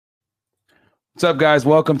What's up, guys?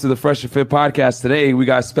 Welcome to the Fresh and Fit podcast. Today, we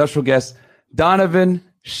got special guest Donovan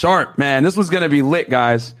Sharpe. Man, this was going to be lit,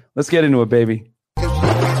 guys. Let's get into it, baby.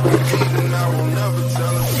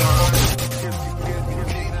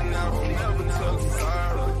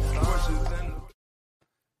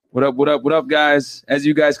 What up, what up, what up, guys? As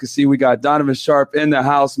you guys can see, we got Donovan Sharpe in the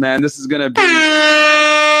house, man. This is going to be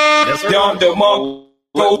a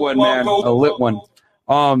lit one, man. A lit one.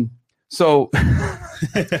 So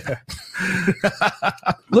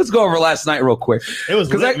let's go over last night real quick. It was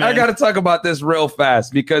because I got to talk about this real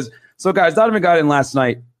fast so guys, Donovan got in last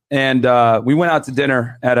night and we went out to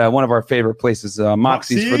dinner at one of our favorite places,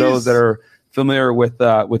 Moxie's, for those that are familiar with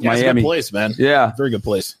Miami. It's a good place, man. Yeah, very good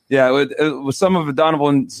place. Yeah, with some of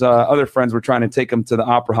Donovan's other friends were trying to take him to the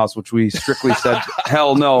Opera House, which we strictly said,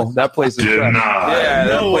 hell no, that place is trash. Yeah,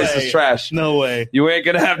 that place is trash. No way. You ain't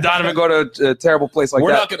gonna have Donovan go to a terrible place like that.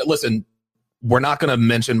 We're not gonna listen. We're not going to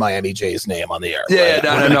mention Miami J's name on the air. Yeah,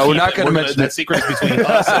 right? No. We're not going to mention that secret between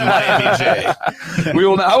us and Miami J. We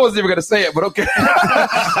will not. I wasn't even going to say it, but okay.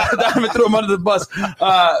 Donovan threw him under the bus.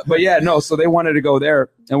 But yeah, no. So they wanted to go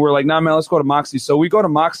there, and we're like, nah, man, let's go to Moxie's. So we go to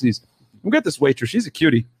Moxie's. We get this waitress. She's a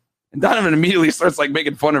cutie. And Donovan immediately starts like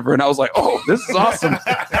making fun of her, and I was like, "Oh, this is awesome!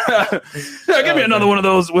 Give me another one of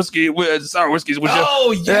those sour whiskeys, would you?"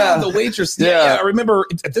 Oh yeah, the waitress. Yeah, I remember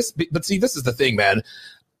this. But see, this is the thing, man.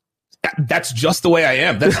 That's just the way I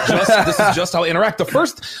am. This is just how I interact. The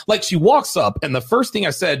first, like, she walks up, and the first thing I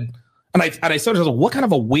said, and I said to her, "What kind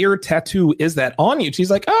of a weird tattoo is that on you?" She's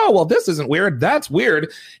like, "Oh, well, this isn't weird. That's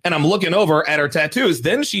weird." And I'm looking over at her tattoos.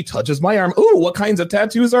 Then she touches my arm. "Ooh, what kinds of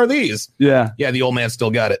tattoos are these?" Yeah, the old man still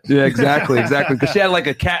got it. Yeah, exactly. Because she had like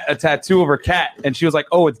a tattoo of her cat, and she was like,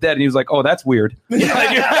 "Oh, it's dead." And he was like, "Oh, that's weird."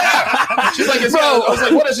 She's like, I was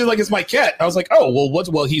like, "What is?" She's like, "It's my cat." I was like, "Oh, well,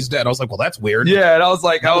 well, he's dead." I was like, "Well, that's weird." Yeah, and I was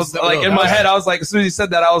like, in my head, I was like, as soon as he said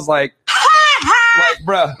that, I was like,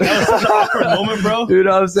 bro, that was such an awkward moment, bro. You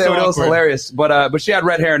know what I'm saying? So it was hilarious. But she had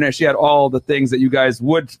red hair in there. She had all the things that you guys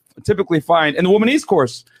would typically find in the Womanese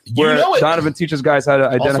course, where Donovan teaches guys how to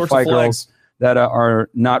identify girls that are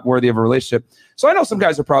not worthy of a relationship. So I know some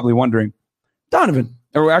guys are probably wondering, Donovan,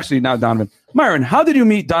 or actually not Donovan, Myron, how did you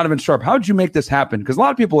meet Donovan Sharpe? How did you make this happen? Because a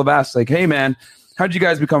lot of people have asked, like, hey, man, how did you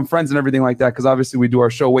guys become friends and everything like that? Because obviously we do our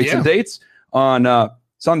show Weights and Dates on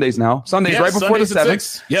Sundays now. Sundays right before the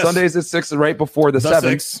 7th. Yes. Sundays at 6 right before the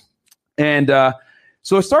 7th. And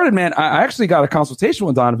so it started, man. I actually got a consultation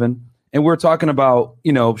with Donovan, and we were talking about,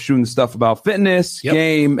 shooting stuff about fitness,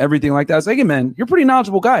 game, everything like that. I was like, hey, man, you're a pretty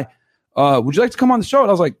knowledgeable guy. Would you like to come on the show? And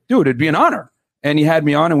I was like, dude, it'd be an honor. And he had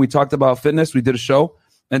me on, and we talked about fitness. We did a show.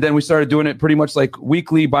 And then we started doing it pretty much like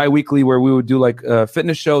weekly, bi-weekly, where we would do like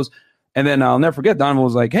fitness shows. And then I'll never forget, Donovan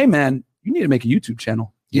was like, hey, man, you need to make a YouTube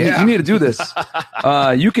channel. You need to do this.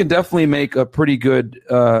 You can definitely make a pretty good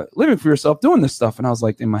living for yourself doing this stuff. And I was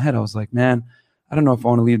like, in my head, I was like, man, I don't know if I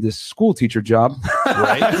want to leave this school teacher job,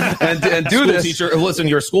 right? and do this. Teacher, listen,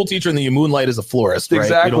 you're a school teacher, and then you moonlight as a florist, right?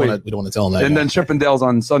 Exactly. We don't want to tell them that. And then Chippendales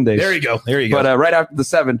on Sundays. There you go. But right after the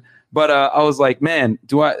 7th. But I was like, man,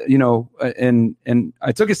 do I, and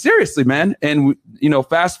I took it seriously, man. And,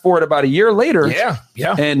 fast forward about a year later.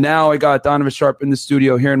 Yeah. And now I got Donovan Sharpe in the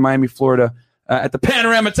studio here in Miami, Florida, at the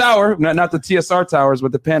Panorama Tower, not the TSR towers,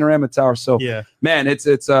 but the Panorama Tower. So, man, it's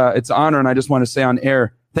an honor. And I just want to say on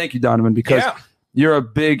air, thank you, Donovan, because you're a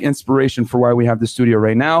big inspiration for why we have the studio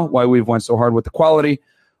right now, why we've went so hard with the quality.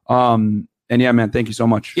 And yeah, man, thank you so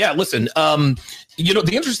much. Yeah, listen,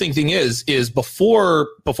 the interesting thing is before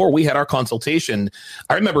we had our consultation,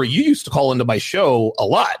 I remember you used to call into my show a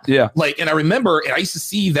lot. Yeah. And I remember, and I used to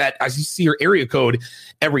see your area code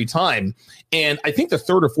every time. And I think the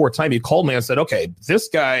third or fourth time you called me, I said, okay, this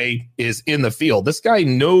guy is in the field. This guy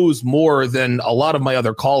knows more than a lot of my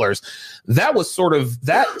other callers. That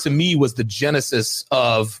to me was the genesis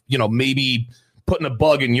of, maybe putting a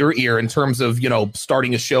bug in your ear in terms of,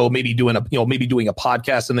 starting a show, maybe doing a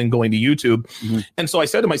podcast and then going to YouTube. Mm-hmm. And so I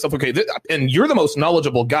said to myself, okay, and you're the most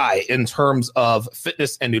knowledgeable guy in terms of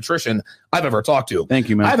fitness and nutrition I've ever talked to. Thank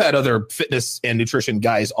you, man. I've had other fitness and nutrition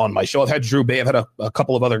guys on my show. I've had Drew Bay. I've had a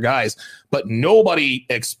couple of other guys, but nobody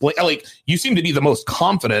explain. Like, you seem to be the most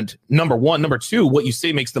confident. Number one, number two, what you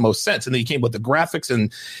say makes the most sense. And then you came with the graphics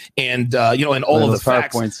and all of the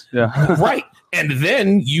facts. PowerPoints. Yeah. Right. And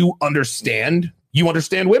then you understand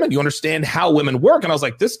women, you understand how women work. And I was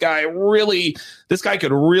like, this guy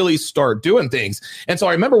could really start doing things. And so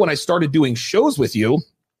I remember when I started doing shows with you,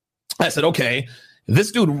 I said, okay,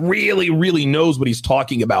 this dude really, really knows what he's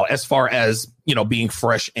talking about as far as, being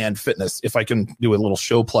fresh and fitness, if I can do a little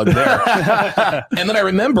show plug there. And then I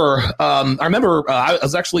remember I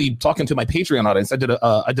was actually talking to my Patreon audience. I did a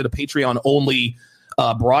Patreon only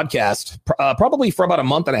broadcast, probably for about a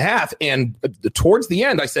month and a half. And towards the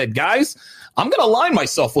end, I said, guys, I'm going to align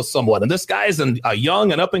myself with someone. And this guy is a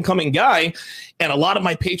young and up and coming guy. And a lot of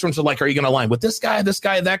my patrons are like, are you going to align with this guy,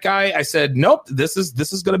 that guy? I said, nope, this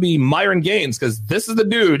is going to be Myron Gaines, because this is the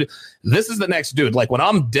dude. This is the next dude. Like when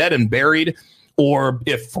I'm dead and buried, or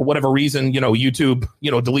if for whatever reason, YouTube,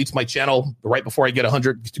 deletes my channel right before I get to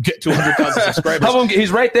 100,000 subscribers.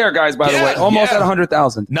 He's right there, guys, by the way, almost at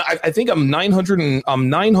 100,000. No, I think I'm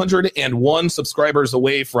 901 subscribers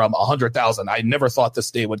away from 100,000. I never thought this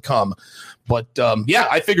day would come. But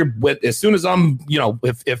I figured as soon as I'm,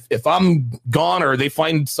 if I'm gone or they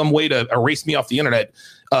find some way to erase me off the internet,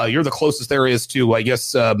 you're the closest there is to, I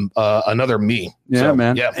guess, another me. Yeah, so,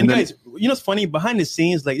 man. Yeah. And guys, it's funny, behind the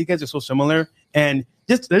scenes, like you guys are so similar, and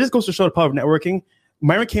that just goes to show the power of networking.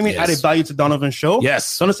 Myron came in, added value to Donovan's show.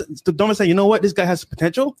 Yes. Donovan said, you know what, this guy has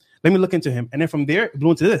potential. Let me look into him. And then from there, it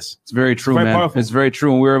blew into this. It's very true, man. Powerful. It's very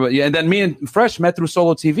true. And then me and Fresh met through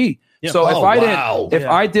Solo TV. Yeah. So if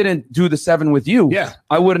I didn't do the 7 with you,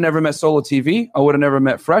 I would have never met Solo TV. I would have never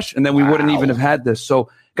met Fresh, and then we wouldn't even have had this. So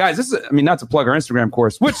guys, this is, not to plug our Instagram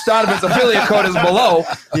course, which Donovan's affiliate code is below.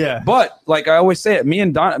 Yeah. But like I always say it, me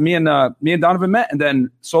and Donovan met, and then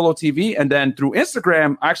Solo TV, and then through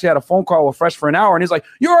Instagram, I actually had a phone call with Fresh for an hour, and he's like,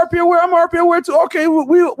 "You're RP Aware, I'm RP Aware too. Okay,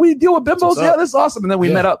 we deal with bimbos. Yeah, that's awesome." And then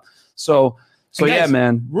we met up. So guys, yeah,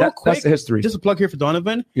 man, quick, that's the history. Just a plug here for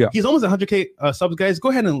Donovan. Yeah. He's almost 100K subs, guys. Go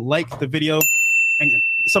ahead and like the video and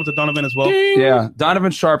sub to Donovan as well. Yeah.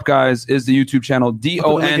 Donovan Sharpe, guys, is the YouTube channel.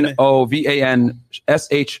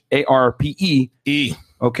 DONOVANSHARPE.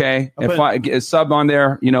 Okay. If I get sub on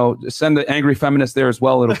there, send the angry feminist there as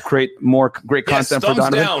well. It'll create more great content for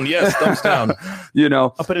Donovan. Down. Yes, thumbs down. I'll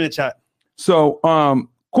put it in the chat. So,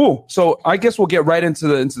 cool. So I guess we'll get right into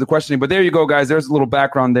the questioning. But there you go, guys. There's a little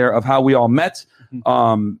background there of how we all met.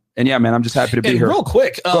 And yeah, man, I'm just happy to be here. Real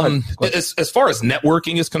quick, go ahead. As far as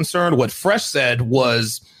networking is concerned, what Fresh said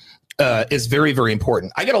is very, very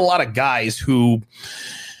important. I get a lot of guys who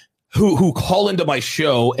call into my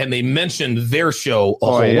show and they mention their show a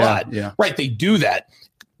whole lot. Yeah. Right? They do that.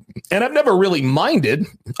 And I've never really minded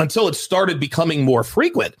until it started becoming more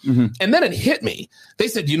frequent. Mm-hmm. And then it hit me. They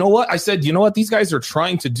said, you know what? I said, you know what? These guys are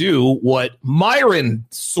trying to do what Myron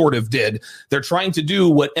sort of did. They're trying to do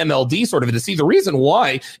what MLD sort of did. See, the reason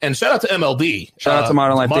why, and shout out to MLD. Shout out to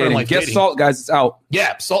Modern Life Dating. Get Salt, guys. It's out.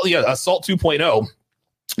 Yeah, Salt 2.0.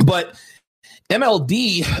 But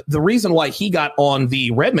MLD, the reason why he got on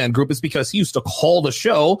the Redman group is because he used to call the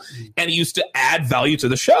show and he used to add value to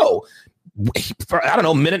the show. For, I don't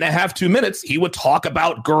know, minute and a half, 2 minutes, he would talk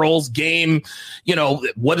about girls, game,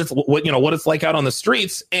 what it's like out on the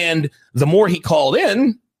streets. And the more he called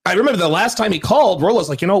in, I remember the last time he called, Rolo's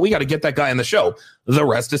like, we got to get that guy on the show. The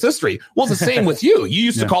rest is history. Well, it's the same with you. You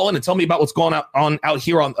used to call in and tell me about what's going on out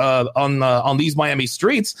here on these Miami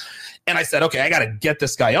streets. And I said, okay, I got to get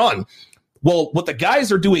this guy on. Well, what the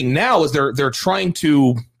guys are doing now is they're trying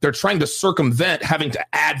to circumvent having to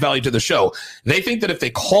add value to the show. They think that if they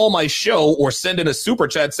call my show or send in a super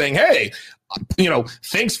chat saying, hey,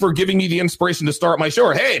 thanks for giving me the inspiration to start my show,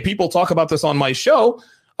 or hey, people talk about this on my show.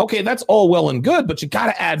 Okay, that's all well and good, but you got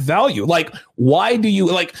to add value. Like, why do you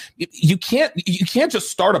you can't just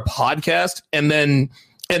start a podcast and then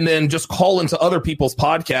just call into other people's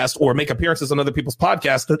podcasts or make appearances on other people's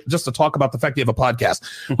podcasts just to talk about the fact you have a podcast.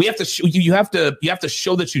 We have to you have to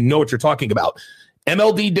show that you know what you're talking about.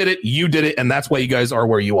 MLD did it, you did it, and that's why you guys are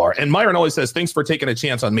where you are. And Myron always says, thanks for taking a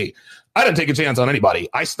chance on me. I didn't take a chance on anybody.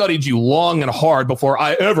 I studied you long and hard before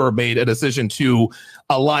I ever made a decision to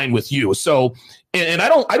align with you. So, and I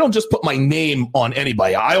don't just put my name on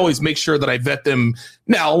anybody. I always make sure that I vet them.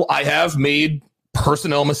 Now, I have made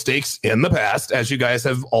personnel mistakes in the past, as you guys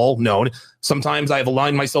have all known. Sometimes I've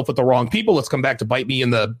aligned myself with the wrong people. Let's come back to bite me in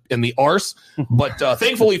the arse. But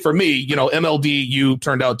thankfully for me, MLD, you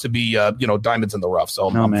turned out to be diamonds in the rough. So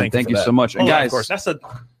no, man, thank you so much. And guys, of course, that's a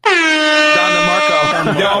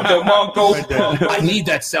Don DeMarco. I need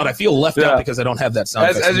that sound. I feel left out because I don't have that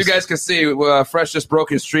sound. As you guys can see, Fresh just broke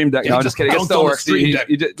his stream deck. No, I'm just kidding. It still works.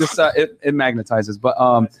 It magnetizes. But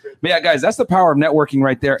yeah, guys, that's the power of networking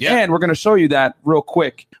right there. Yeah. And we're going to show you that real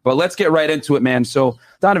quick. But let's get right into it, man. So,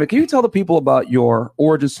 Donovan, can you tell the people about your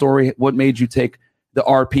origin story? What made you take the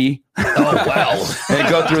RP? Oh, wow. And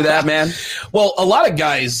go through that, man. Well, a lot of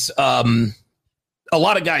guys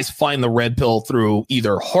find the red pill through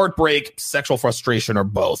either heartbreak, sexual frustration, or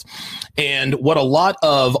both. And what a lot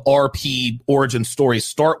of RP origin stories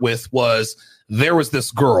start with was there was this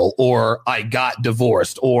girl, or I got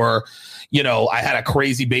divorced, or, I had a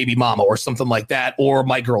crazy baby mama or something like that, or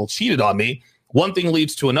my girl cheated on me. one thing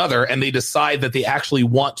leads to another, and they decide that they actually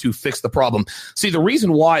want to fix the problem. See, the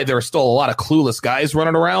reason why there are still a lot of clueless guys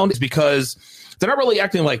running around is because they're not really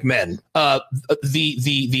acting like men.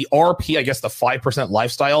 The RP, I guess the 5%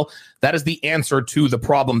 lifestyle, that is the answer to the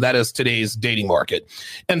problem that is today's dating market.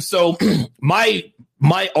 And so my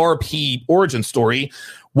RP origin story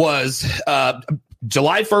was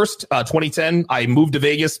July 1st, 2010. I moved to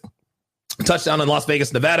Vegas. Touchdown in Las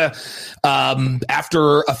Vegas, Nevada.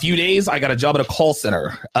 After a few days, I got a job at a call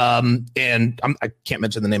center. And I can't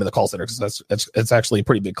mention the name of the call center because it's actually a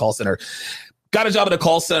pretty big call center. Got a job at a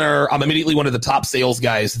call center. I'm immediately one of the top sales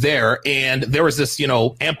guys there. And there was this,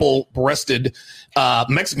 ample-breasted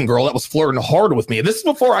Mexican girl that was flirting hard with me. And this is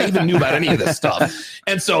before I even knew about any of this stuff.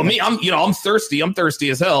 And so I'm thirsty. I'm thirsty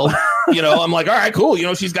as hell. I'm like, all right, cool.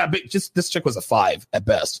 She's got big, this chick was a 5 at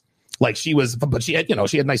best. Like she was, but she had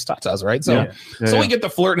nice tatas, right? So, we get the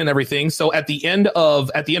flirting and everything. So at the end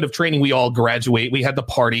of training, we all graduate. We had the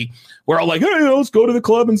party. We're all like, hey, let's go to the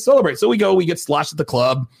club and celebrate. So we go. We get sloshed at the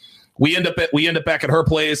club. We end up back at her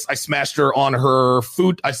place. I smashed her on her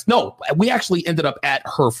food. We actually ended up at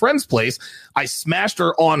her friend's place. I smashed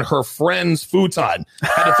her on her friend's futon.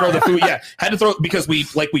 Had to throw the food. Yeah, had to throw because we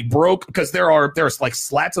broke because there's like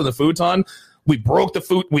slats on the futon. We broke the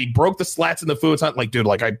food. We broke the slats in the futon. Like, dude,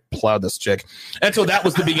 I plowed this chick. And so that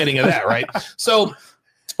was the beginning of that, right? So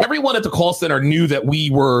everyone at the call center knew that we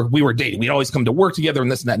were dating. We'd always come to work together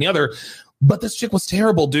and this and that and the other. But this chick was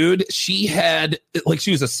terrible, dude. She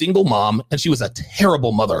was a single mom and she was a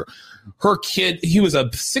terrible mother. Her kid, he was a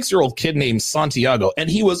 6-year-old kid named Santiago, and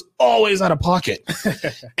he was always out of pocket.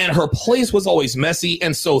 And her place was always messy.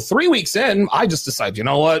 And so 3 weeks in, I just decided, you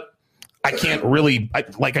know what? I can't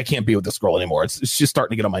be with this girl anymore. It's just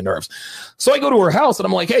starting to get on my nerves. So I go to her house and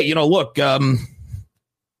I'm like, hey, look,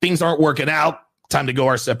 things aren't working out. Time to go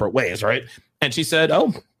our separate ways, right? And she said,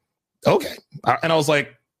 oh, okay. And I was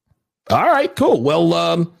like, all right, cool.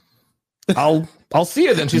 Well, I'll see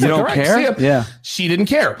you then. She's like, all right, see ya. Yeah. She didn't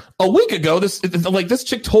care. A week ago, this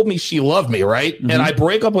chick told me she loved me, right? Mm-hmm. And I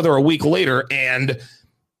break up with her a week later and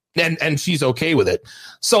she's okay with it.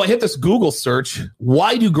 So I hit this Google search.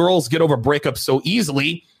 Why do girls get over breakups so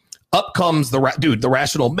easily? Up comes the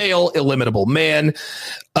rational male, illimitable man.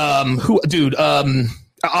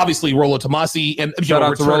 Obviously Rollo Tomasi and shout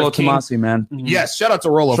out to Rollo Tomasi, man. Yes, shout out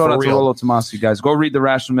to Rollo. Shout out to Rollo Tomasi, guys. Go read The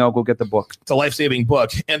Rational Male. Go get the book. It's a life-saving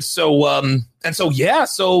book. And so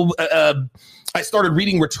I started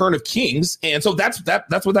reading Return of Kings, and so that's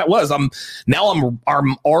what that was. I'm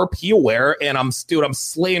RP aware, and I'm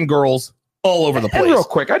slaying girls all over the place. And real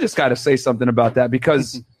quick, I just got to say something about that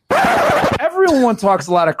because everyone talks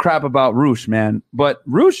a lot of crap about Roosh, man, but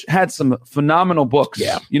Roosh had some phenomenal books.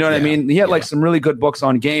 Yeah, you know what I mean. He had some really good books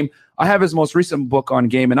on game. I have his most recent book on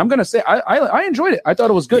game, and I'm gonna say I enjoyed it. I thought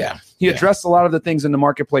it was good. Yeah. He addressed a lot of the things in the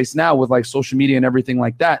marketplace now with social media and everything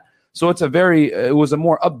like that. So it was a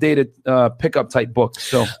more updated pickup type book.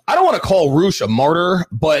 So I don't want to call Roosh a martyr,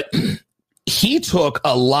 but he took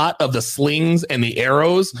a lot of the slings and the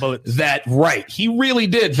arrows he really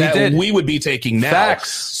did we would be taking now.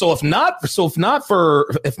 Facts. So if not for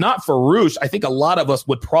Roosh, I think a lot of us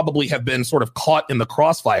would probably have been sort of caught in the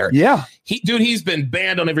crossfire. Yeah. He's been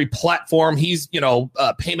banned on every platform. He's,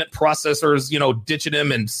 payment processors, ditching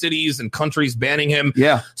him and cities and countries banning him.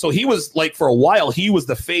 Yeah. So he was for a while, he was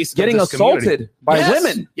the face getting of this assaulted community. by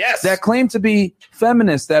women. Yes. That claim to be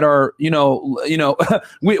feminists that are,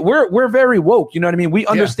 we're very woke. You know what I mean? We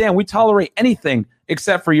understand. We tolerate anything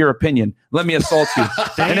except for your opinion. Let me assault you.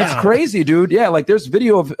 And it's crazy, dude. Yeah. There's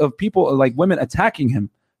video of people women attacking him.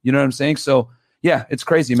 You know what I'm saying? So yeah, it's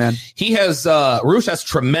crazy, man. He has Roosh has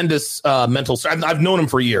tremendous mental. I've known him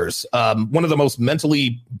for years. One of the most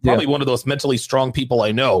one of those mentally strong people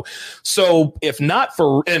I know. So if not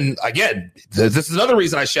for, and again, this is another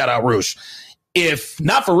reason I shout out Roosh. If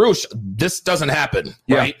not for Roosh, this doesn't happen,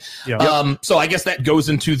 right? Yeah. So I guess that goes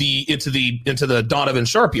into the Donovan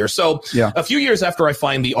Sharpe here. So a few years after I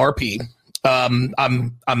find the RP,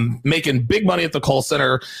 I'm making big money at the call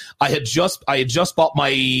center. I just bought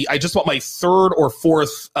my third or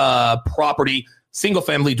fourth property, single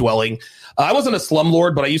family dwelling. I wasn't a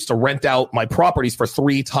slumlord, but I used to rent out my properties for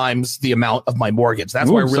 3 times the amount of my mortgage. That's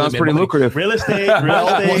why I really sounds pretty lucrative. Real estate.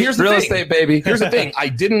 Well, here's the real estate, baby. Here's the thing. I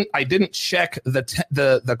didn't check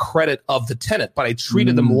the credit of the tenant, but I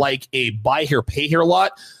treated them like a buy here, pay here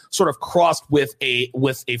lot, sort of crossed with a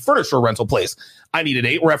furniture rental place. I needed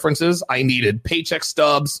 8 references. I needed paycheck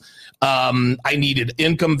stubs. I needed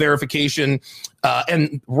income verification,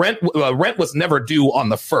 and rent was never due on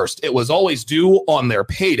the first. It was always due on their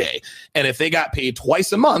payday. And if they got paid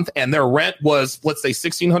twice a month and their rent was, let's say,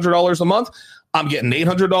 $1,600 a month, I'm getting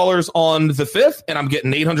 $800 on the 5th, and I'm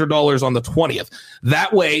getting $800 on the 20th.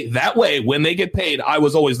 That way, when they get paid, I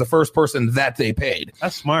was always the first person that they paid.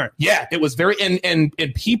 That's smart. Yeah, it was very, and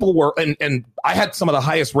people were, and I had some of the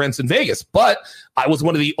highest rents in Vegas, but I was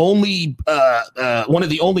one of the only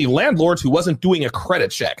landlords who wasn't doing a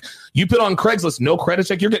credit check. You put on Craigslist, no credit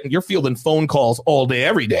check, you're fielding phone calls all day,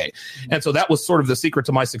 every day. And so that was sort of the secret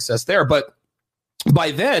to my success there. But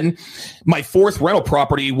by then, my 4th rental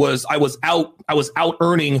property was I was out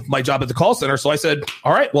earning my job at the call center. So I said,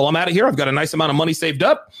 all right, well, I'm out of here. I've got a nice amount of money saved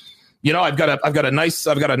up. You know, I've got a nice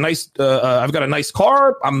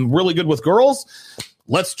car. I'm really good with girls.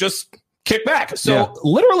 Let's just kick back. So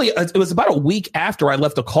literally, it was about a week after I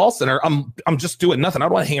left the call center. I'm just doing nothing. I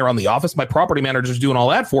don't want to hang around the office. My property manager's doing all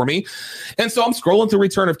that for me. And so I'm scrolling through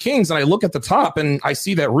Return of Kings, and I look at the top, and I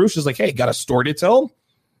see that Roosh is like, hey, got a story to tell?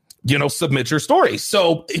 You know, submit your story.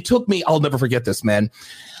 So it took me, I'll never forget this, man.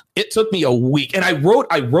 It took me a week, and I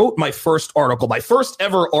wrote my first article, my first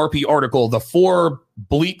ever RP article, the 4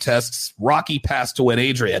 bleep tests Rocky passed to win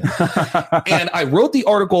Adrian. And I wrote the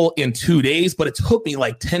article in 2 days, but it took me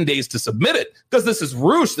like 10 days to submit it, because this is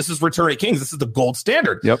Roosh, this is Return of Kings, this is the gold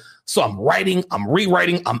standard. Yep. So I'm writing, I'm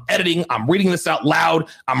rewriting, I'm editing, I'm reading this out loud,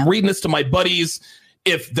 I'm reading this to my buddies.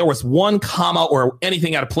 If there was one comma or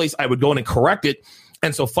anything out of place, I would go in and correct it.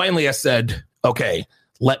 And so finally I said, okay,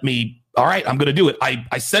 all right, I'm going to do it.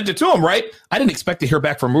 I sent it to him, right? I didn't expect to hear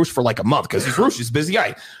back from Roosh for like a month, because he's Roosh, he's a busy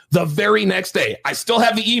guy. The very next day, I still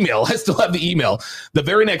have the email. The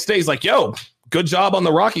very next day, he's like, yo, good job on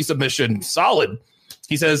the Rocky submission. Solid.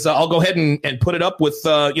 He says, I'll go ahead and put it up with,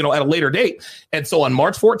 at a later date. And so on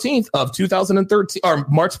March 14th of 2013, or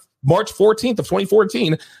March 14th of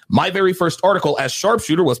 2014, my very first article as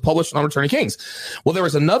Sharpshooter was published on Return of Kings. Well, there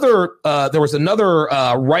was another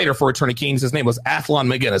writer for Return of Kings. His name was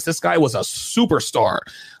Athlon McGinnis. This guy was a superstar.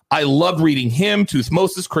 I loved reading him,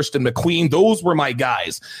 Toothmosis, Christian McQueen. Those were my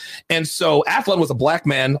guys. And so Athlon was a black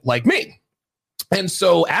man like me. And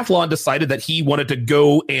so Athlon decided that he wanted to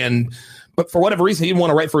go but for whatever reason, he didn't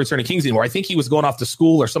want to write for Return of Kings anymore. I think he was going off to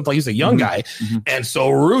school or something. He's a young guy. Mm-hmm. And so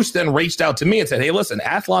Roosh then reached out to me and said, hey, listen,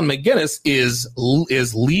 Athlon McGinnis is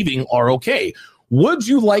leaving ROK. Would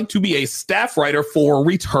you like to be a staff writer for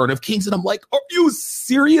Return of Kings? And I'm like, are you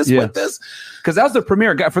serious with this? Because that was the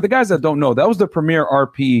premier guy. For the guys that don't know, that was the premier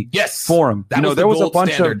RP forum. There was a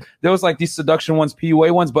bunch of, there was like these seduction ones,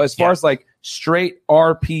 PUA ones, but as far as like straight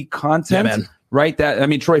RP content, right?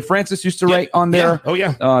 Troy Francis used to write on there. Yeah. Oh,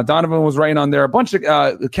 yeah. Donovan was writing on there. A bunch of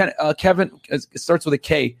Kevin, it starts with a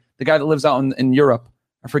K, the guy that lives out in Europe.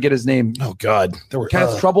 I forget his name. Oh, God.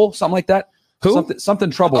 Kenneth Trouble, something like that. Who?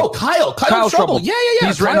 Something Trouble. Oh, Kyle Trouble. Yeah.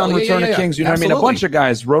 He's writing on Return of Kings. You know what I mean? A bunch of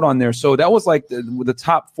guys wrote on there. So that was like the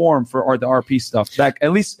top forum for the RP stuff back,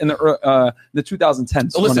 at least in the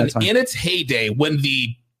 2010s. Listen, in its heyday, when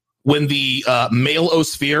the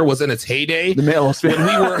male-osphere was in its heyday, the male-osphere,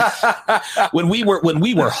 when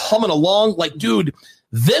we were humming along, like, dude,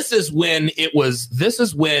 this is when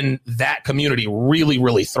that community really,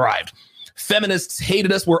 really thrived. Feminists hated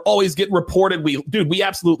us. We're always getting reported. We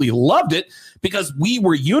absolutely loved it because we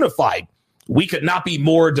were unified. We could not be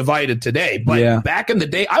more divided today. But back in the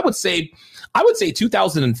day, I would say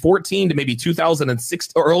 2014 to maybe 2006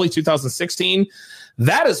 or early 2016.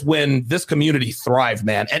 That is when this community thrived,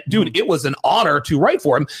 man. And dude, it was an honor to write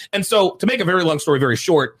for him. And so, to make a very long story very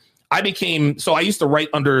short, I used to write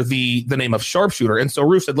under the name of Sharpshooter. And so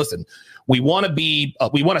Roosh said, listen, we want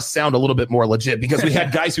to sound a little bit more legit, because we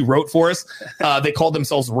had guys who wrote for us. They called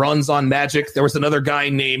themselves Runs on Magic. There was another guy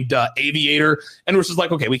named Aviator, and Roosh was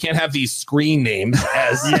like, okay, we can't have these screen names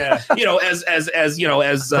as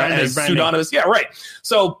pseudonymous. Yeah, right.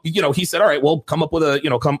 So, he said, all right, well, come up with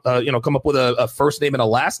a first name and a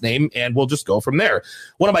last name, and we'll just go from there.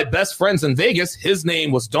 One of my best friends in Vegas, his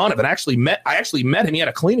name was Donovan. I actually met him. He had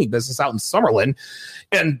a cleaning business out in Summerlin.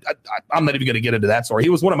 And I'm not even going to get into that story. He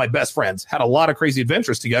was one of my best friends, had a lot of crazy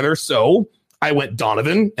adventures together. So I went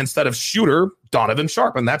Donovan instead of Shooter, Donovan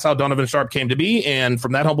Sharpe. And that's how Donovan Sharpe came to be. And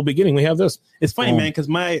from that humble beginning, we have this. It's funny, man, because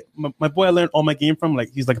my boy I learned all my game from,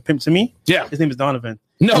 like, he's like a pimp to me. Yeah. His name is Donovan.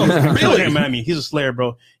 No, really? Miami. He's a slayer,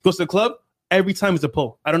 bro. He goes to the club. Every time he's a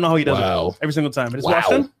pull. I don't know how he does it. Every single time. I just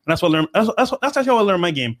watched him. And that's what I learned. That's actually how I learned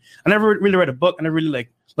my game. I never really read a book. I never really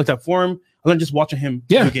looked up for him. I learned just watching him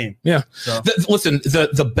do the game. Yeah. So. Listen,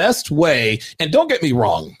 the best way, and don't get me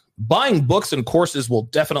wrong, buying books and courses will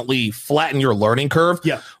definitely flatten your learning curve.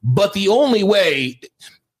 Yeah. But the only way,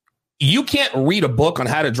 you can't read a book on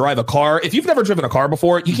how to drive a car. If you've never driven a car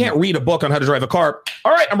before, you can't read a book on how to drive a car.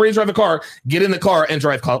 All right, I'm ready to drive a car. Get in the car and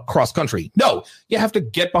drive cross country. No, you have to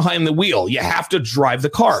get behind the wheel. You have to drive the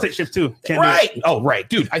car. Stick shift too. Right. Oh, right.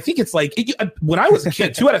 Dude, I think it's like when I was a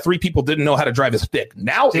kid, 2 out of 3 people didn't know how to drive a stick.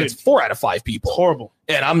 Now it's 4 out of 5 people. It's horrible.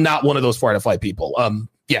 And I'm not one of those 4 out of 5 people.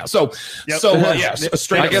 Yeah. So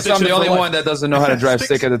straight. I guess I'm the only one that doesn't know how to drive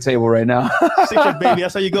stick at the table right now. Stick shift, baby.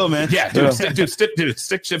 That's how you go, man. Yeah, dude.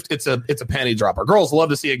 Stick shift. It's a panty dropper. Girls love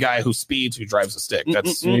to see a guy who speeds, who drives a stick.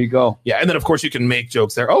 That's there you go. Yeah, and then of course you can make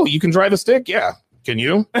jokes there. Oh, you can drive a stick? Yeah. Can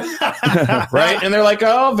you? Right? And they're like,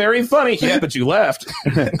 oh, very funny. Yeah, but you left.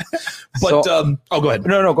 But go ahead.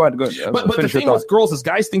 No, go ahead. But the thing with girls is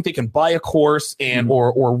guys think they can buy a course and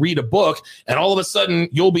or read a book, and all of a sudden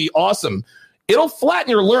you'll be awesome. It'll flatten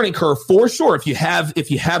your learning curve for sure if you have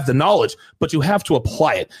the knowledge, but you have to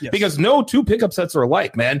apply it because no 2 pickup sets are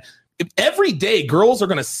alike, man. Every day, girls are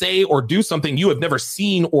going to say or do something you have never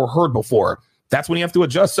seen or heard before. That's when you have to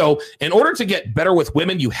adjust. So in order to get better with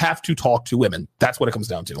women, you have to talk to women. That's what it comes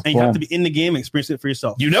down to. And you have to be in the game and experience it for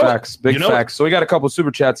yourself. You know, facts, big facts. So we got a couple of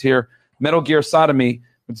super chats here. Metal Gear Sodomy.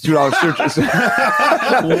 It's $2 super.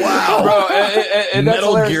 Wow, bro!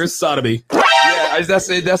 Metal Gear Sodomy. Yeah, that's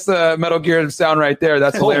the Metal Gear sound right there.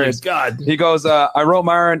 That's hilarious. God, he goes. I wrote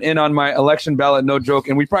Myron in on my election ballot, no joke,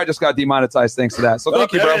 and we probably just got demonetized thanks to that. So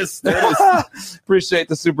thank you, bro. There it is. Appreciate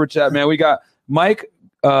the super chat, man. We got Mike.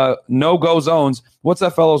 No Go Zones. What's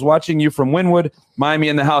up, fellows? Watching you from Wynwood, Miami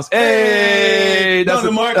in the house. Hey, that's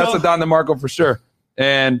a Don DeMarco for sure.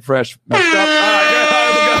 And fresh.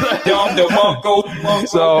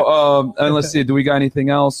 So, and let's see. Do we got anything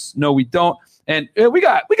else? No, we don't. And we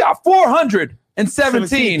got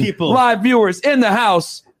 417 people, live viewers in the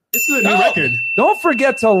house. This is a new record. Don't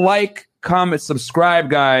forget to like, comment, subscribe,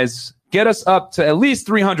 guys. Get us up to at least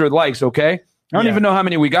 300 likes, okay? I don't even know how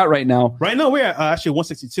many we got right now. Right now, we're at actually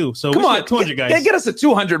 162. So come on, 200 guys. Get us to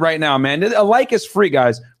 200 right now, man. A like is free,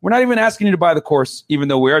 guys. We're not even asking you to buy the course, even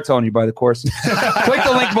though we are telling you to buy the course. Click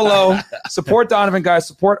the link below. Support Donovan, guys.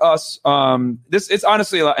 Support us. It's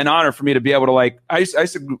honestly an honor for me to be able to I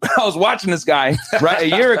was watching this guy right a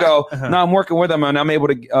year ago. Now I'm working with him and I'm able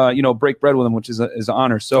to break bread with him, which is an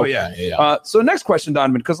honor. So so next question,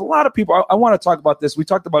 Donovan, because a lot of people I want to talk about this. We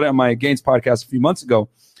talked about it on my Gains podcast a few months ago.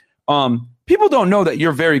 People don't know that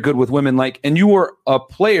you're very good with women, and you were a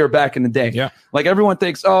player back in the day. Yeah. Like everyone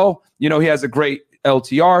thinks, he has a great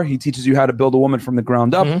LTR. He teaches you how to build a woman from the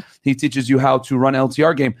ground up. Mm-hmm. He teaches you how to run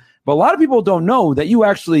LTR game. But a lot of people don't know that you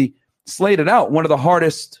actually slated out one of the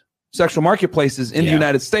hardest sexual marketplaces in the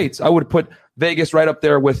United States. I would put Vegas right up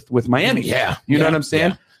there with Miami. Yeah. You know what I'm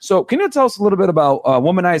saying? Yeah. So can you tell us a little bit about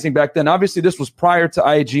womanizing back then? Obviously, this was prior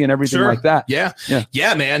to IG and everything like that. Yeah,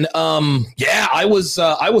 man. I was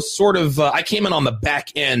sort of I came in on the back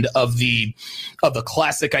end of the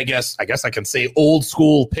classic, I guess I can say old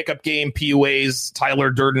school pickup game, PUAs, Tyler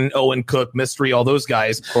Durden, Owen Cook, Mystery, all those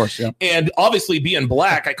guys. Of course, yeah. And obviously being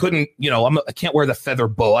black, I couldn't, I can't wear the feather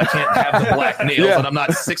bow. I can't have the black nails, and I'm not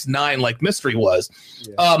 6'9" like Mystery was.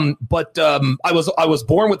 Yeah. But I was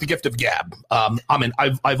born with the gift of gab.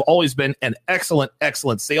 I've always been an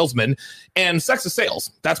excellent salesman, and sex is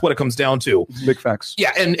sales. That's what it comes down to. Big facts.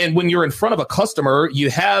 Yeah, and when you're in front of a customer, you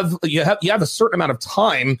have a certain amount of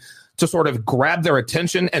time to sort of grab their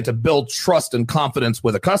attention and to build trust and confidence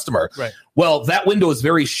with a customer. Right. Well, that window is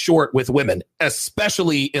very short with women,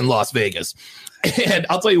 especially in Las Vegas. And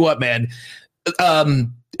I'll tell you what, man.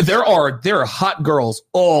 There are hot girls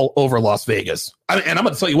all over Las Vegas. And I'm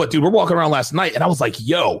going to tell you what, dude, we're walking around last night and I was like,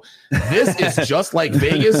 yo, this is just like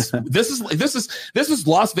Vegas. This is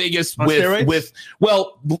Las Vegas with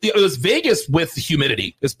it was Vegas with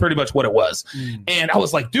humidity is pretty much what it was. And I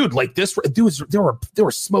was like, dude, like this, there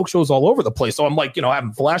were smoke shows all over the place. So I'm like,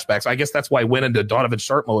 having flashbacks. I guess that's why I went into Donovan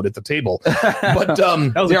Sharpe mode at the table. But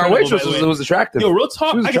our waitress was attractive. Yo, real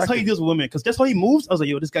talk, I can tell you deals with women because that's how he moves. I was like,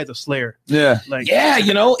 yo, this guy's a slayer. Yeah.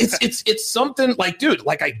 It's something like, dude,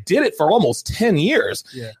 like I did it for almost 10 years.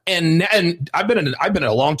 Yeah. And I've been in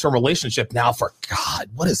a long-term relationship now for God,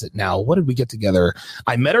 what is it now? What did we get together?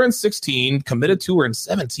 I met her in 16, committed to her in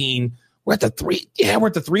 17. We're at the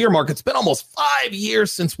 3-year mark. It's been almost 5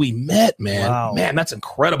 years since we met, man. Wow. Man, that's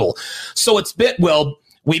incredible. So it's been,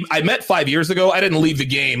 I met 5 years ago. I didn't leave the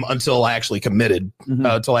game until I actually committed,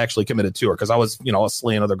 to her because I was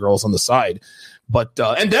slaying other girls on the side. But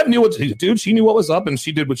and Deb knew she knew what was up and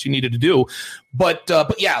she did what she needed to do. But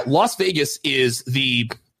yeah, Las Vegas is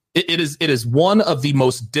it is one of the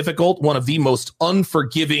most difficult, one of the most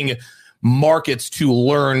unforgiving markets to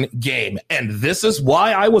learn game. And this is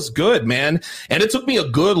why I was good, man. And it took me a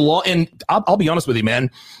good long, and I'll be honest with you,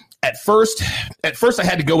 man. At first I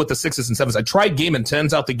had to go with the 6s and 7s. I tried game and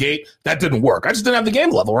 10s out the gate. That didn't work. I just didn't have the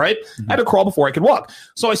game level, right? I had to crawl before I could walk.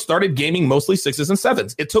 So I started gaming mostly 6s and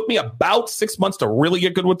 7s. It took me about 6 months to really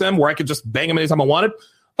get good with them, where I could just bang them anytime I wanted.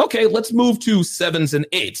 Okay, let's move to 7s and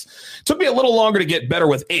 8s. Took me a little longer to get better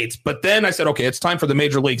with 8s, but then I said, okay, it's time for the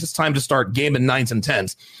major leagues. It's time to start gaming 9s and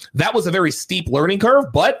 10s. That was a very steep learning curve,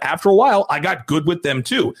 but after a while, I got good with them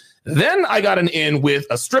too. Then I got an in with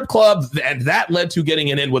a strip club, and that led to getting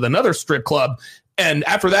an in with another strip club. And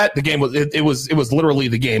after that, the game was it was literally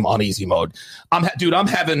the game on easy mode. I'm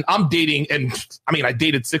dating, and I mean, I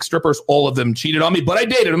dated 6 strippers. All of them cheated on me, but I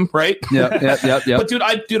dated them, right? Yeah. But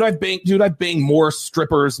I've banged more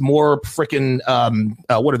strippers, more freaking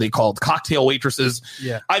what are they called? Cocktail waitresses.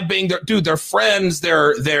 Yeah. I've banged their friends,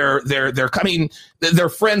 their friends,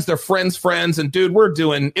 and dude,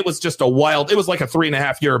 it was just a wild. It was like a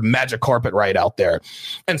 3.5-year magic carpet ride out there,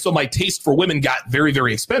 and so my taste for women got very,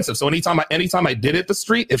 very expensive. So anytime I did it the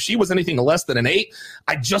street, if she was anything less than an 8,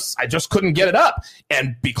 I just couldn't get it up.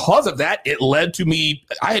 And because of that, it led to me,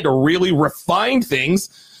 I had to really refine things.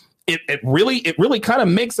 It really kind of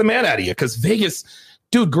makes a man out of you, because Vegas,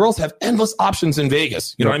 dude, girls have endless options in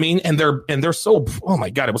Vegas. You know what I mean? And they're so, oh my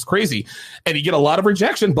God, it was crazy. And you get a lot of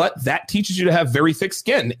rejection, but that teaches you to have very thick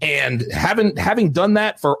skin. And having done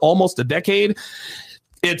that for almost a decade,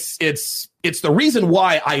 it's the reason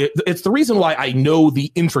why I know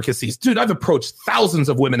the intricacies. Dude, I've approached thousands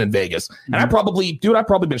of women in Vegas, and I've probably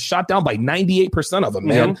been shot down by 98% of them,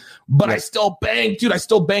 man. But I still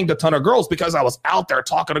banged a ton of girls because I was out there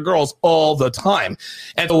talking to girls all the time.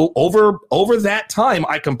 And so over that time,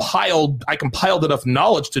 I compiled enough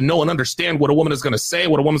knowledge to know and understand what a woman is going to say,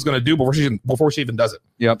 what a woman's going to do before she even does it.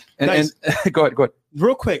 Yep. And go ahead.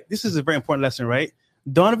 Real quick, this is a very important lesson, right?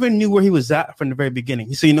 Donovan knew where he was at from the very beginning.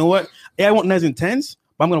 He said, you know what? Yeah, I want 9s and 10s,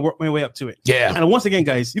 but I'm going to work my way up to it. Yeah. And once again,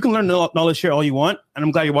 guys, you can learn knowledge share all you want, and I'm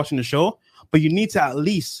glad you're watching the show, but you need to at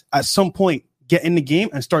least, at some point, get in the game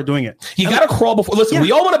and start doing it. You got to crawl before. Listen,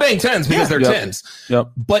 we all want to bang 10s because they're 10s.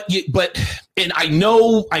 Yep. But and I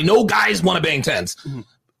know guys want to bang 10s. Mm-hmm.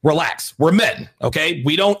 Relax. We're men, okay?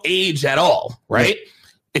 We don't age at all, right? Yeah.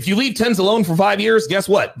 If you leave 10s alone for 5 years, guess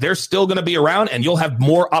what? They're still going to be around, and you'll have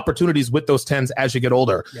more opportunities with those 10s as you get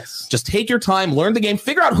older. Yes. Just take your time, learn the game,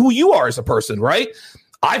 figure out who you are as a person, right?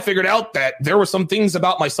 I figured out that there were some things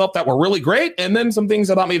about myself that were really great, and then some things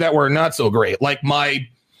about me that were not so great, like my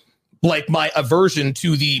aversion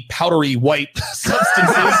to the powdery white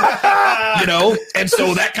substances, and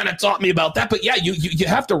so that kind of taught me about that. But yeah, you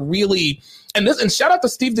have to really. And shout out to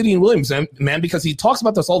Steve Diddy Williams, man, because he talks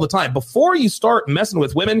about this all the time. Before you start messing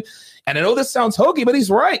with women, and I know this sounds hokey, but he's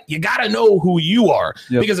right. You got to know who you are.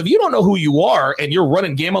 Yep. Because if you don't know who you are and you're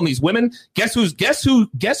running game on these women, guess who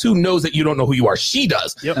knows that you don't know who you are? She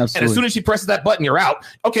does. Yep. And as soon as she presses that button, you're out.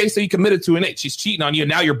 Okay, so you committed to an 8. She's cheating on you, and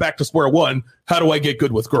now you're back to square one. How do I get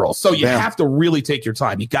good with girls? So you have to really take your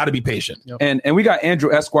time. You got to be patient. Yep. And we got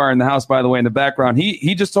Andrew Esquire in the house, by the way, in the background.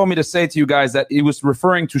 He just told me to say to you guys that he was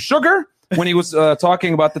referring to sugar when he was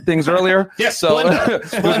talking about the things earlier. Yes, so he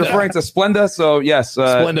was referring to Splenda. So yes,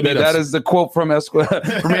 that is the quote from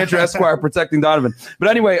Andrew Esquire protecting Donovan. But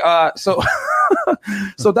anyway, so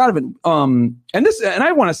Donovan, and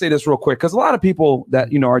I want to say this real quick, because a lot of people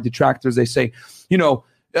that are detractors, they say,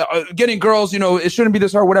 getting girls, it shouldn't be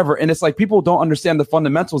this hard, whatever. And it's like people don't understand the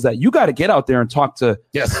fundamentals that you got to get out there and talk to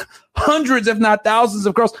hundreds, if not thousands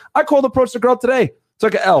of girls. I approached a girl today.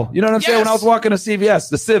 Took an L. You know what I'm saying? When I was walking to CVS,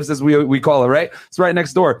 the Civs, as we call it, right? It's right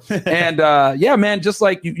next door. And man, just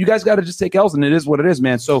like you guys got to just take L's, and it is what it is,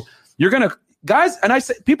 man. So you're going to, guys, and I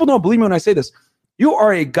say, people don't believe me when I say this. You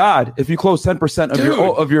are a god if you close 10% of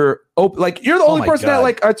your like you're the only person that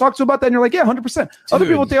like I talk to about that, and you're like, yeah, 100%. Other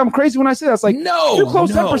people think I'm crazy when I say that. It's like, no, you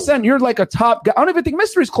close 10%, you're like a top guy. I don't even think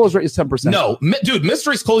Mystery's close rate is 10%. No, dude,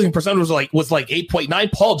 Mystery's closing percentage was like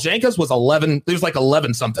 8.9. Paul Janka's was 11. There's like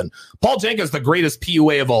 11 something. Paul Janka's the greatest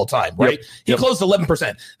PUA of all time, right? He closed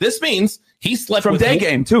 11%. This means he slept from with day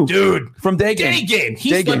game too, dude. From day game,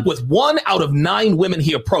 he slept with 1 out of 9 women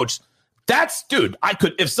he approached. That's, dude. I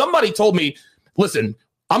could, if somebody told me, listen,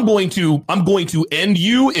 I'm going to end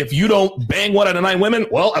you if you don't bang 1 out of 9 women.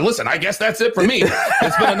 Well, listen, I guess that's it for me.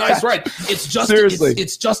 It's been a nice ride. It's just seriously,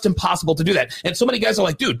 it's just impossible to do that. And so many guys are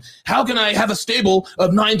like, dude, how can I have a stable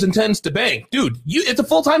of 9s and 10s to bang? Dude, it's a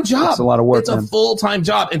full-time job. It's a lot of work. It's a full-time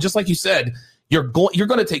job. And just like you said, you're going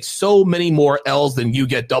to take so many more L's than you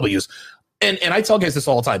get W's. And I tell guys this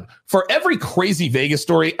all the time. For every crazy Vegas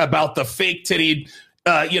story about the fake tittied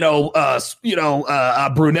a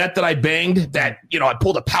brunette that I banged that, I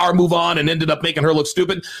pulled a power move on and ended up making her look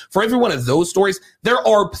stupid. For every one of those stories, there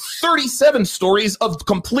are 37 stories of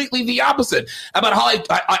completely the opposite about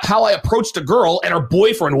how I approached a girl and her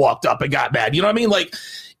boyfriend walked up and got mad. You know what I mean? Like,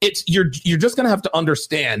 you're just going to have to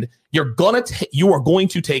understand you are going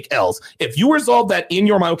to take L's. If you resolve that in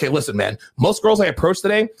your mind, okay, listen, man, most girls I approach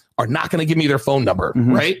today are not going to give me their phone number,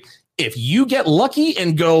 right? If you get lucky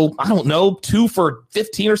and go, I don't know, 2 for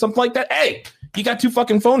 15 or something like that, hey, you got 2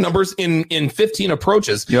 fucking phone numbers in 15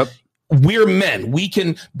 approaches. Yep. We're men.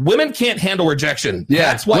 Women can't handle rejection.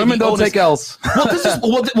 Yeah, that's why women don't take L's.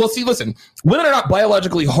 See, listen, women are not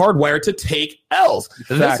biologically hardwired to take L's.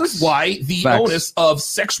 Facts. This is why the onus of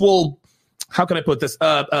sexual, how can I put this?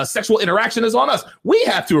 Sexual interaction is on us. We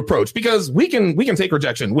have to approach because we can take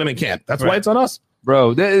rejection. Women can't. That's why it's on us.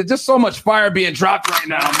 Bro, there's just so much fire being dropped right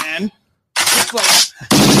now, man. It's like,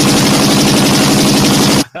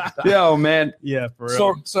 yo, man. Yeah, for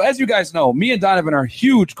real. So as you guys know, me and Donovan are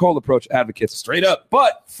huge cold approach advocates, straight up.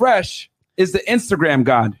 But Fresh is the Instagram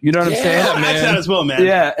god. You know what I'm saying? Yeah, man. That as well, man.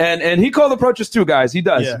 Yeah, and he cold approaches too, guys. He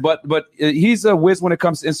does. Yeah. But he's a whiz when it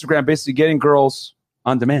comes to Instagram, basically getting girls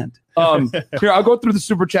on demand. Here, I'll go through the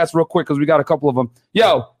super chats real quick because we got a couple of them.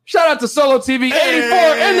 Yo, shout out to Solo TV 84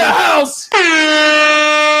 in the house.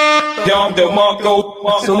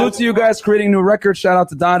 Salute to you guys creating new records. Shout out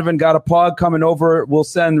to Donovan. Got a pod coming over. We'll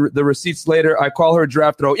send the receipts later. I call her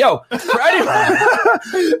Draft Throw. Yo, for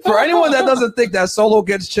anyone that doesn't think that Solo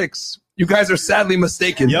gets chicks, you guys are sadly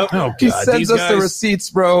mistaken. Yep. Oh, he sends us the receipts,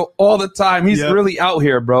 bro, all the time. He's really out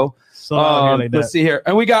here, bro. So like let's see here.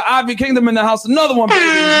 And we got Avi Kingdom in the house. Another one, baby.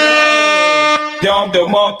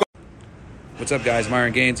 What's up, guys?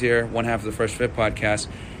 Myron Gaines here, one half of the Fresh Fit podcast.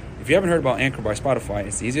 If you haven't heard about Anchor by Spotify,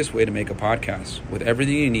 it's the easiest way to make a podcast with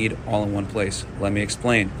everything you need all in one place. Let me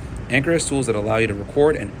explain. Anchor has tools that allow you to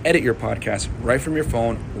record and edit your podcast right from your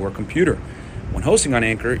phone or computer. When hosting on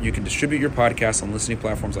Anchor, you can distribute your podcast on listening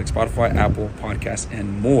platforms like Spotify, Apple Podcasts,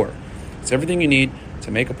 and more. It's everything you need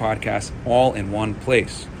to make a podcast all in one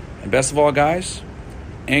place. And best of all, guys,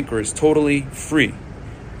 Anchor is totally free.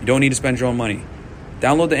 You don't need to spend your own money.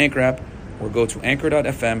 Download the Anchor app or go to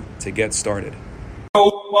anchor.fm to get started.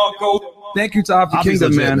 Thank you to Avi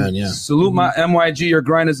Kingdom, man. Yeah. Salute my MYG. Your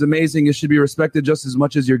grind is amazing. It should be respected just as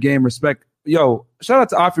much as your game. Respect. Yo, shout out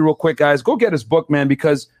to Afi real quick, guys. Go get his book, man,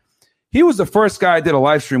 because he was the first guy I did a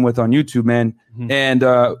live stream with on YouTube, man. And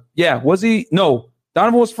was he? No,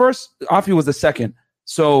 Donovan was first. Afi was the second.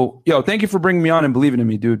 So, yo, thank you for bringing me on and believing in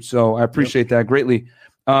me, dude. So I appreciate that greatly.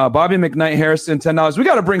 Bobby McKnight Harrison, $10. We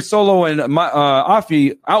got to bring Solo and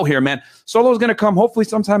Afi out here, man. Solo's going to come hopefully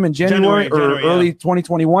sometime in January or early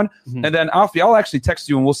 2021. And then Afi, I'll actually text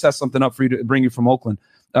you and we'll set something up for you to bring you from Oakland.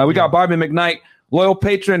 We got Bobby McKnight, loyal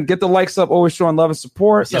patron. Get the likes up, always showing love and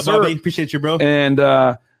support. What's up, Bobby? Appreciate you, bro. And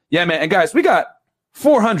yeah, man. And guys, we got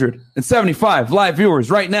 475 live viewers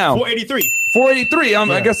right now. 483.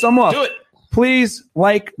 I guess I'm up. Do it. Please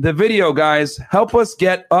like the video, guys. Help us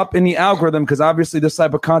get up in the algorithm because obviously this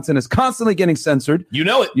type of content is constantly getting censored. You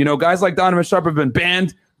know it. You know, guys like Donovan Sharpe have been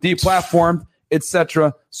banned, deplatformed,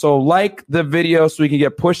 etc. So like the video so we can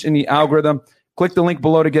get pushed in the algorithm. Click the link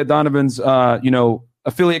below to get Donovan's,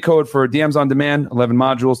 affiliate code for DMs on demand. 11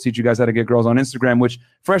 modules teach you guys how to get girls on Instagram, which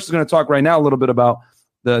Fresh is going to talk right now a little bit about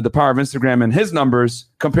the power of Instagram and his numbers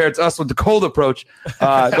compared to us with the cold approach.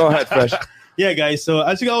 Go ahead, Fresh. Yeah, guys. So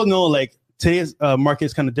as you all know, like, today's market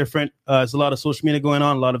is kind of different. There's a lot of social media going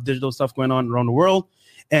on, a lot of digital stuff going on around the world.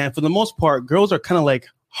 And for the most part, girls are kind of like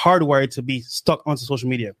hardwired to be stuck onto social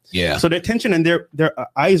media. Yeah. So their attention and their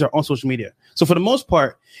eyes are on social media. So for the most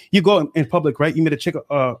part, you go in public, right? You meet a chick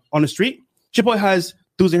on the street. Chick boy has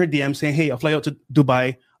dudes in her DM saying, hey, I'll fly out to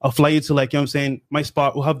Dubai. I'll fly you to, like, you know what I'm saying, my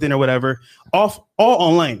spot. We'll have dinner, whatever. All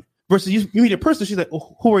online. Versus you meet a person, she's like,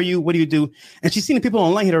 oh, who are you? What do you do? And she's seen the people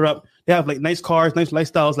online hit her up. They have like nice cars, nice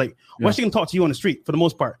lifestyles. Like, why she can talk to you on the street for the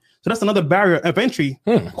most part? So that's another barrier of entry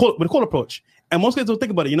with a cold approach. And most guys don't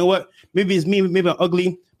think about it. You know what? Maybe it's me, maybe I'm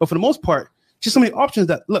ugly. But for the most part, just so many options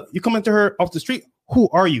that, look, you come into her off the street, who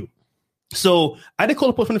are you? So I did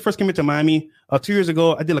cold approach when I first came into Miami 2 years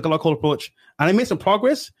ago. I did like a lot of cold approach. And I made some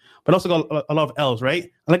progress, but also got a lot of L's, right?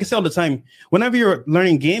 And like I say all the time, whenever you're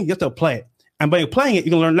learning game, you have to apply it. And by applying it,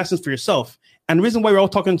 you can learn lessons for yourself. And the reason why we're all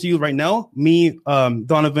talking to you right now, me,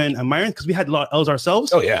 Donovan, and Myron, because we had a lot of L's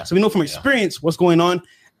ourselves. Oh, yeah. So we know from experience what's going on.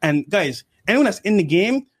 And guys, anyone that's in the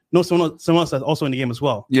game knows someone else that's also in the game as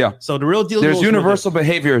well. Yeah. So the real deal. There's universal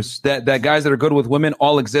behaviors that guys that are good with women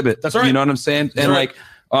all exhibit. That's right. You know what I'm saying? That's and right.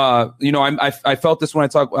 I felt this when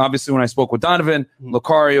I spoke with Donovan,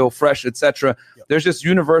 Lucario, Fresh, etc. There's just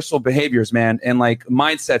universal behaviors, man, and like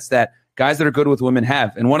mindsets that guys that are good with women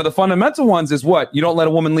have. And one of the fundamental ones is what? You don't let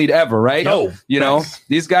a woman lead ever, right? No. You know,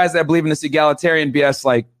 these guys that believe in this egalitarian BS,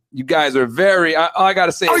 like, you guys are very, I got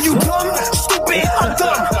to say. Are you dumb? Stupid? I'm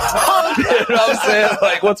dumb. You know what I'm saying?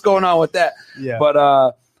 Like, what's going on with that? Yeah.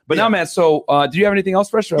 But now, man, so do you have anything else,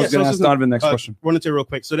 Fresh? I was going to ask Donovan the next question. Run into it real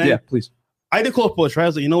quick. So then, please. I did cold approach, right? I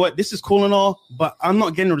was like, you know what? This is cool and all, but I'm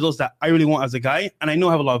not getting the results that I really want as a guy, and I know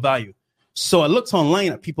I have a lot of value. So I looked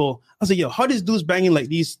online at people. I was like, yo, how does dudes banging like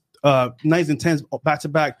these 9s and 10s back to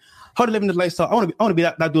back? How to live in this lifestyle? I want to be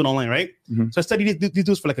that dude online, right? Mm-hmm. So I studied these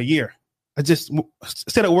dudes for like a year. I just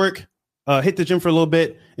stayed at work, hit the gym for a little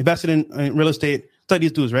bit, invested in real estate, studied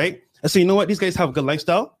these dudes, right? I said, you know what? These guys have a good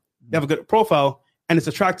lifestyle, they have a good profile, and it's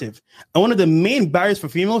attractive. And one of the main barriers for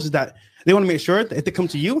females is that they want to make sure that if they come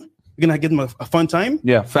to you, you're gonna give them a fun time.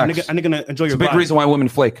 Yeah, facts. And they're gonna enjoy your big reason why women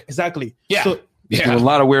flake. Exactly. Yeah. So, a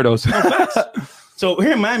lot of weirdos. So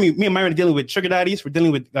here in Miami, me and Myron are dealing with sugar daddies. We're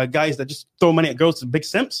dealing with guys that just throw money at girls, big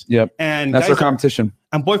simps. Yep. And that's our competition.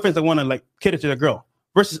 And boyfriends that want to like cater to their girl.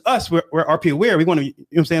 Versus us, we're RP aware. We want to, you know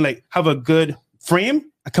what I'm saying, like have a good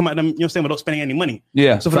frame and come at them, you know what I'm saying, without spending any money.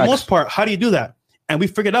 Yeah. So for the most part, how do you do that? And we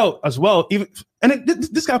figured out as well, this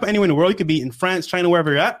can happen anywhere in the world. You could be in France, China, wherever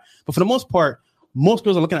you're at. But for the most part, most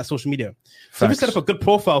girls are looking at social media. So if you set up a good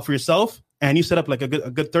profile for yourself and you set up like a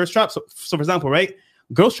good thirst trap. So for example, right,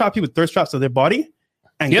 girls trap you with thirst traps of their body,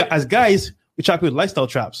 and as guys, we trap you with lifestyle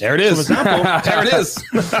traps. There it is. So for example, there it is.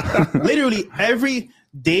 Literally every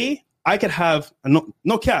day I could have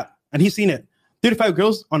no cap, and he's seen it. 35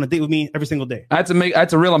 girls on a date with me every single day. I had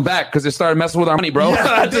to reel them back because they started messing with our money, bro. Yeah,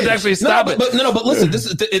 I had to actually stop it. But listen, this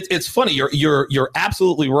is it's funny. You're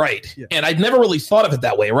absolutely right, and I'd never really thought of it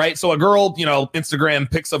that way, right? So a girl, you know, Instagram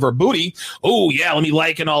pics of her booty. Oh yeah, let me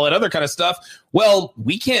like and all that other kind of stuff. Well,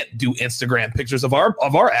 we can't do Instagram pictures of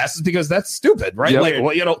our asses because that's stupid, right? Yep. Like,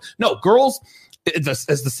 well, you know, no girls.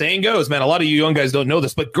 As the saying goes, man, a lot of you young guys don't know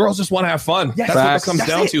this, but girls just want to have fun. Yes, that's what it comes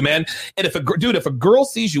down to, man. And if a girl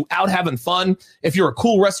sees you out having fun, if you're at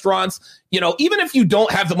cool restaurants, you know, even if you don't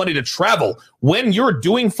have the money to travel, when you're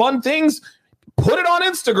doing fun things, put it on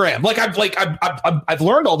Instagram. I've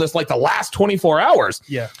learned all this like the last 24 hours.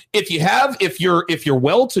 Yeah. If you're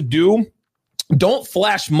well to do, don't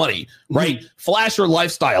flash money, right? Mm-hmm. Flash your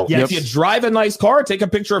lifestyle. Yes. If you drive a nice car, take a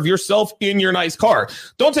picture of yourself in your nice car.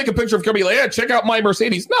 Don't take a picture of somebody like, yeah, check out my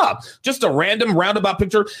Mercedes. Nah, just a random roundabout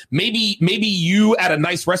picture. Maybe you at a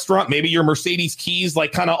nice restaurant, maybe your Mercedes keys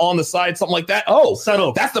like kind of on the side, something like that. Oh,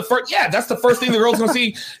 subtle. That's the first thing the girl's gonna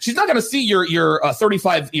see. She's not gonna see your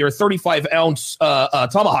 35 ounce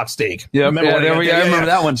tomahawk steak. Yeah, I remember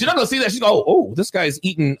that one. She's not gonna see that. She's go, oh, this guy's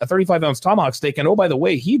eating a 35 ounce tomahawk steak, and oh, by the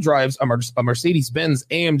way, he drives a Mercedes-Benz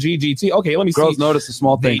AMG GT. Okay, let me see. Girls notice the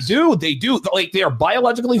small things. They do. Like they are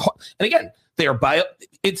biologically, and again, they are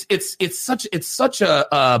It's such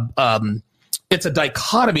a it's a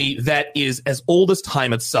dichotomy that is as old as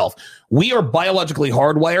time itself. We are biologically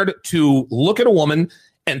hardwired to look at a woman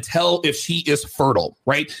and tell if she is fertile,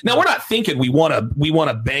 right? Now, we're not thinking we want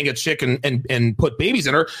to bang a chick and put babies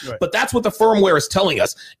in her, right. But that's what the firmware is telling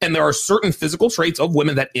us. And there are certain physical traits of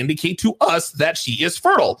women that indicate to us that she is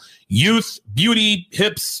fertile. Youth, beauty,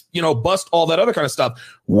 hips, bust, all that other kind of stuff.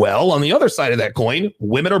 Well, on the other side of that coin,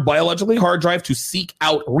 women are biologically hard drive to seek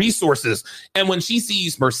out resources. And when she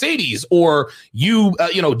sees Mercedes or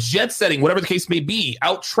jet setting, whatever the case may be,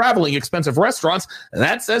 out traveling, expensive restaurants,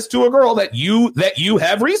 that says to a girl that you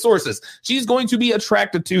have resources. She's going to be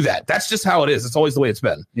attracted to that. That's just how it is. It's always the way it's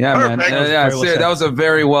been. Yeah, man. That was a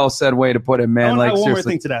very well said way to put it, man. I want one more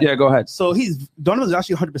thing to that. Yeah, go ahead. So Donovan is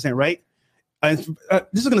actually 100% right. And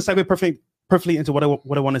this is going to segue perfectly into what I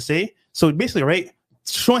want to say. So basically, right,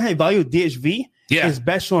 showing high value DHV is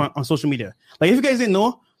best shown on social media. Like if you guys didn't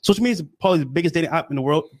know, social media is probably the biggest dating app in the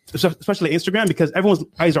world, especially Instagram, because everyone's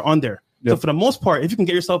eyes are on there. Yep. So for the most part, if you can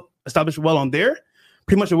get yourself established well on there,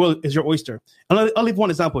 pretty much the world is your oyster. And I'll leave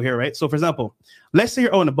one example here, right? So for example, let's say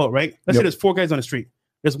you're out on a boat, right? Let's say there's 4 guys on the street.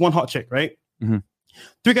 There's one hot chick, right? Mm-hmm.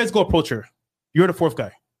 3 guys go approach her. You're the 4th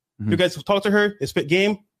guy. Mm-hmm. 3 guys talk to her. They spit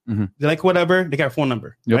game. Mm-hmm. They like whatever. They got her phone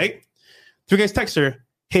number, right? 3 guys text her,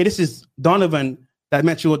 hey, this is Donovan that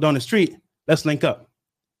met you down the street. Let's link up,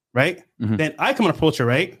 right? Mm-hmm. Then I come and approach her,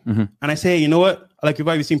 right? Mm-hmm. And I say, you know what? I like your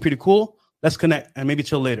vibe. You seem pretty cool. Let's connect and maybe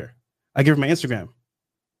chill later. I give her my Instagram.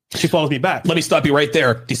 She follows me back. Let me stop you right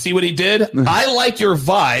there. Do you see what he did? I like your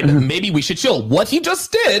vibe. Maybe we should chill. What he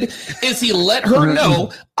just did is he let her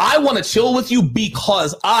know I want to chill with you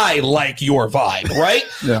because I like your vibe, right?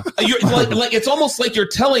 Yeah. You're like it's almost like you're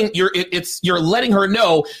letting her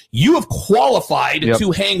know you have qualified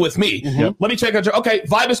to hang with me. Yep. Let me check out okay,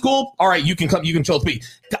 vibe is cool. All right, you can chill with me.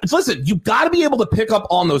 Listen, you got to be able to pick up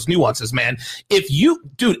on those nuances, man.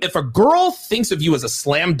 If a girl thinks of you as a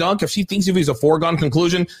slam dunk, if she thinks of you as a foregone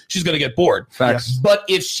conclusion, she's going to get bored. Facts. But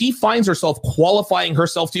if she finds herself qualifying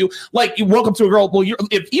herself to you, like you walk up to a girl, well,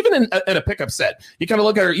 even in a pickup set, you kind of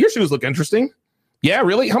look at her, your shoes look interesting. Yeah,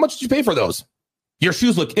 really? How much did you pay for those? Your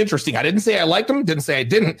shoes look interesting. I didn't say I liked them. Didn't say I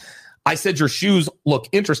didn't. I said your shoes look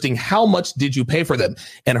interesting. How much did you pay for them?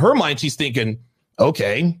 In her mind, she's thinking,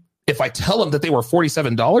 okay, if I tell him that they were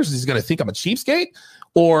 $47, is he going to think I'm a cheapskate?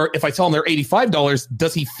 Or if I tell him they're $85,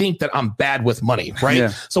 does he think that I'm bad with money, right?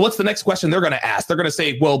 Yeah. So what's the next question they're going to ask? They're going to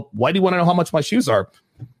say, well, why do you want to know how much my shoes are?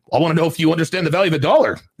 I want to know if you understand the value of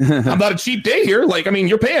 $1. I'm not a cheap date here. Like, I mean,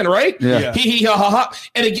 you're paying, right? Yeah. Hee hee ha ha ha.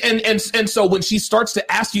 And so when she starts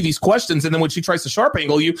to ask you these questions, and then when she tries to sharp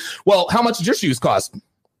angle you, well, how much did your shoes cost?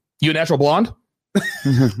 You a natural blonde?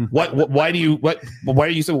 Why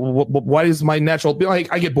is my natural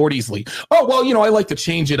like I get bored easily? Oh, well, I like to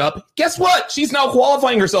change it up. Guess what? She's now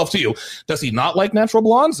qualifying herself to you. Does he not like natural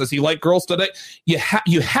blondes? Does he like girls today?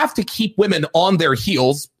 You have to keep women on their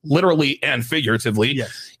heels, literally and figuratively.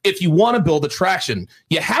 Yes. If you want to build attraction,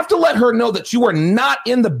 you have to let her know that you are not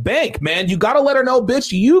in the bank, man. You got to let her know,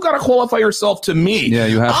 bitch, you got to qualify yourself to me. Yeah,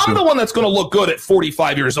 you have I'm the one that's going to look good at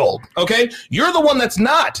 45 years old. Okay. You're the one that's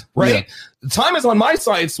not, right? Yeah. Time is on my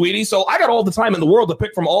side, sweetie. So I got all the time in the world to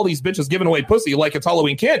pick from all these bitches giving away pussy like it's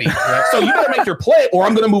Halloween candy. So you better make your play, or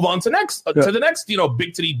I'm going to move on to the next,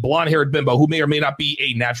 big titty blonde haired bimbo who may or may not be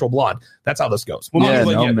a natural blonde. That's how this goes.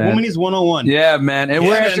 Womanese 101. Yeah, man. And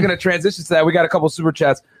we're actually going to transition to that. We got a couple super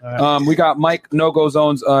chats. Right. We got Mike No Go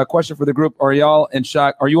Zones question for the group. Are you all in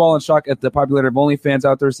shock at the popularity of OnlyFans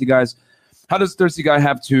out there? See, guys. How does Thirsty Guy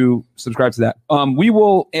have to subscribe to that? We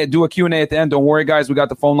will do a Q&A at the end. Don't worry, guys. We got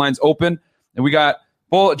the phone lines open. And we got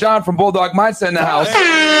John from Bulldog Mindset in the house.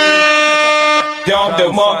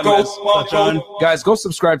 Guys, go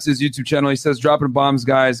subscribe to his YouTube channel. He says, dropping bombs,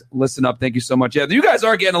 guys. Listen up. Thank you so much. Yeah, you guys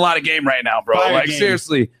are getting a lot of game right now, bro.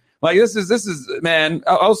 Seriously. Like, this is, man,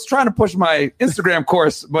 I was trying to push my Instagram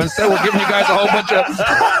course, but instead we're giving you guys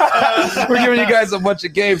a bunch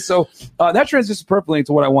of games. So that transitions perfectly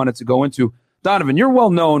into what I wanted to go into. Donovan, you're well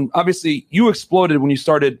known. Obviously, you exploded when you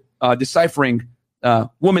started deciphering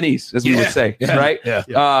Womanese, as we would say, right? Yeah.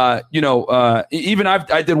 Even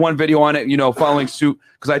I did one video on it, following suit,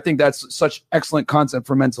 because I think that's such excellent content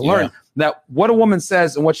for men to learn. That what a woman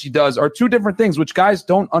says and what she does are two different things, which guys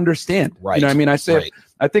don't understand. Right. You know what I mean?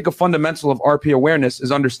 I think a fundamental of RP awareness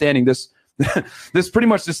is understanding this, this pretty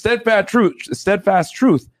much the steadfast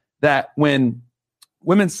truth that when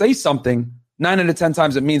women say something, 9 out of 10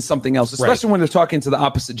 times it means something else, especially when they're talking to the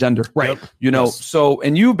opposite gender. Right. So,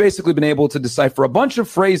 and you've basically been able to decipher a bunch of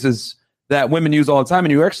phrases that women use all the time,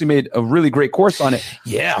 and you actually made a really great course on it.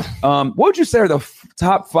 Yeah. What would you say are the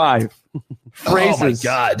top 5 phrases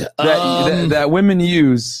that women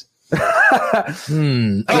use?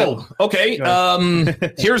 Okay.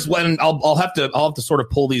 Here's when I'll have to sort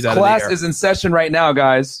of pull these out of the air. Class is in session right now,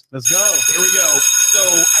 guys. Let's go. Here we go. So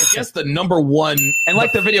I guess the number one, and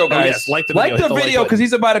like the video, guys. Yes, like the video because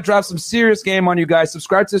he's about to drop some serious game on you guys.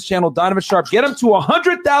 Subscribe to his channel, Donovan Sharpe. Get him to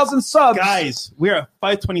 100,000 subs, guys. We are at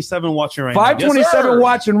 527 watching right now. 527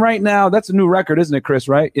 watching right now. That's a new record, isn't it, Chris?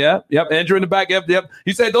 Right? Yep. Andrew in the back. Yep.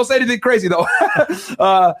 He said, "Don't say anything crazy though."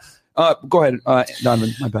 Go ahead,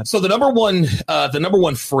 Donovan. My bad. So the number one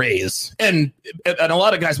phrase, and a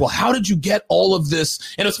lot of guys, well, how did you get all of this?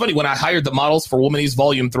 And it's funny, when I hired the models for Womanese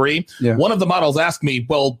Volume 3, one of the models asked me,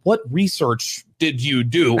 well, what research did you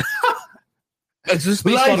do? Is this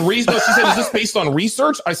based on research? No, she said, is this based on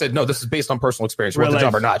research? I said, no, this is based on personal experience. You want the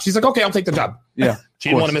job or not? She's like, okay, I'll take the job. Yeah. She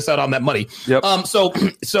didn't want to miss out on that money. Yep. But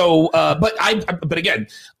again,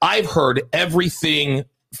 I've heard everything,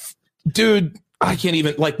 dude. I can't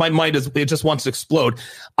even, like, my mind it just wants to explode.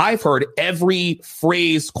 I've heard every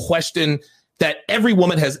phrase, question that every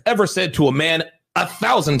woman has ever said to a man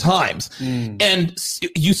 1,000 times. And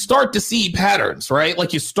you start to see patterns, right?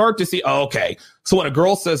 Like, you start to see, okay, so when a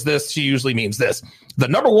girl says this, she usually means this. The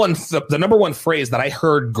number one phrase that I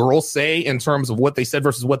heard girls say in terms of what they said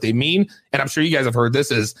versus what they mean, and I'm sure you guys have heard this,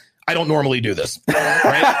 is, I don't normally do this.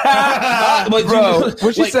 Right? Bro,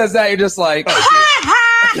 when she says that, you're just like,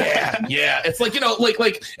 Yeah. It's like,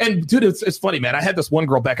 and dude, it's funny, man. I had this one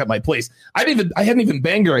girl back at my place. I hadn't even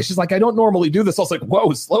banged her. She's like, I don't normally do this. I was like,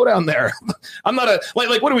 whoa, slow down there. I'm not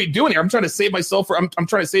like, what are we doing here? I'm trying to save myself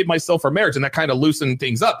for marriage. And that kind of loosened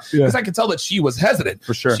things up because I could tell that she was hesitant.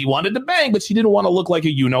 For sure. She wanted to bang, but she didn't want to look like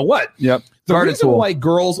a you-know-what. Yep. Part of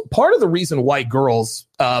the reason why girls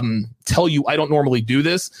tell you I don't normally do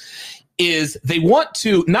this is they want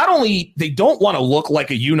to, not only they don't want to look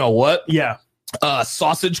like a you-know-what. Yeah.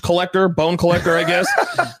 Sausage collector, bone collector, I guess.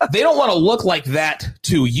 They don't want to look like that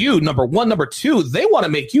to you. Number one. Number two, they want to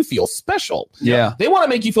make you feel special. Yeah. They want to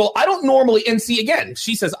make you feel, I don't normally, and see, again,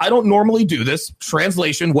 she says, I don't normally do this.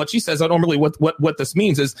 Translation, what she says, I normally, what this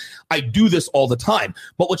means is I do this all the time.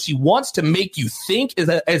 But what she wants to make you think is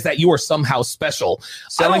that you are somehow special.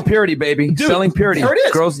 Selling purity, baby. Dude, selling purity. There it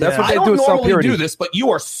is. Girls, that's what they do. I don't normally do this, but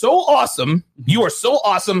you are so awesome. You are so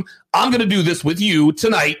awesome. I'm going to do this with you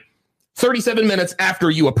tonight. 37 minutes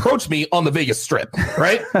after you approach me on the Vegas Strip,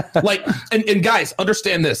 right? Like, and guys,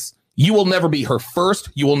 understand this. You will never be her first.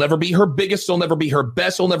 You will never be her biggest. You'll never be her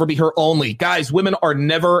best. You'll never be her only. Guys, women are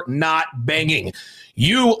never not banging.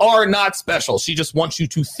 You are not special. She just wants you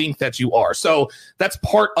to think that you are. So that's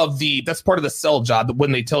part of the sell job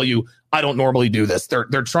when they tell you, I don't normally do this. They're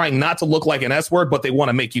trying not to look like an S word, but they want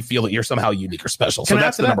to make you feel that you're somehow unique or special. So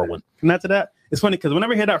that's the number one. And after that, it's funny because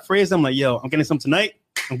whenever I hear that phrase, I'm like, yo, I'm getting some tonight.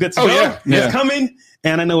 I'm good to go. Yeah. It's coming,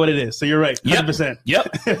 and I know what it is. So you're right, 100%.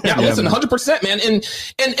 Yep. Yeah, listen, 100%, man.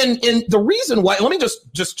 And the reason why, let me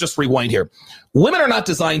just rewind here. Women are not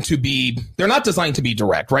designed to be, they're not designed to be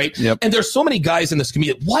direct, right? Yep. And there's so many guys in this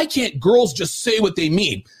community. Why can't girls just say what they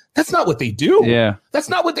mean? That's not what they do. Yeah. That's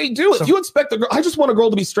not what they do. If you expect a girl, I just want a girl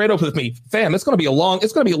to be straight up with me, fam, it's going to be a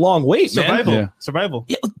long wait, Survival. man. Survival.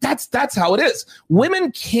 Yeah, that's how it is.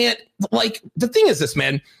 Women can't, like, the thing is this,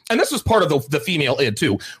 man, and this was part of the female id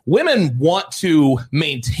too. Women want to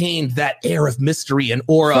maintain that air of mystery and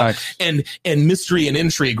aura and mystery and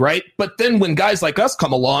intrigue, right? But then when guys like us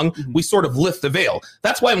come along, we sort of lift the veil.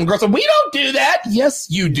 That's why when girls say, we don't do that. Yes,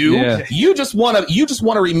 you do. Yeah. You just want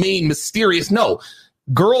to remain mysterious. No.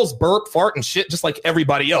 Girls burp, fart, and shit just like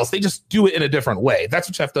everybody else. They just do it in a different way. That's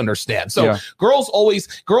what you have to understand. So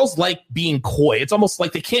girls like being coy. It's almost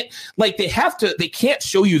like they can't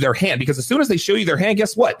show you their hand, because as soon as they show you their hand,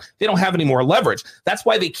 guess what? They don't have any more leverage. That's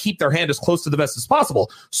why they keep their hand as close to the vest as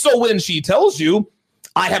possible. So when she tells you,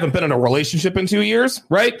 I haven't been in a relationship in 2 years,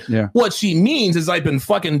 right? Yeah. What she means is I've been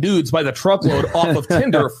fucking dudes by the truckload off of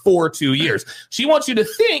Tinder for 2 years. She wants you to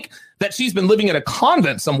think that she's been living in a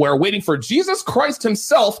convent somewhere waiting for Jesus Christ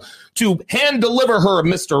himself to hand deliver her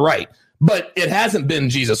Mr. Right. But it hasn't been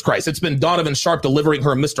Jesus Christ. It's been Donovan Sharpe delivering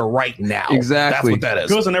her Mr. Right now. Exactly. That's what that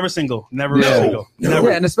is. Girls are never single. Never single. Never.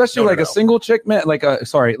 Yeah, and especially a single chick, man, like a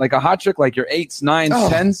hot chick, like your 8s, 9s,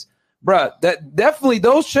 10s. Bruh, that definitely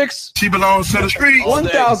those chicks. She belongs to the street.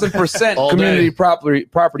 1,000% community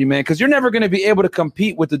property, man. Because you're never going to be able to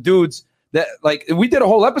compete with the dudes that, like, we did a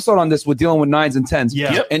whole episode on this with dealing with 9s and 10s.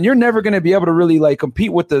 Yeah. Yep. And you're never going to be able to really like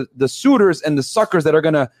compete with the suitors and the suckers that are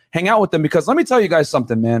going to hang out with them. Because let me tell you guys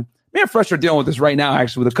something, man. Me and Fresh are dealing with this right now,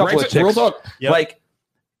 actually, with a couple of chicks. Real talk. Yep. Like,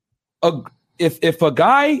 if a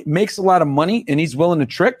guy makes a lot of money and he's willing to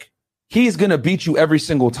trick, he's going to beat you every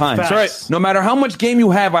single time. That's right. No matter how much game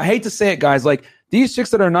you have, I hate to say it, guys, like these chicks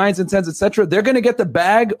that are 9s and 10s, etc., they're going to get the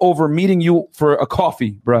bag over meeting you for a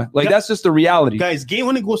coffee, bruh. Like, that's just the reality. Guys, game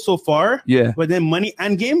only goes so far. Yeah. But then money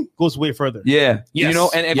and game goes way further. Yeah. Yes. You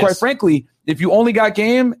know, and quite frankly, if you only got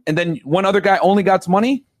game and then one other guy only got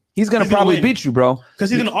money, he's going to probably beat you, bro. Because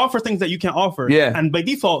he's going to offer things that you can't offer. Yeah. And by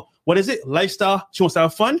default, what is it? Lifestyle. She wants to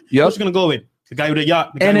have fun. Yep. What's she going to go with? The guy with a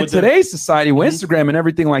yacht. And in today's society, with Instagram and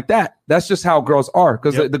everything like that, that's just how girls are.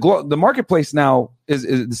 Because the marketplace now is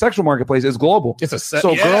the sexual marketplace is global. It's a set.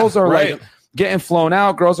 So girls are like getting flown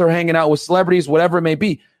out. Girls are hanging out with celebrities, whatever it may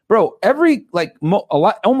be. Bro,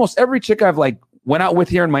 almost every chick I've like went out with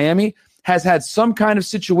here in Miami has had some kind of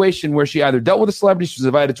situation where she either dealt with a celebrity, she was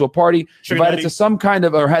invited to a party, invited to some kind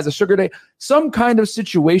of, or has a sugar date, some kind of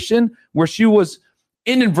situation where she was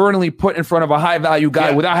inadvertently put in front of a high value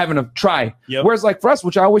guy without having to try. Yep. Whereas like for us,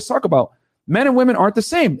 which I always talk about, men and women aren't the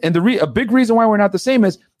same. And a big reason why we're not the same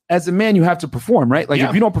is as a man, you have to perform, right? Like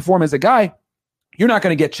if you don't perform as a guy, you're not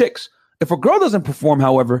going to get chicks. If a girl doesn't perform,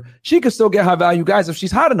 however, she could still get high value guys if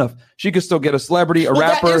she's hot enough. She could still get a celebrity, a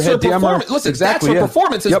rapper, head DMer. Listen, exactly, that's her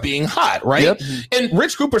performance is being hot, right? Yep. And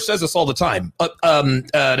Rich Cooper says this all the time.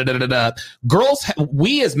 Girls,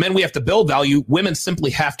 we as men, we have to build value. Women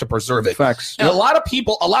simply have to preserve it. Facts. And a lot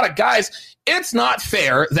of guys, it's not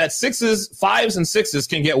fair that 5s and 6s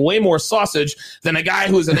can get way more sausage than a guy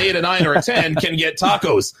who's an 8, a 9, or a 10 can get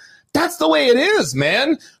tacos. That's the way it is,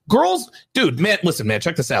 man. Girls, dude, man, listen, man,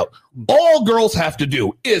 check this out. All girls have to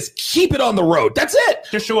do is keep it on the road. That's it.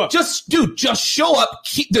 Just show up. Just show up.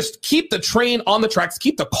 Keep the train on the tracks,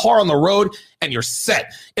 keep the car on the road, and you're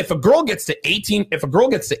set. If a girl gets to 18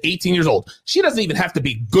 years old, she doesn't even have to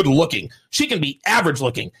be good looking. She can be average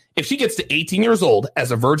looking. If she gets to 18 years old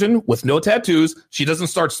as a virgin with no tattoos, she doesn't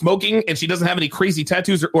start smoking, and she doesn't have any crazy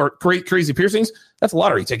tattoos or crazy piercings, that's a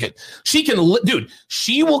lottery ticket.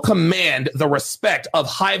 She will command the respect of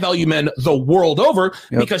high-value men the world over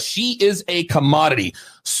because she is a commodity.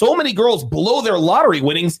 So many girls blow their lottery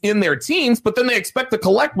winnings in their teens, but then they expect to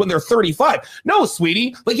collect when they're 35. No,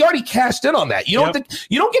 sweetie, like you already cashed in on that. You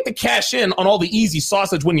don't get to cash in on all the easy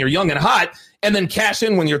sausage when you're young and hot, and then cash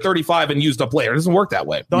in when you're 35 and used up later. It doesn't work that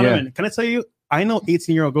way. Donovan, can I tell you? I know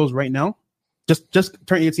 18-year-old girls right now, just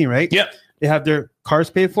turned 18, right? Yeah, they have their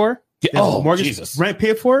cars paid for. Mortgage, Jesus. Rent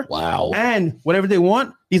paid for. Wow. And whatever they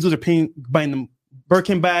want, these dudes are buying them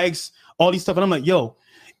Birkin bags, all these stuff. And I'm like, yo,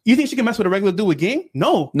 you think she can mess with a regular dude with game?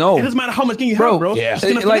 No. It doesn't matter how much game you have, bro. Yeah.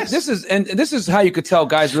 Like this is how you could tell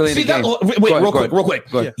guys really in the game. Real quick.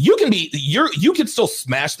 Yeah. You can still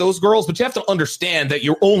smash those girls, but you have to understand that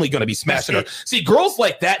you're only going to be smashing her. See, girls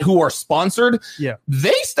like that who are sponsored,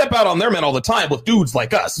 they step out on their men all the time with dudes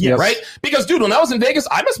like us, right? Because, dude, when I was in Vegas,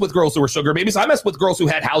 I messed with girls who were sugar babies. I messed with girls who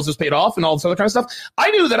had houses paid off and all this other kind of stuff. I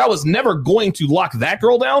knew that I was never going to lock that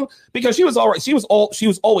girl down because she was all right. She was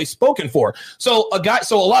always spoken for. So a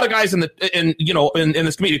lot of guys in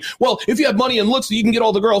this community, well, if you have money and looks, you can get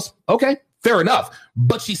all the girls. Okay, fair enough.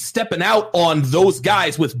 But she's stepping out on those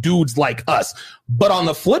guys with dudes like us. But on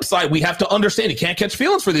the flip side, we have to understand you can't catch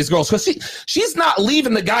feelings for these girls because she's not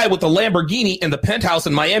leaving the guy with the Lamborghini in the penthouse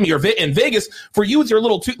in Miami or in Vegas for you with your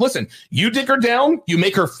little listen, you dig her down, you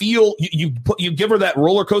make her feel, you give her that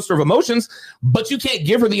roller coaster of emotions, but you can't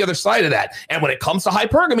give her the other side of that. And when it comes to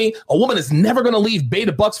hypergamy, a woman is never going to leave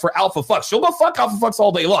beta bucks for alpha fucks. She'll go fuck alpha fucks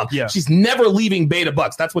all day long. Yeah. She's never leaving beta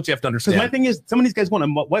bucks. That's what you have to understand. My thing is, some of these guys want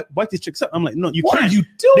to wipe these chicks up. I'm like, no, you can't. What are you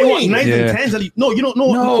doing? They want 9s and 10s. No, you don't know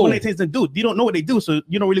what 9s and 10s do. You don't know what they do, so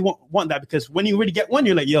you don't really want that because when you really get one,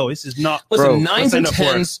 you're like, yo, this is not. Listen, 9s and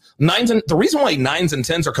 10s. The reason why 9s and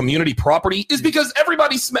 10s are community property is because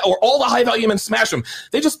everybody or all the high value men smash them.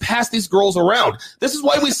 They just pass these girls around. This is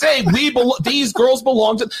why we say these girls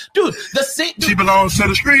belong to. Dude, the same. She belongs to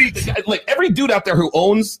the streets. Like every dude out there who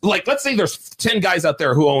owns, like, let's say there's 10 guys out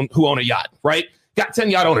there who own a yacht, right? Got 10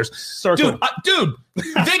 yacht owners. Dude,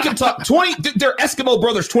 they can talk 20. They're Eskimo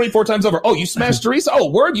brothers 24 times over. Oh, you smashed Teresa? Oh,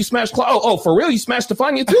 word, you smashed Oh, for real? You smashed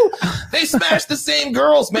Stefania too? They smash the same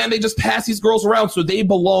girls, man. They just pass these girls around, so they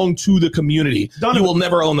belong to the community. Donovan, you will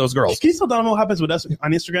never own those girls. Can you tell Donovan what happens with us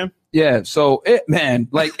on Instagram? Yeah, so it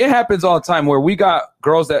happens all the time where we got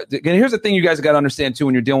girls that. And here's the thing you guys got to understand too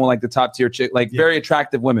when you're dealing with like the top tier chick, like very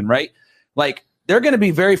attractive women, right? Like. They're going to be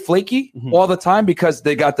very flaky all the time because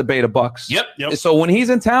they got the beta bucks. Yep. So when he's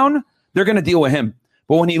in town, they're going to deal with him.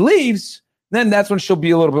 But when he leaves, then that's when she'll be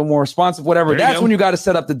a little bit more responsive, whatever. That's when you got to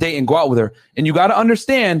set up the date and go out with her. And you got to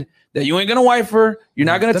understand that you ain't going to wife her. You're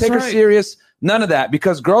not going to take her serious. None of that,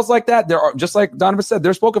 because girls like that, there are, just like Donovan said,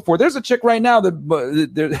 they're spoken for. There's a chick right now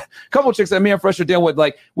there's a couple of chicks that me and Fresh are dealing with.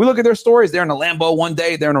 Like, we look at their stories. They're in a Lambo one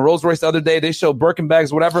day, they're in a Rolls Royce the other day. They show Birkin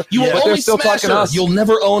bags, whatever. You will only smash her. You'll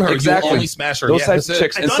never own her. Exactly. You'll only smash her. Those types of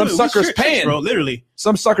chicks, and some suckers paying, bro. Literally,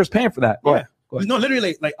 some suckers paying for that. Go ahead. No,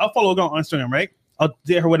 literally, like I'll follow a girl on Instagram, right? I'll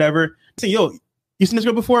date her, whatever. Say, yo, you seen this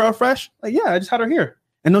girl before? Fresh? Like, yeah, I just had her here.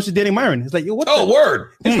 And no, she's dating Myron. It's like, yo, what?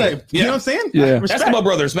 Word. It's like, you know what I'm saying? Yeah. Eskimo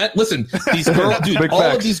brothers, man. Listen, these girls, dude, all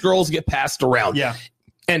of these girls get passed around. Yeah.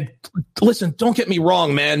 And listen, don't get me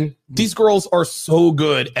wrong, man. These girls are so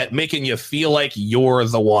good at making you feel like you're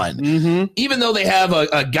the one. Mm-hmm. Even though they have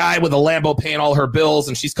a guy with a Lambo paying all her bills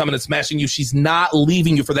and she's coming and smashing you, she's not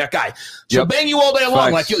leaving you for that guy. She'll bang you all day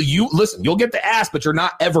long. Like you listen, you'll get the ass, but you're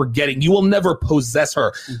not ever you will never possess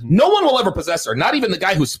her. Mm-hmm. No one will ever possess her. Not even the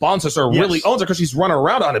guy who sponsors her really owns her because she's running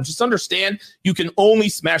around on him. Just understand, you can only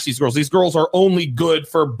smash these girls. These girls are only good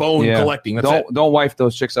for bone collecting. Don't wife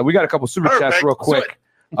those chicks up. We got a couple super chats real quick.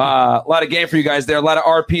 A lot of game for you guys there. A lot of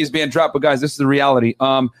RPs being dropped, but guys, this is the reality.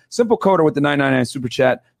 Simple Coder with the 999 super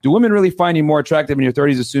chat. Do women really find you more attractive in your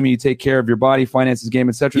 30s, assuming you take care of your body, finances, game,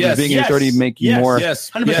 etc.? Does being in your 30s make you more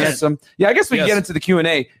handsome? Yeah, I guess we can get into the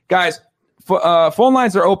Q&A. Guys, phone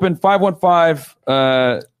lines are open.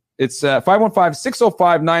 515. It's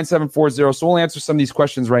 515-605-9740. So we'll answer some of these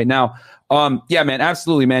questions right now. Yeah, man,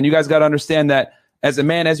 absolutely, man. You guys got to understand that as a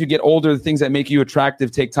man, as you get older, the things that make you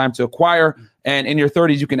attractive take time to acquire. And in your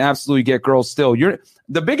 30s, you can absolutely get girls still.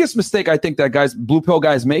 The biggest mistake I think that blue pill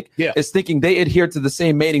guys make is thinking they adhere to the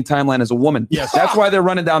same mating timeline as a woman. Yes. That's why they're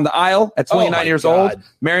running down the aisle at 29 years old,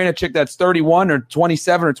 marrying a chick that's 31 or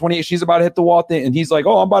 27 or 28. She's about to hit the wall thing. And he's like,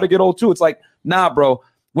 oh, I'm about to get old too. It's like, nah, bro.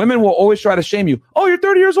 Women will always try to shame you. Oh, you're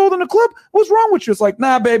 30 years old in the club? What's wrong with you? It's like,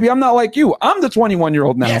 nah, baby, I'm not like you. I'm the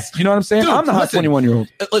 21-year-old now. Yes. You know what I'm saying? Dude, I'm the hot 21-year-old.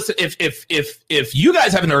 Listen, if you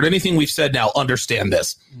guys haven't heard anything we've said now, understand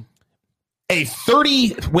this. If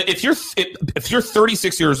you're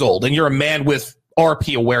 36 years old and you're a man with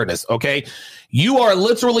RP awareness, okay, you are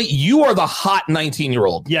the hot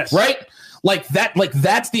 19-year-old. Yes. Right?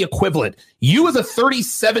 That's the equivalent. You as a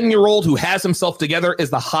 37-year-old who has himself together is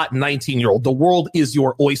the hot 19-year-old. The world is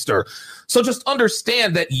your oyster. So just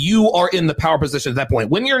understand that you are in the power position at that point.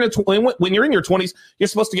 When you're in your 20s, you're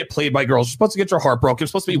supposed to get played by girls. You're supposed to get your heart broken. You're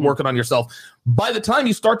supposed to be working on yourself. By the time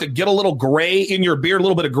you start to get a little gray in your beard, a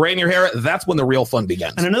little bit of gray in your hair, that's when the real fun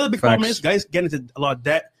begins. And another big problem is guys get into a lot of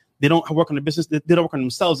debt. They don't work on the business. They don't work on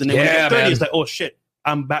themselves. And then when they get 30, it's like, oh shit,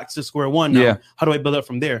 I'm back to square one now. Yeah. How do I build up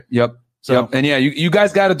from there? Yep. So, and you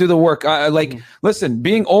guys got to do the work. Listen,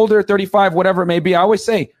 being older, 35, whatever it may be, I always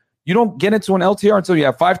say you don't get into an LTR until you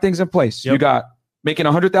have 5 things in place. Yep. You got making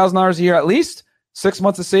 $100,000 a year at least, 6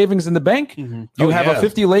 months of savings in the bank. Mm-hmm. You have a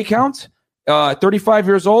 50 lay count, 35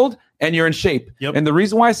 years old, and you're in shape. Yep. And the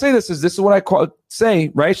reason why I say this is what I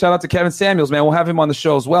say, right? Shout out to Kevin Samuels, man. We'll have him on the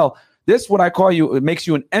show as well. This, what I call you, it makes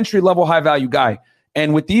you an entry-level, high-value guy.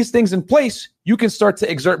 And with these things in place, you can start to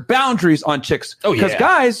exert boundaries on chicks. Because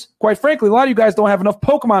guys, quite frankly, a lot of you guys don't have enough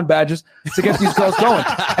Pokemon badges to get these girls going.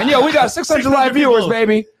 And we got 600 live viewers,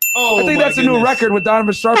 baby. I think that's a new record with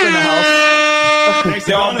Donovan Sharpe in the house.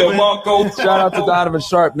 Shout out to Donovan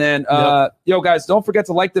Sharpe, man. Guys, don't forget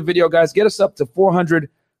to like the video, guys. Get us up to 400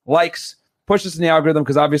 likes. Push us in the algorithm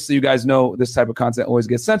because obviously you guys know this type of content always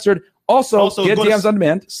gets censored. Also get DMs on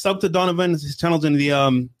demand. Sub to Donovan. His channel's in the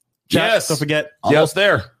chat. Yes. Don't forget. Almost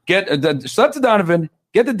there. Get sub to Donovan.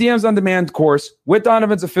 Get the DMs on demand course with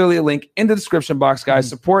Donovan's affiliate link in the description box, guys.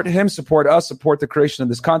 Support him, support us, support the creation of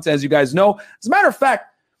this content. As you guys know, as a matter of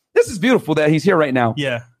fact, this is beautiful that he's here right now.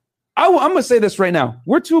 Yeah. I'm going to say this right now.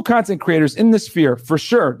 We're 2 content creators in this sphere for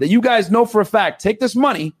sure that you guys know for a fact. Take this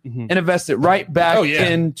money and invest it right back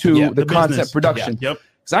into the content business. Production. Yeah. Yep.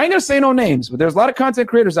 Because I ain't going to say no names, but there's a lot of content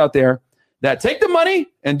creators out there that take the money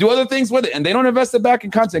and do other things with it, and they don't invest it back in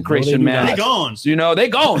content creation, man. They gone. So, they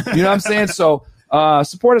gone. You know what I'm saying? So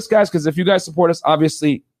support us, guys, because if you guys support us,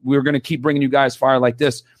 obviously, we're going to keep bringing you guys fire like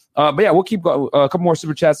this. But yeah, we'll keep a couple more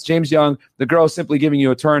super chats. James Young, the girl is simply giving you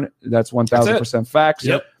a turn. That's 1,000% facts.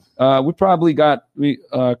 Yep. We probably got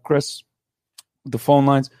Chris with the phone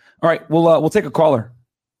lines. All right, we'll take a caller.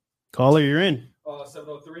 Caller, you're in.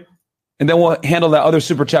 703. And then we'll handle that other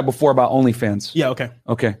super chat before about OnlyFans. Yeah, okay.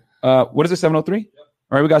 Okay. What is it, 703? Yep. All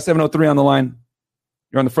right, we got 703 on the line.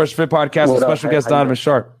 You're on the Fresh Fit Podcast with special guest Donovan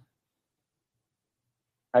Sharpe.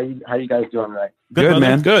 How you guys doing tonight? Good,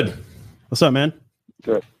 man. Good. What's up, man?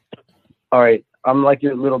 Good. All right. I'm like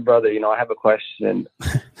your little brother. I have a question.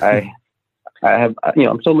 I have,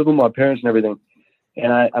 I'm still living with my parents and everything.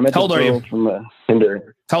 And I met this girl from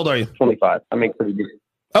Tinder. How old are you? 25. I make pretty decent.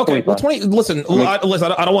 Okay. 25. Well, listen, I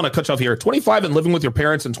don't want to cut you off here. 25 and living with your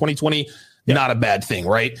parents in 2020, not a bad thing,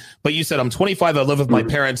 right? But you said I'm 25. I live with my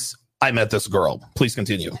parents. I met this girl. Please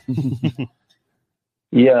continue.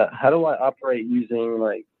 Yeah. How do I operate using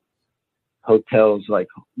like hotels? Like,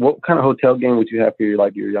 what kind of hotel game would you have for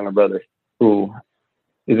your younger brother who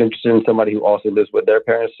is interested in somebody who also lives with their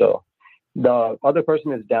parents? So the other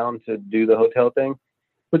person is down to do the hotel thing,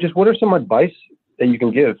 but just what are some advice that you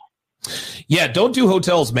can give? Yeah, don't do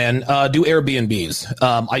hotels, man. Do Airbnbs.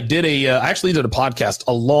 I actually did a podcast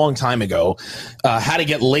a long time ago, how to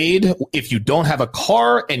get laid if you don't have a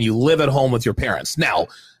car and you live at home with your parents. Now,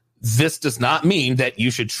 this does not mean that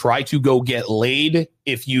you should try to go get laid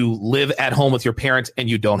if you live at home with your parents and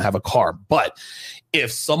you don't have a car. But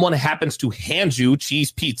if someone happens to hand you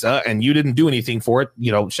cheese pizza and you didn't do anything for it,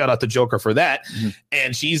 shout out to Joker for that. Mm-hmm.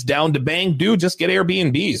 And she's down to bang, dude, just get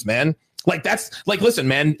Airbnbs, man. Listen,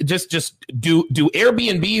 man, just do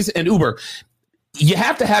Airbnbs and Uber. You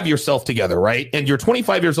have to have yourself together, right? And you're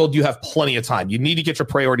 25 years old. You have plenty of time. You need to get your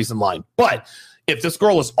priorities in line. But if this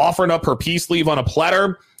girl is offering up her peace leave on a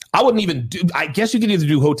platter, I wouldn't even I guess you could either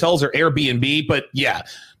do hotels or Airbnb, but yeah,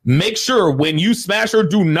 make sure when you smash her,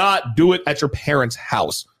 do not do it at your parents'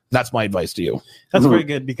 house. That's my advice to you. That's very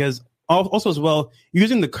good because also as well,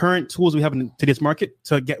 using the current tools we have in today's market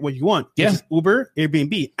to get what you want. Yeah. Uber,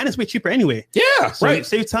 Airbnb, and it's way cheaper anyway. Yeah, so right. You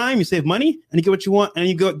save time, you save money, and you get what you want, and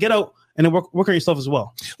you get out and then work on yourself as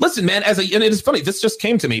well. Listen, man, and it is funny. This just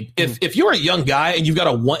came to me. If you're a young guy and you've got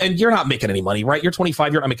and you're not making any money, right? You're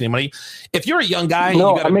 25. You're not making any money. If you're a young guy,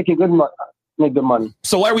 I'm making good money. Make good money.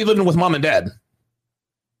 So why are we living with mom and dad?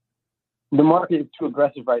 The market is too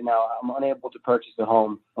aggressive right now. I'm unable to purchase a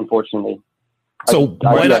home, unfortunately. So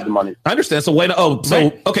I have the money. I understand. So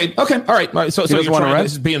okay, all right. So you're trying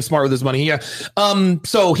to being smart with his money, yeah.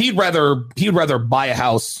 So he'd rather buy a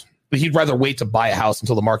house. He'd rather wait to buy a house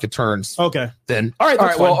until the market turns. Okay. Then all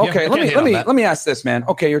right. Well, okay. Let me ask this, man.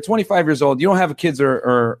 Okay, you're 25 years old. You don't have kids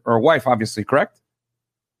or a wife, obviously, correct?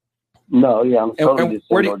 No. Yeah. I'm totally just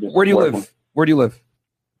where do you live? Where do you live?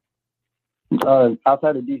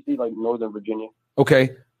 Outside of DC, like Northern Virginia.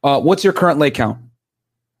 Okay. What's your current lay count?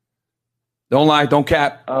 Don't lie. Don't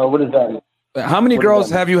cap. What is that? How many girls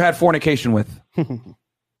have you had fornication with?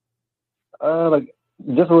 Like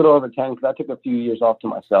just a little over 10, because I took a few years off to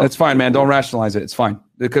myself. That's fine, man. Don't rationalize it. It's fine,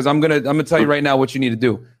 because I'm gonna tell you right now what you need to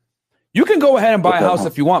do. You can go ahead and buy a house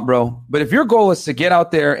if you want, bro. But if your goal is to get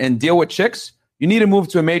out there and deal with chicks, you need to move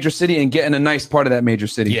to a major city and get in a nice part of that major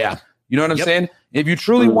city. Yeah. You know what I'm saying? If you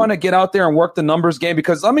truly want to get out there and work the numbers game,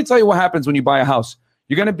 because let me tell you what happens when you buy a house.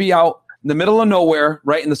 You're going to be out in the middle of nowhere,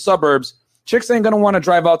 right in the suburbs. Chicks ain't going to want to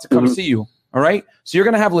drive out to come see you. All right. So you're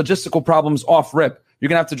going to have logistical problems off rip. You're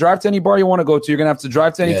going to have to drive to any bar you want to go to. You're going to have to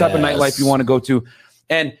drive to any type of nightlife you want to go to.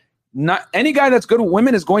 And not any guy that's good with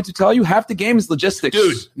women is going to tell you half the game is logistics.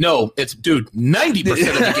 90% of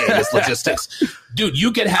the game is logistics. Dude,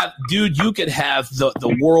 you could have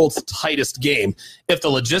the world's tightest game. If the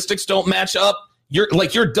logistics don't match up, you're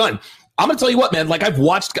done. I'm gonna tell you what, man. Like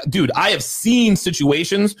I have seen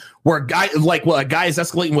situations where a guy is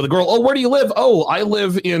escalating with a girl. Oh, where do you live? Oh, I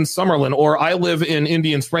live in Summerlin, or I live in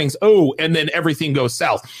Indian Springs. Oh, and then everything goes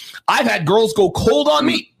south. I've had girls go cold on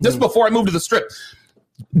me. This is before I moved to the Strip.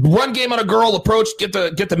 Run game on a girl, approach, get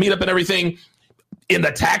the meetup and everything. In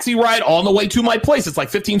the taxi ride on the way to my place, it's like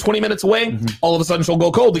 15, 20 minutes away. All of a sudden, she'll go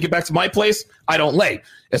cold to get back to my place. I don't lay.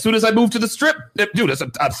 As soon as I move to the Strip, dude, it's a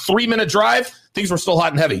 3-minute drive. Things were still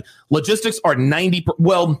hot and heavy. Logistics are 90%.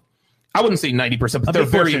 Well, I wouldn't say 90%, but they're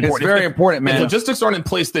very important. It's very important, man. If logistics aren't in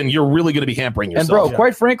place, then you're really going to be hampering yourself. And bro,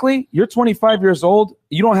 quite frankly, you're 25 years old.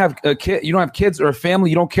 You don't have a kid. You don't have kids or a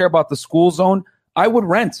family. You don't care about the school zone. I would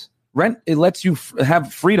rent. It lets you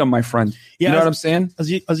have freedom, my friend. Yeah, you know what I'm saying? As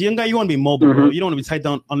a young guy, you want to be mobile, bro. You don't want to be tied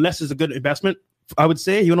down unless it's a good investment. I would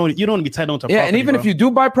say you don't want to be tied down to property, and even if you do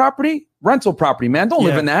buy property, rental property, man, don't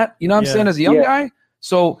live in that. You know what I'm saying? As a young guy.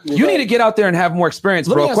 So you need to get out there and have more experience,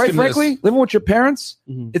 bro. Quite frankly, living with your parents,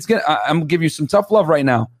 it's I'm gonna give you some tough love right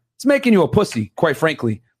now. It's making you a pussy, quite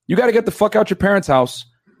frankly. You got to get the fuck out your parents' house,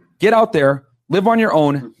 get out there, live on your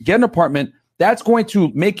own, get an apartment. That's going to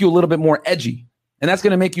make you a little bit more edgy. And that's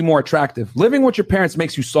going to make you more attractive. Living with your parents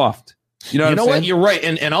makes you soft. You know what? You're right.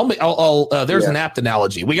 And I'll there's an apt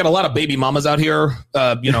analogy. We got a lot of baby mamas out here,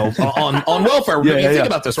 on welfare. Think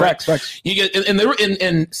about this, right? Facts. You get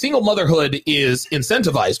and single motherhood is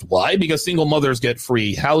incentivized. Why? Because single mothers get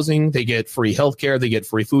free housing, they get free healthcare, they get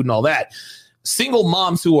free food and all that. Single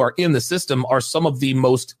moms who are in the system are some of the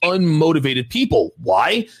most unmotivated people.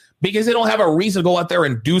 Why? Because they don't have a reason to go out there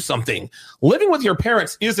and do something. Living with your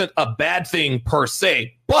parents isn't a bad thing per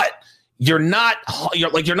se, but you're not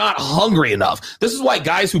hungry enough. This is why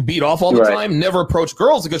guys who beat off all the time never approach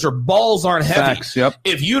girls, because your balls aren't heavy. Facts, yep.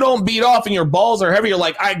 If you don't beat off and your balls are heavy, you're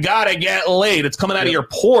like, I gotta get laid. It's coming out of your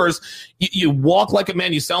pores. You walk like a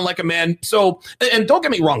man. You sound like a man. So, and don't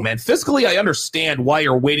get me wrong, man. Fiscally, I understand why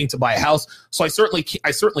you're waiting to buy a house. So I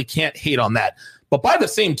certainly can't hate on that. But by the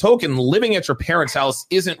same token, living at your parents' house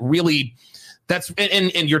isn't really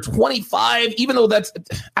and you're 25, even though it's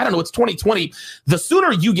 2020. The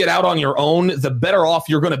sooner you get out on your own, the better off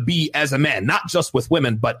you're going to be as a man, not just with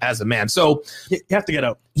women, but as a man. So you have to get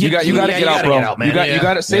out. You got to get out, bro. Get out, man. You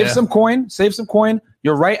got to save some coin. Save some coin.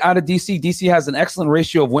 You're right out of DC. DC has an excellent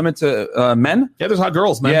ratio of women to men. Yeah, there's hot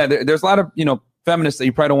girls, man. Yeah, there's a lot of feminists that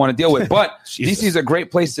you probably don't want to deal with, but DC is a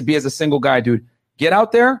great place to be as a single guy, dude. Get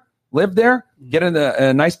out there. Live there, get in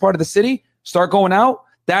a nice part of the city, start going out.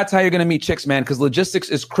 That's how you're going to meet chicks, man, because logistics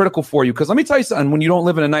is critical for you. Because let me tell you something, when you don't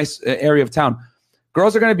live in a nice area of town,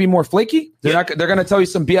 girls are going to be more flaky. They're going to tell you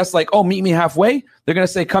some BS like, oh, meet me halfway. They're going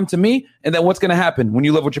to say, come to me. And then what's going to happen when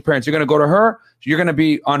you live with your parents? You're going to go to her. You're going to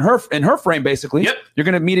be in her frame, basically. Yep. You're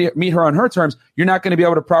going to meet her on her terms. You're not going to be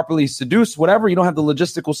able to properly seduce, whatever. You don't have the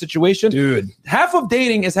logistical situation. Dude. Half of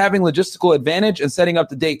dating is having logistical advantage and setting up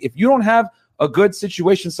the date. If you don't have a good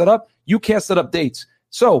situation set up, you can't set up dates.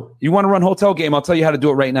 So you want to run hotel game, I'll tell you how to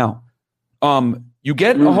do it right now. You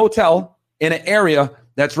get a hotel in an area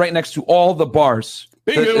that's right next to all the bars.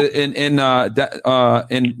 in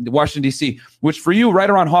Washington D.C., which for you right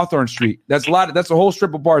around Hawthorne Street. That's a whole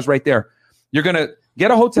strip of bars right there. You're gonna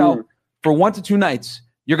get a hotel for 1 to 2 nights.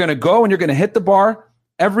 You're gonna go and you're gonna hit the bar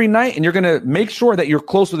every night, and you're gonna make sure that you're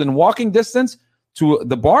close within walking distance to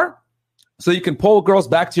the bar, so you can pull girls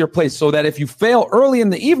back to your place. So that if you fail early in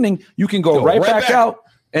the evening, you can go right back out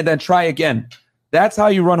and then try again. That's how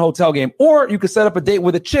you run hotel game. Or you could set up a date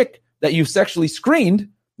with a chick that you've sexually screened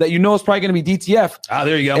that you know is probably going to be DTF.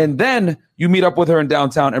 There you go. And then you meet up with her in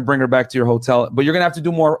downtown and bring her back to your hotel. But you're going to have to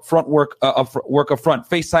do more front work up front.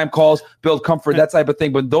 FaceTime calls, build comfort, that type of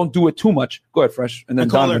thing. But don't do it too much. Go ahead, Fresh. And then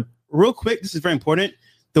Donovan. Real quick, this is very important.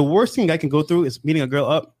 The worst thing I can go through is meeting a girl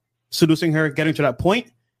up, seducing her, getting to that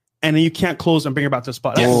point, and then you can't close and bring her back to the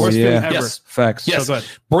spot. That's the worst feeling ever. Yes. Facts. Yes. So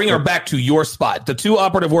bring her back to your spot. The 2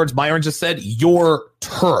 operative words Myron just said, your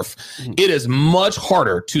turf. It is much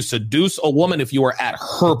harder to seduce a woman if you are at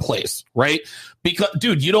her place, right? Because,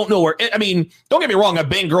 dude, you don't know where. I mean, don't get me wrong. I've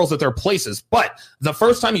banged girls at their places, but the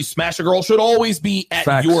first time you smash a girl should always be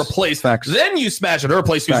at your place. Then you smash at her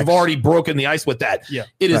place because you've already broken the ice with that. Yeah.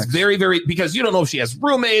 It is very, very, because you don't know if she has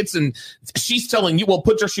roommates and she's telling you, well,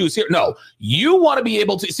 put your shoes here. No, you want to be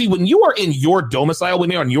able to see when you are in your domicile, when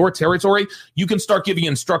you're on your territory, you can start giving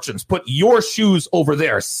instructions. Put your shoes over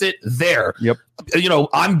there. Sit there. Yep. You know,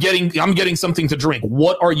 I'm getting something to drink.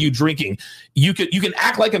 What are you drinking? You can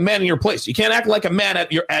act like a man in your place. You can't act like a man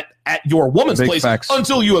at your woman's place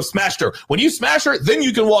until you have smashed her. When you smash her, then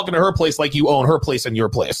you can walk into her place like you own her place and your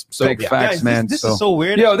place. So facts, guys, man. This is so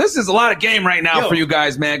weird. Yo, this is a lot of game right now for you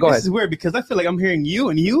guys, man. Go ahead. This is weird because I feel like I'm hearing you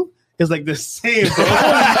and you is like the same, bro.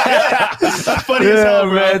 Funny as hell,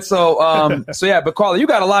 bro. Man. So yeah, but Carla, you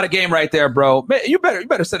got a lot of game right there, bro. Man, you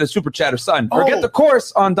better send a super chat or something. Or get the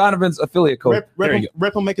course on Donovan's affiliate code.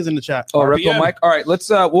 Repo Mike is in the chat. Oh, Repo Mike. All right, let's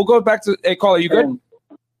we'll go back to Carla, you good?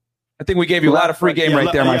 I think we gave you a lot of free game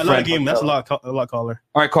right there, my friend. That's a lot, caller.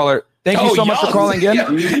 All right, caller. Thank you so much for calling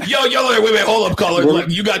again. Wait, hold up, caller. Like,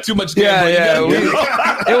 you got too much game.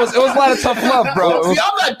 It was a lot of tough love, bro. See,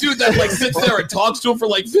 I'm that dude that like sits there and talks to him for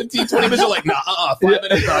like 15, 20 minutes. You're like, 5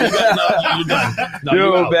 minutes. You're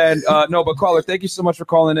done. Man. No, but caller, thank you so much for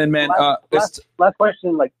calling in, man. Last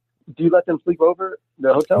question, like, do you let them sleep over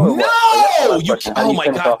the hotel? No! Oh my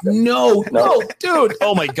God. No, dude.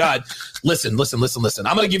 Oh my God. Listen. I'm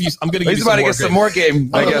going to give you He's about to get some more game,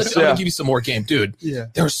 I guess. I'm going to give you some more game, dude. Yeah.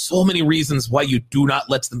 There are so many reasons why you do not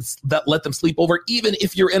let them sleep over, even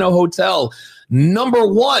if you're in a hotel. Number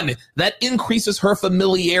one, that increases her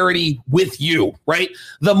familiarity with you, right?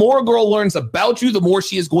 The more a girl learns about you, the more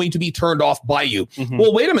she is going to be turned off by you. Mm-hmm.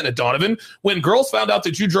 Well, wait a minute, Donovan. When girls found out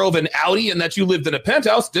that you drove an Audi and that you lived in a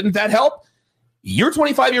penthouse, didn't that help? You're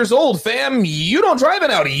 25 years old, fam. You don't drive an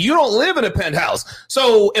Audi. You don't live in a penthouse.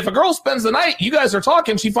 So if a girl spends the night, you guys are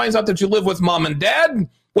talking, she finds out that you live with mom and dad.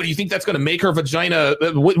 What, do you think that's going to make her vagina?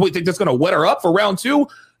 What do you think that's going to wet her up for round 2?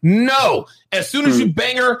 No. As soon as you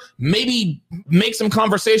bang her, maybe make some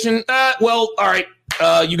conversation. All right.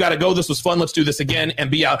 You got to go. This was fun. Let's do this again and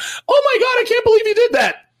be out. Oh my God, I can't believe you did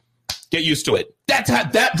that. Get used to it.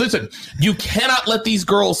 Listen, you cannot let these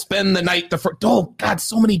girls spend the night. Oh God,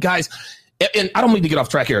 so many guys. And I don't mean to get off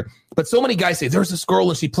track here, but so many guys say, there's this girl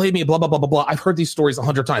and she played me, blah, blah, blah, blah, blah. I've heard these stories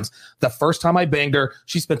 100 times. The first time I banged her,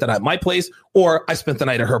 she spent the night at my place, or I spent the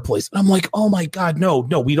night at her place. And I'm like, oh my God, no,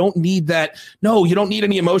 we don't need that. No, you don't need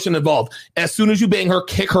any emotion involved. As soon as you bang her,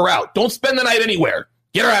 kick her out. Don't spend the night anywhere.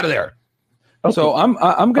 Get her out of there. Okay. So I'm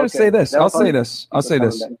going to say this. I'll say this.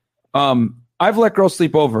 I've let girls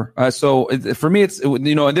sleep over. So for me, it's, and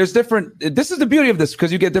there's different, this is the beauty of this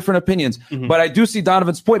because you get different opinions. Mm-hmm. But I do see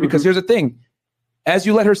Donovan's point because here's the thing. As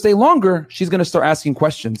you let her stay longer, she's going to start asking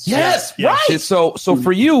questions. Yes, right. So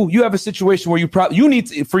for you have a situation where you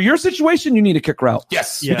need for your situation, you need to kick her out.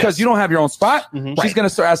 Yes. Because you don't have your own spot. Mm-hmm. She's going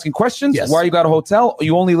to start asking questions. Yes. Why you got a hotel?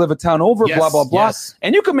 You only live a town over, blah, blah, blah. Yes.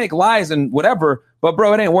 And you can make lies and whatever. But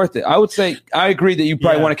bro, it ain't worth it. I would say I agree that you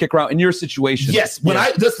probably want to kick her out in your situation. Yes. When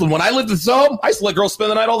I lived in Soho, I used to let girls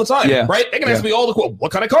spend the night all the time. Yeah. Right? They can ask me all the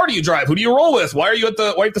what kind of car do you drive? Who do you roll with? Why are you at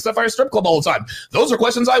the Sapphire Strip Club all the time? Those are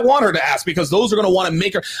questions I want her to ask because those are going to want to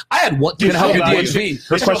make her. I had one. Can help you DHV.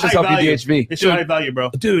 Her questions help you DHV. It's high value,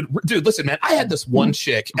 bro. Dude, listen, man. I had this one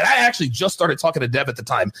chick, and I actually just started talking to Dev at the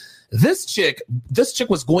time. This chick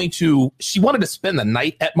was she wanted to spend the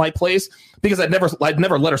night at my place because I'd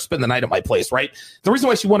never let her spend the night at my place, right? The reason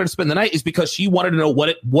why she wanted to spend the night is because she wanted to know what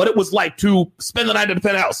it was like to spend the night at a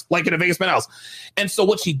penthouse, like in a Vegas penthouse. And so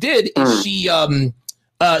what she did is she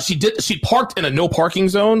parked in a no parking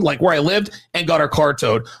zone, like where I lived, and got her car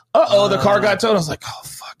towed. The car got towed. I was like, oh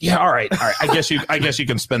fuck. Yeah, all right. I guess you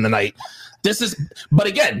can spend the night. But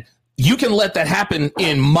again, you can let that happen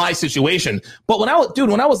in my situation. But when I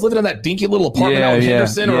was living in that dinky little apartment out in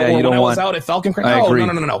Henderson, or when I was out at Falcon Creek,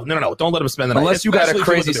 no, don't let him spend the night. Unless you got a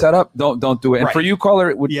crazy setup, don't do it. And for you,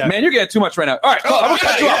 caller, man, you're getting too much right now. All right, I'm gonna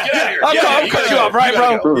cut you off. I'm cut you off, right,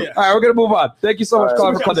 bro? All right, we're gonna move on. Thank you so much,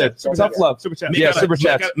 caller, for calling in. Tough love. Super chat. Yeah, super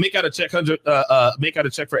chat. Make out a check for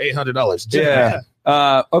 $800. Yeah.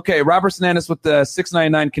 Okay, Robert Sananis with the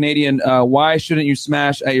 $6.99 Canadian. Why shouldn't you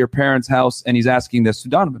smash at your parents' house? And he's asking this to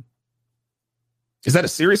Donovan. Is that a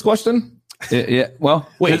serious question? Yeah. Well,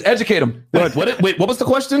 wait. Educate him. What was the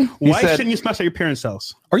question? Why shouldn't you smash at your parents'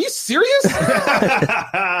 house? Are you serious?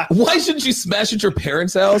 Why shouldn't you smash at your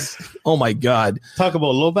parents' house? Oh my God. Talk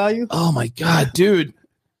about low value. Oh my God, dude.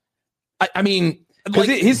 I mean, because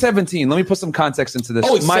he's 17. Let me put some context into this.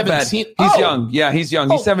 Oh, he's my 17? bad. He's young. Yeah, he's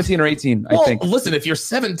young. He's 17 or 18, I think. Listen, if you're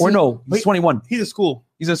 17, or no, he's 21. He's at school.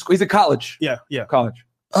 He's at college. Yeah. College.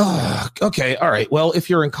 Oh, okay. All right. Well, if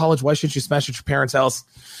you're in college, why shouldn't you smash at your parents' house?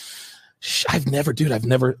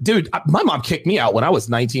 Dude, my mom kicked me out when I was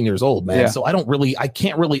 19 years old, man. Yeah. So I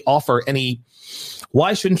can't really offer any.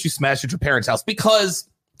 Why shouldn't you smash at your parents' house? Because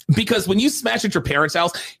when you smash at your parents'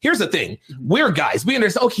 house, here's the thing. We're guys. We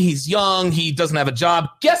understand, okay, he's young. He doesn't have a job.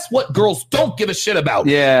 Guess what girls don't give a shit about?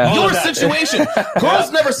 Yeah. Your situation.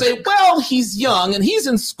 Girls never say, well, he's young and he's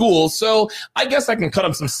in school, so I guess I can cut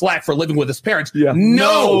him some slack for living with his parents. Yeah.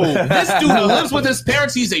 No. This dude lives with his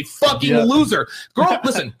parents. He's a fucking loser.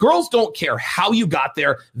 Listen, girls don't care how you got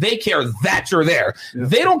there. They care that you're there. Yeah.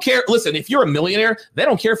 They don't care. Listen, if you're a millionaire, they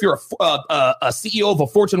don't care if you're a CEO of a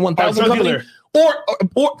Fortune 1000 company. Or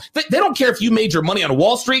they don't care if you made your money on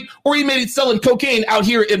Wall Street or you made it selling cocaine out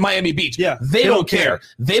here in Miami Beach. Yeah, they don't care.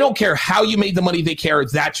 They don't care how you made the money. They care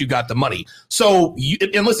that you got the money. So,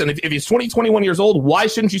 and listen, if he's 20, 21 years old, why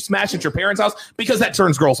shouldn't you smash at your parents' house? Because that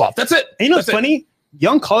turns girls off. That's it. And you know what's funny?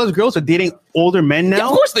 Young college girls are dating older men now. Yeah,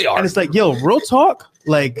 of course they are. And it's like, yo, real talk.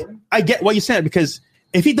 Like, I get what you're saying, because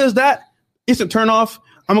if he does that, instant turn off.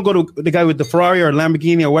 I'm going to go to the guy with the Ferrari or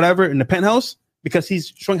Lamborghini or whatever in the penthouse, because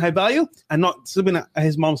he's showing high value and not sleeping at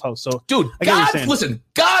his mom's house. So, dude,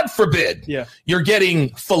 God forbid you're getting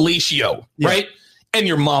fellatio, right? And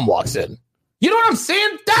your mom walks in. You know what I'm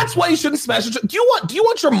saying? That's why you shouldn't smash it. Do you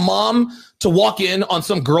want your mom to walk in on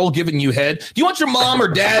some girl giving you head? Do you want your mom or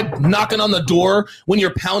dad knocking on the door when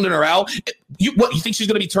you're pounding her out? You think she's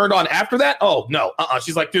going to be turned on after that? Oh, no.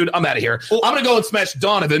 She's like, dude, I'm out of here. I'm going to go and smash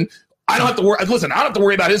Donovan. I don't have to worry. Listen, I don't have to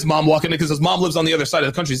worry about his mom walking in because his mom lives on the other side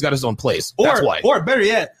of the country. He's got his own place. That's why. Or better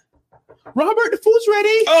yet, Robert, the food's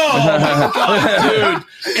ready. Oh, my God, dude.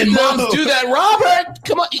 And moms do that. Robert,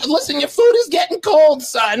 come on. Listen, your food is getting cold,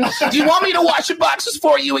 son. Do you want me to wash your boxes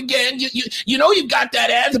for you again? You know you've got that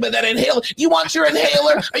asthma, that inhaler. You want your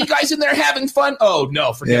inhaler? Are you guys in there having fun? Oh,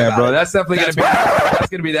 no, forget about it. Bro, that's definitely going to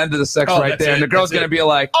be the end of the sex right there. And the girl's going to be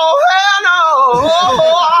like, oh, hell no.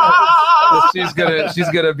 She's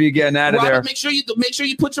gonna be getting out of there. Make sure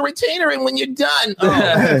you put your retainer in when you're done.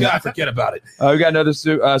 Oh God, forget about it. We got another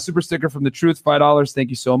super sticker from The Truth, $5. Thank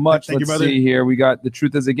you so much. Let's see here. We got The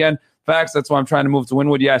Truth is again facts. That's why I'm trying to move to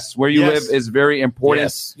Wynwood. Yes, where you live is very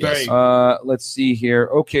important. Yes. Let's see here.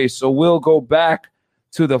 Okay, so we'll go back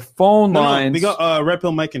to the phone lines. We got Red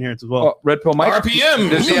Pill Mike in here as well. Red Pill Mike. RPM.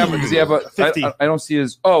 Does he have a 50? I don't see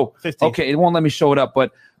his. 50. Okay, it won't let me show it up.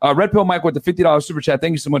 But Red Pill Mike with the $50 super chat.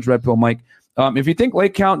 Thank you so much, Red Pill Mike. If you think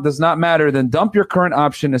late count does not matter, then dump your current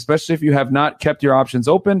option, especially if you have not kept your options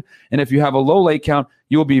open. And if you have a low late count,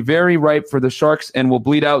 you will be very ripe for the Sharks and will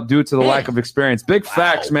bleed out due to the lack of experience. Big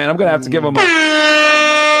facts, man. I'm going to have to give him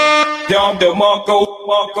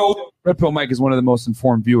Red Pill Mike is one of the most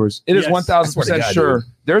informed viewers. It is 1,000% sure.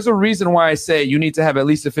 There's a reason why I say you need to have at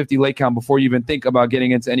least a 50 late count before you even think about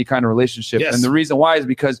getting into any kind of relationship. Yes. And the reason why is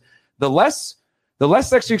because the less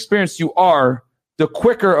sexually experienced you are, the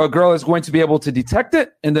quicker a girl is going to be able to detect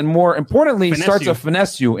it, and then more importantly, start to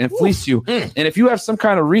finesse you and fleece you. And if you have some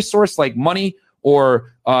kind of resource like money,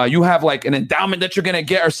 or you have like an endowment that you're going to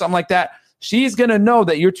get or something like that, she's going to know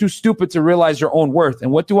that you're too stupid to realize your own worth.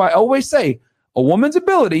 And what do I always say? A woman's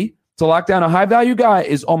ability to lock down a high-value guy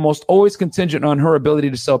is almost always contingent on her ability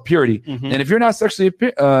to sell purity. And if you're not sexually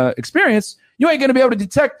experienced, you ain't going to be able to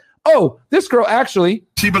detect, oh, this girl actually,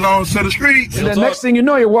 she belongs to the streets. And then next thing you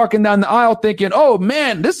know, you're walking down the aisle thinking, oh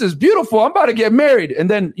man, this is beautiful. I'm about to get married.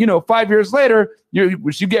 And then, 5 years later,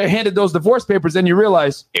 you get handed those divorce papers and you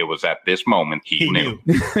realize it was at this moment he knew.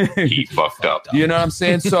 He fucked up. You know what I'm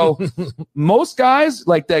saying? So most guys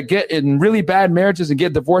like that get in really bad marriages and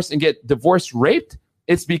get divorced and get divorce raped.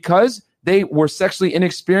 It's because they were sexually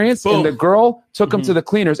inexperienced and the girl took them to the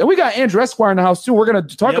cleaners. And we got Andrew Esquire in the house too. We're going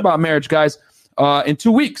to talk about marriage, guys. In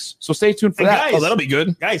 2 weeks. So stay tuned for that. Guys, that'll be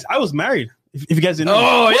good. Guys, I was married If you guys didn't know.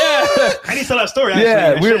 Oh yeah, I need to tell that story.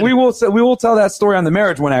 Actually. Yeah, we will tell that story on the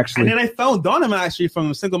marriage one actually. And then I found Donovan actually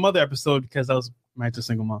from a single mother episode because I was married to a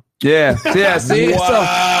single mom. Yeah. See,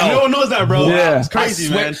 wow. No one knows that, bro. Yeah, it's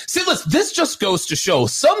crazy, man. See, listen, this just goes to show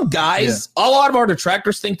some guys. A lot of our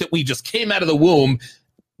detractors think that we just came out of the womb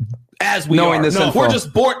as we knowing are. This info. We're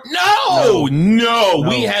just born. No,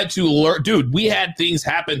 we had to learn, dude. We had things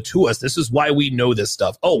happen to us. This is why we know this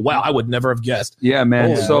stuff. Oh wow, I would never have guessed. Yeah,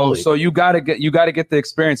 man. So you gotta get the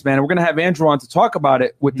experience, man. And we're gonna have Andrew on to talk about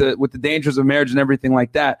it with the dangers of marriage and everything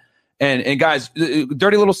like that. And guys,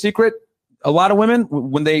 dirty little secret. A lot of women,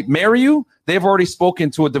 when they marry you, they've already spoken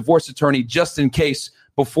to a divorce attorney just in case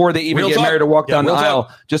before they even get married or walk down the aisle,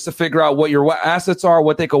 just to figure out what your assets are,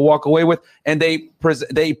 what they could walk away with. And they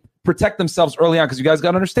protect themselves early on because you guys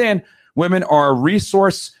got to understand, women are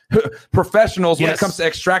resource professionals when it comes to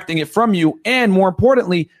extracting it from you. And more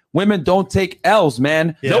importantly, women don't take L's,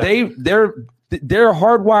 man. They're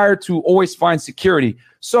hardwired to always find security.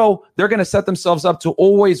 So they're going to set themselves up to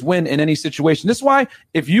always win in any situation. This is why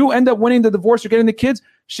if you end up winning the divorce or getting the kids,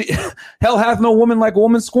 hell hath no woman like a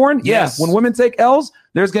woman scorned. Yes. Yeah, when women take L's,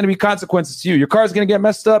 there's going to be consequences to you. Your car's going to get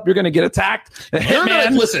messed up. You're going to get attacked.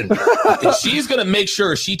 Listen, she's going to make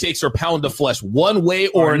sure she takes her pound of flesh one way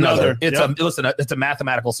or another. It's a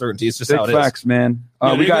mathematical certainty. It's just big how it facts, is. Man.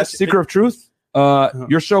 We got Secret of Truth.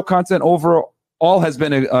 Your show content overall has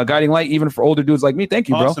been a guiding light, even for older dudes like me. Thank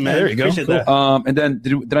you, bro. Awesome, man. There you go. Cool. And then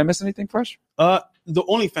did I miss anything fresh? The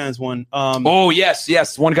OnlyFans one.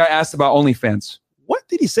 Yes. One guy asked about OnlyFans. What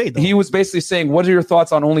did he say, though? He was basically saying, what are your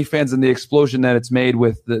thoughts on OnlyFans and the explosion that it's made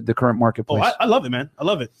with the current marketplace? I love it, man. I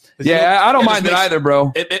love it. Yeah, I don't mind it either,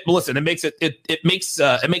 bro. Listen, it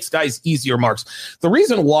makes guys easier marks. The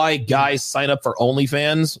reason why guys sign up for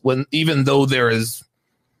OnlyFans, even though there is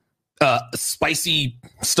spicy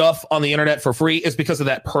stuff on the internet for free, is because of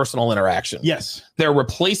that personal interaction. Yes, they're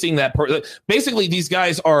replacing that. Basically, these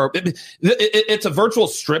guys are. It's a virtual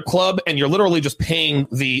strip club, and you're literally just paying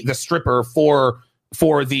the stripper for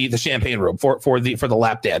the champagne room, for the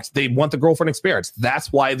lap dance. They want the girlfriend experience.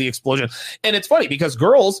 That's why the explosion. And it's funny because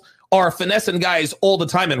girls are finessing guys all the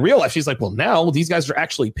time in real life. She's like, well, now these guys are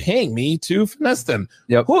actually paying me to finesse them.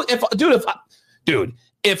 Yep.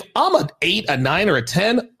 If I'm an 8, a 9, or a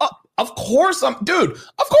 10, of course I'm going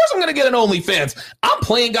to get an OnlyFans. I'm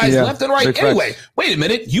playing guys left and right anyway. Wait a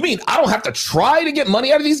minute. You mean I don't have to try to get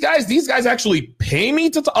money out of these guys? These guys actually pay me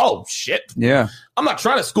to oh shit. Yeah. I'm not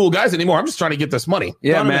trying to school guys anymore. I'm just trying to get this money.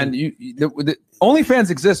 Yeah, man. The OnlyFans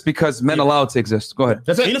exists because men allow it to exist. Go ahead.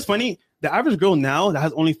 That's it. You know what's funny? The average girl now that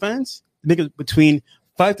has OnlyFans makes between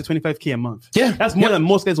 $5,000 to $25,000 a month. Yeah. That's more than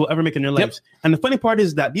most guys will ever make in their lives. And the funny part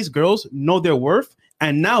is that these girls know their worth.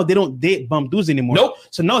 And now they don't date bum dudes anymore. Nope.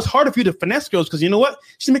 So now it's harder for you to finesse girls because you know what?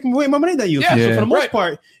 She's making way more money than you. Yeah. So for the most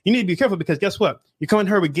part, you need to be careful because guess what? You're coming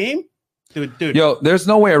to her with game, dude. Yo, there's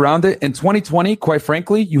no way around it. In 2020, quite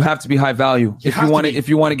frankly, you have to be high value if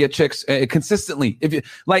you want to get chicks consistently.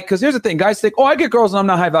 Because here's the thing, guys think, I get girls and I'm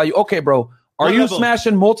not high value. Okay, bro. Are you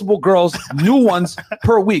smashing multiple girls, new ones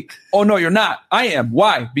per week? Oh no, you're not. I am.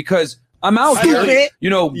 Why? Because I'm out here,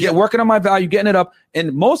 working on my value, getting it up.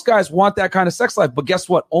 And most guys want that kind of sex life. But guess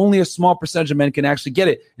what? Only a small percentage of men can actually get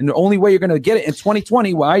it. And the only way you're going to get it in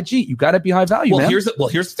 2020 with IG, you got to be high value, man. Here's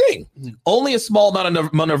the thing. Only a small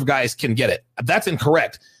amount of guys can get it. That's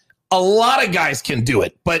incorrect. A lot of guys can do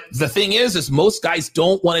it. But the thing is most guys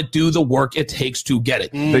don't want to do the work it takes to get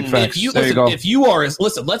it. Big facts. If you are,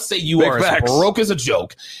 let's say you are as broke as a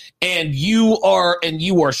joke and you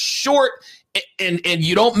are short and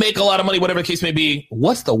you don't make a lot of money, whatever the case may be,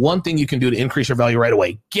 what's the one thing you can do to increase your value right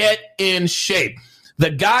away? Get in shape. The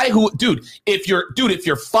guy if you're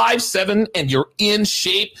 5'7" and you're in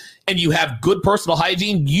shape and you have good personal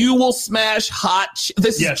hygiene, you will smash hot.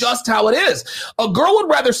 This is just how it is. A girl would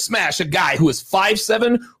rather smash a guy who is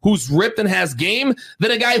 5'7", who's ripped and has game, than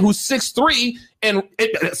a guy who's 6'3", and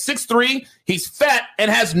 6'3", he's fat and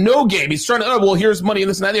has no game. He's trying to, here's money and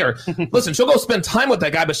this and that and the other. Listen, she'll go spend time with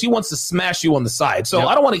that guy, but she wants to smash you on the side. So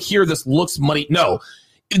I don't want to hear this looks money. No.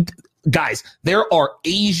 Guys, there are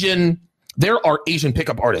Asian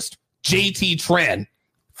pickup artists. JT Tran,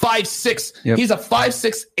 5'6". Yep. He's a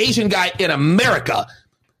 5'6" Asian guy in America.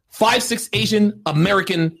 5'6" Asian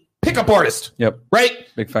American pickup artist. Yep. Right?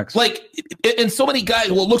 Big facts. Like, and so many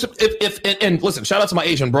guys will look and listen, shout out to my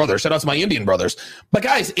Asian brothers, shout out to my Indian brothers. But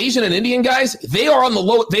guys, Asian and Indian guys, they are the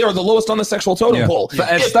lowest on the sexual totem pole.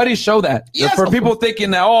 And studies show that. Yes, for people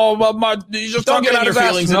thinking that, you just don't talking get out your of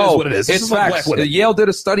feelings. No, it is what it is. It's facts. Yale did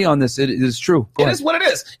a study on this. It is true. It is what it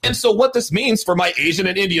is. And so what this means for my Asian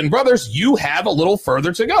and Indian brothers, you have a little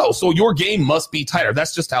further to go. So your game must be tighter.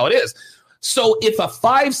 That's just how it is. So if a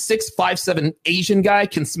 5'6", 5'7" Asian guy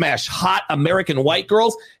can smash hot American white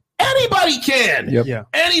girls, anybody can. Yep. Yeah.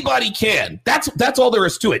 Anybody can. That's all there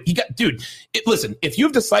is to it. Listen, if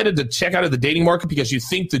you've decided to check out of the dating market because you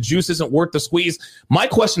think the juice isn't worth the squeeze, my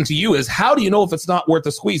question to you is, how do you know if it's not worth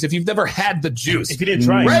the squeeze if you've never had the juice? If you didn't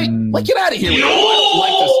try it. Right? Like, get out of here.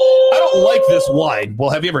 I don't like this wine. Well,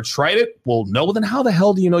 have you ever tried it? Well, no. Then how the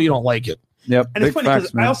hell do you know you don't like it? Yep. And it's funny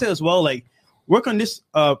because I also say as well, like, work on this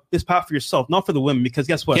path for yourself, not for the women, because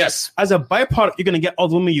guess what? Yes. As a byproduct, you're going to get all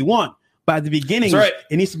the women you want. But at the beginning, right.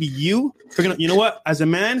 It needs to be you. You know what? As a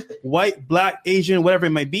man, white, black, Asian, whatever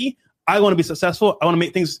it might be, I want to be successful. I want to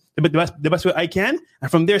make things the best way I can.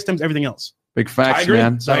 And from there stems everything else. Big facts, I agree.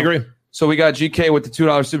 man. I agree. So we got GK with the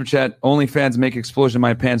 $2 super chat. OnlyFans make explosion in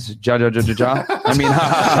my pants. Ja. I mean,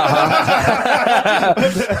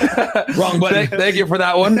 wrong button. Thank you for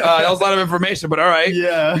that one. That was a lot of information, but all right.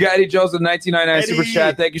 Yeah. You got Eddie Jones with 1999 super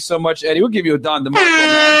chat. Thank you so much, Eddie. We'll give you a Don DeMarco,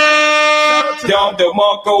 Don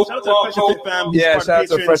DeMarco. Yeah, shout out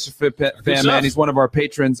to Fresh Fit fan, man. He's one of our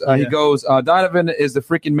patrons. He goes, Donovan is the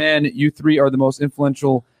freaking man. You three are the most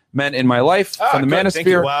influential men in my life from the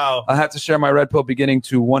manosphere. Wow. I'll have to share my red pill beginning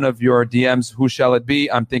to one of your DMs. Who shall it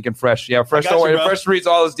be? I'm thinking Fresh. Yeah, Fresh. Don't worry. Fresh reads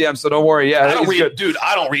all his DMs, so don't worry. Yeah, I don't read, dude.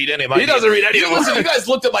 I don't read any of my. He doesn't read any of them. Listen, you guys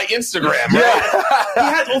looked at my Instagram. Yeah. He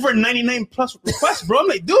had over 99 plus requests, bro. I'm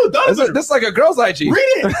like, dude, Donovan, this is like a girl's IG. read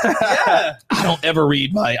it. Yeah. I don't ever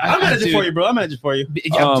read my. I'm managing for you, bro. I'm managing for you.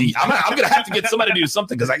 I'm gonna have to get somebody to do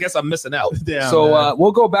something because I guess I'm missing out. Damn, So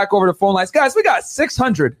we'll go back over to phone lines, guys. We got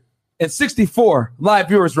 664 live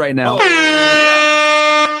viewers right now.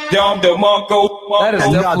 Don DeMarco. That is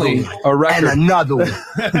definitely a record. And another one.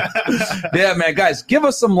 Yeah, man, guys, give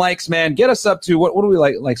us some likes, man. Get us up to what do we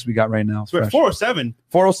likes we got right now? We're at 407.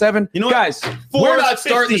 407. You know what? Guys, We're not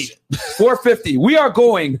starting. 450. We are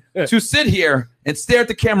going to sit here and stare at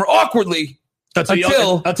the camera awkwardly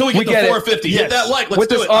until we get 450. Yes. Hit that like. Let's with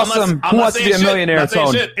do this it. awesome Who Wants to Be a Millionaire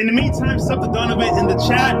tone. In the meantime, sub to Donovan in the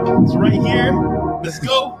chat. It's right here. Let's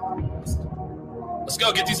go. Let's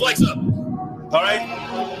go. Get these likes up. All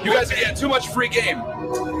right. You guys are getting too much free game.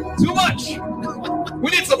 Too much.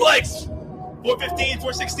 We need some likes. 415,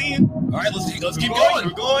 416. All right, let's keep We're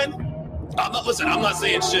going. going. I'm not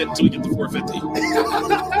saying shit until we get to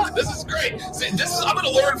 450. This is great. See, I'm going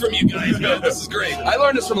to learn from you guys, man. This is great. I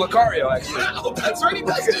learned this from Lucario, actually. Oh, that's right. He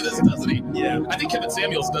does do this, doesn't he? Yeah. I think Kevin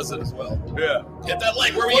Samuels does it as well. Yeah. Hit that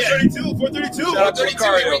like. Where we at? 432. Shout out to 432.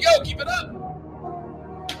 Lucario. Here we go. Keep it up.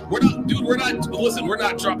 We're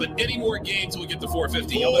not dropping any more games till we get to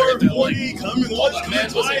 450. Y'all better hit that like. Coming Hold on,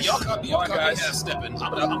 man. Listen, y'all caught me half stepping.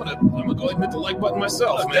 I'm gonna go ahead and hit the like button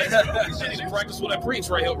myself, man. I need to practice what I preach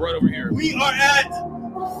right over here. We are at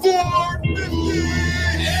 450.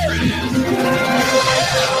 There it is.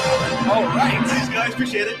 All right. Thanks, guys.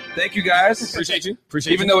 Appreciate it. Thank you, guys. Appreciate you.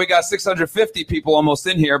 Even though we got 650 people almost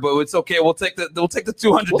in here, but it's okay. We'll take the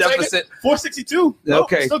 200 deficit. 462.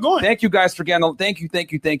 Okay. Still going. Thank you guys for getting. Thank you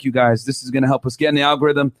guys. This is going to help us get in the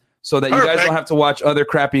algorithm so that you guys don't have to watch other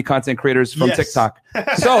crappy content creators from TikTok.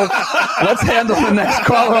 So let's handle the next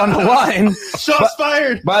caller on the line. Shots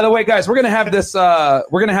fired. By the way, guys, we're gonna have this.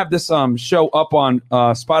 Show up on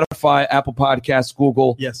Spotify, Apple Podcasts,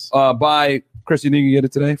 Google. Yes. By Chris, you think you get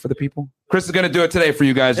it today for the people? Chris is gonna do it today for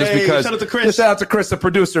you guys, just because. Shout out to Chris. Shout out to Chris, the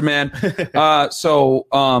producer, man.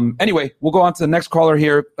 Anyway, we'll go on to the next caller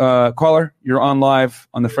here. Caller, you're on live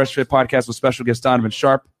on the Fresh Fit podcast with special guest Donovan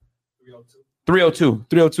Sharpe. 302.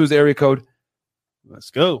 302 is the area code.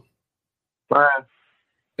 Let's go. Brian.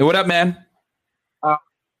 Hey, what up, man? I'm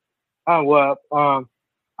a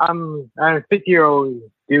 50-year-old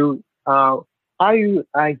dude. How you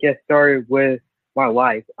I get started with my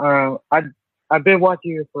life? I've been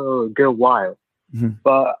watching you for a good while,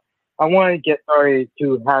 but I want to get started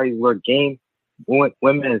to how you work games,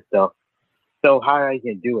 women and stuff. So how I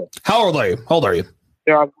can do it? How old are you?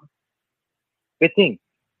 15.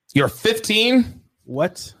 You're 15?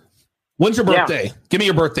 What? When's your birthday? Yeah. Give me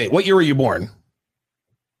your birthday. What year were you born?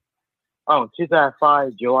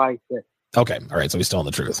 2005, July 6th. Okay. All right. So we're still in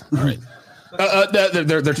the truth. All right.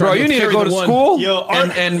 They're trying. Bro, you need to go to school yo,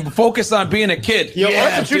 and focus on being a kid. Yo,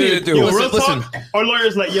 that's what you need to do. Yo, listen. Our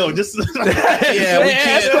lawyer's like, yo, just Andrew's in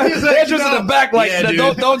the back, like,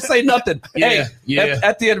 don't say nothing.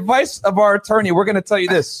 At the advice of our attorney, we're going to tell you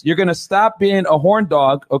this: you're going to stop being a horn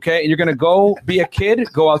dog, okay? And you're going to go be a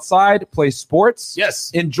kid, go outside, play sports.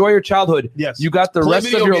 Yes. Enjoy your childhood. Yes. You got the rest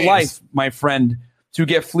of your life, my friend, to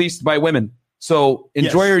get fleeced by women. So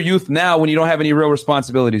enjoy your youth now when you don't have any real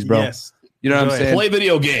responsibilities, bro. Yes. You know what I'm saying? Play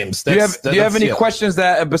video games. Do you have any questions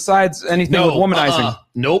that besides anything with womanizing?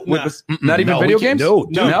 Nope. Not even video games?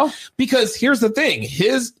 No. Because here's the thing.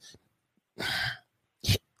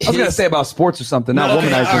 I was gonna say about sports or something, not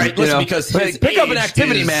womanizing. All right, listen, because pick up an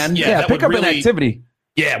activity, man. Yeah, pick up an activity.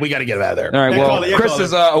 Yeah, we got to get him out of there. All right, well, Chris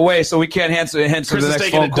is away, so we can't answer the next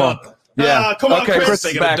phone call. Yeah, come on, okay, Chris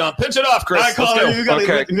is back. Pitch it off, Chris. Okay,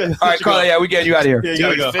 all right, Carla. Yeah, we get you out of here. Yeah, you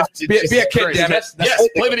gotta go. Be a kid, damn it. Yes,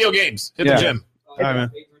 play video games. Hit the gym. All right,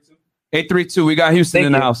 man. 832. We got Houston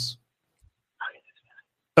in the house.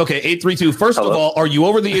 Okay, 832. First of all, are you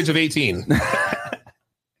over the age of 18?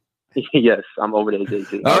 Yes, I'm over the age of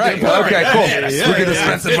 18. All right. Okay, cool. Yes. Look at this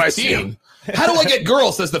expensive advice. How do I get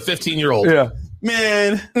girls? Says the 15-year-old. Yeah.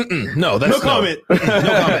 Man. No, that's no comment. No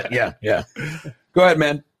comment. Yeah. Go ahead,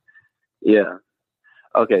 man. Yeah.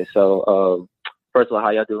 Okay, so first of all, how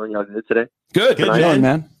y'all doing? Y'all good today? Good,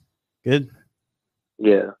 man. Good.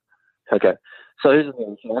 Yeah. Okay. So here's the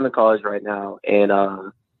thing. So I'm in college right now, and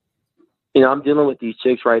I'm dealing with these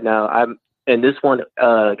chicks right now. And this one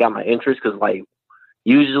got my interest because, like,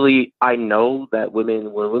 usually I know that when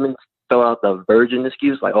women throw out the virgin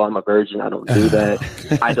excuse, like, oh, I'm a virgin, I don't do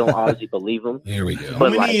that. I don't obviously believe them. Here we go.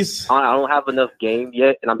 But like, I don't have enough game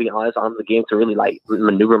yet, and I'm being honest, I don't have the game to really like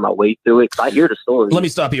maneuver my way through it. Cause I hear the story. Let me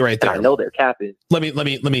stop you right there. I know they're capping. Let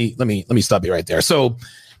me stop you right there. So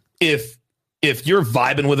if you're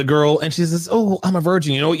vibing with a girl and she says, "Oh, I'm a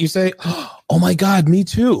virgin," you know what you say? "Oh my God, me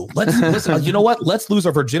too. Let's you know what? Let's lose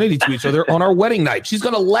our virginity to each other on our wedding night." She's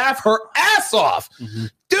gonna laugh her ass off,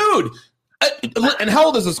 dude. And how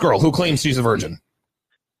old is this girl who claims she's a virgin?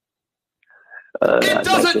 It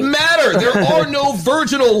doesn't matter. There are no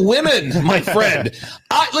virginal women, my friend.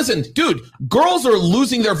 Listen, dude, girls are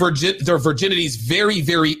losing their virginities very,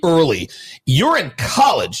 very early. You're in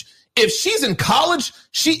college. If she's in college,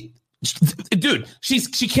 she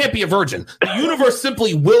can't be a virgin. The universe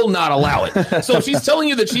simply will not allow it. So if she's telling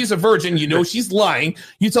you that she's a virgin, you know she's lying.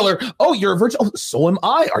 You tell her, "Oh, you're a virgin. Oh, so am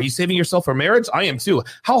I. Are you saving yourself for marriage? I am too."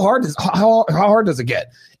 How hard does it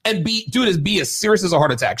get? And be as serious as a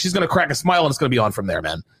heart attack. She's gonna crack a smile and it's gonna be on from there,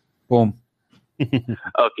 man. Boom.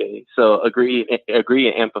 Okay, so agree and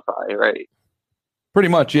empathize, right? Pretty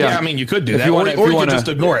much, yeah. Yeah, I mean, you could do that, or you could just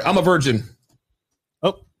ignore it. I'm a virgin.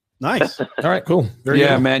 Nice. All right, cool.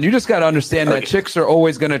 Man. You just got to understand that chicks are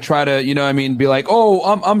always going to try to, be like, "Oh,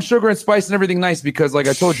 I'm sugar and spice and everything nice," because, like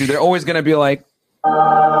I told you, they're always going to be like, like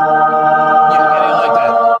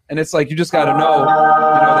that. And it's like, you just got to know,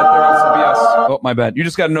 that they're on some BS. Oh, my bad. You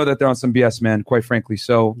just got to know that they're on some BS, man, quite frankly.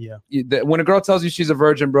 So when a girl tells you she's a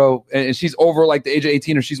virgin, bro, and she's over like the age of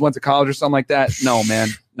 18 or she's went to college or something like that, no, man,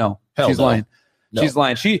 no. She's lying. No. She's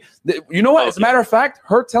lying. You know what? As a matter of fact,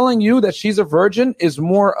 her telling you that she's a virgin is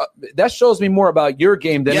more. That shows me more about your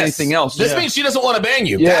game than anything else. This means she doesn't want to bang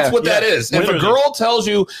you. Yeah. That's what that is. Literally. If a girl tells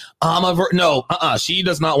you, "I'm a virgin," she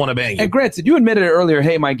does not want to bang you. And granted, you admitted it earlier.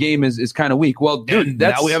 Hey, my game is kind of weak. Well, dude,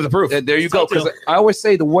 now we have the proof. There you go. Because I always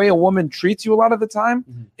say the way a woman treats you a lot of the time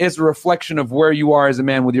is a reflection of where you are as a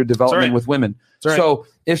man with your development with women. So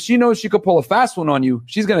if she knows she could pull a fast one on you,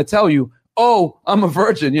 she's gonna tell you, "Oh, I'm a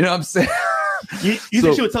virgin." You know what I'm saying? You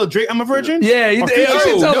think she would tell Drake I'm a virgin? Yeah, you think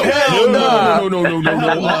she would tell him? No. You know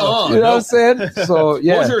what I'm saying? So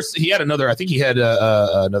yeah. He had another. I think he had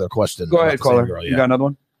another question. Go ahead, caller. You got another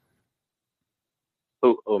one?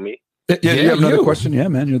 Oh, me? Yeah, you have another question? Yeah,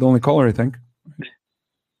 man. You're the only caller, I think.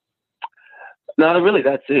 No, really,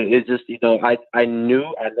 that's it. It's just, I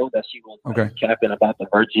know that she was capping about the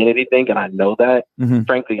virginity thing, and I know that.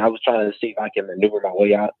 Frankly, I was trying to see if I can maneuver my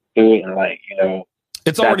way out through it, and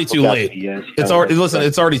it's already too late. It's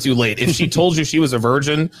already too late. If she told you she was a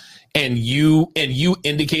virgin and you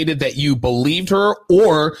indicated that you believed her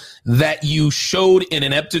or that you showed an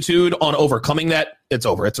ineptitude on overcoming that, it's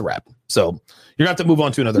over. It's a wrap. So you're gonna have to move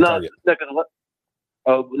on to another target.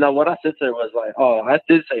 No, what I said to her was like, I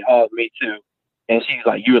did say, me too. And she's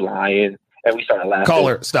like, "You're lying." And we started laughing.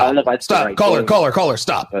 Caller, stop. Caller,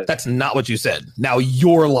 stop. That's not what you said. Now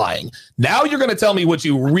you're lying. Now you're going to tell me what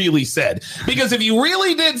you really said. Because if you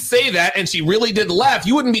really did say that and she really did laugh,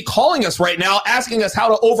 you wouldn't be calling us right now asking us how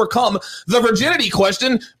to overcome the virginity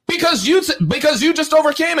question because you just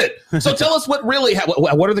overcame it. So tell us what really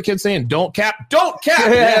what are the kids saying? Don't cap. Don't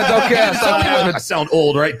cap. Yeah, don't cap. I sound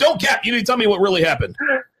old, right? Don't cap. You need to tell me what really happened.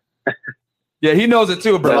 Yeah, he knows it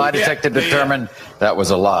too, bro. The lie detector determined that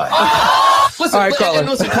was a lie. Listen, all right,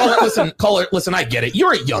 caller. Listen, I get it.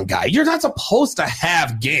 You're a young guy. You're not supposed to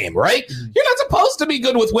have game, right? You're not supposed to be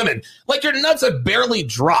good with women. Like, your nuts have barely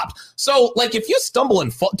dropped. So, like, if you stumble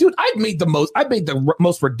and fall, dude, I've made the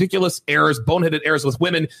most ridiculous errors, boneheaded errors with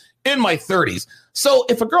women in my 30s. So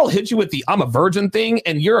if a girl hits you with the "I'm a virgin" thing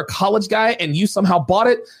and you're a college guy and you somehow bought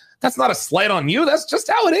it, that's not a slight on you. That's just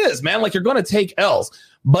how it is, man. Like, you're going to take L's.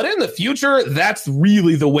 But in the future, that's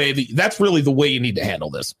really the way you need to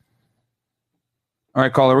handle this. All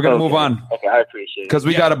right, caller. We're gonna move on. Okay, I appreciate it because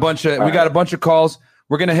we got a bunch of calls.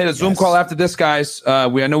 We're gonna hit a Zoom call after this, guys. I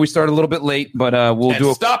know we started a little bit late, but we'll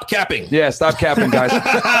do. Stop capping. Yeah, stop capping, guys.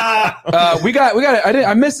 we got.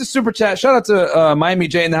 I missed the super chat. Shout out to Miami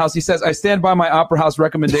J in the house. He says, "I stand by my Opera House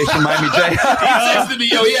recommendation." Miami J. He texted me.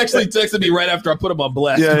 He actually texted me right after I put him on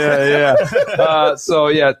blast. Yeah.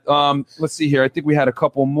 Let's see here. I think we had a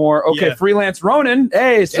couple more. Okay, Freelance Ronan.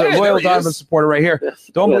 Hey, so loyal Donovan supporter right here.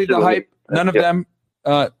 Don't believe the hype. None of them.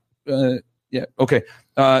 Okay.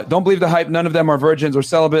 Don't believe the hype. None of them are virgins or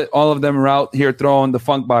celibate. All of them are out here throwing the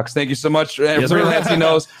funk box. Thank you so much. Freelance, he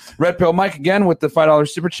knows. Red Pill Mike again with the $5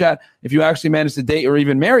 super chat. If you actually manage to date or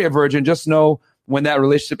even marry a virgin, just know when that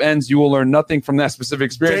relationship ends, you will learn nothing from that specific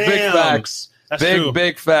experience. Big facts. That's true.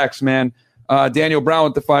 Big facts, man. Daniel Brown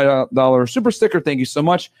with the $5 super sticker. Thank you so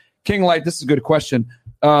much. King Light, this is a good question.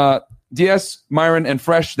 DS, Myron, and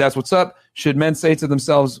Fresh, that's what's up. Should men say to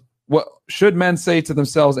themselves, what should men say to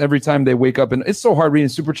themselves every time they wake up? And it's so hard reading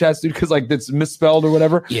super chats, dude, because like it's misspelled or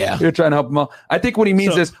whatever. Yeah. You're trying to help them out. I think what he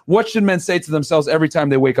means is, what should men say to themselves every time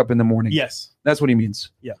they wake up in the morning? Yes. That's what he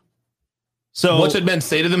means. Yeah. So what should men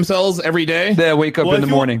say to themselves every day? They wake up in the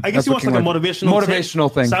morning. I guess he wants like a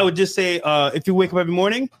motivational thing. So I would just say, if you wake up every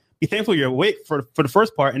morning, be thankful you're awake for the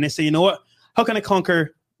first part. And then say, you know what? How can I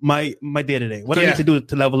conquer my day to day? What do I need to do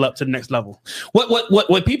to level up to the next level?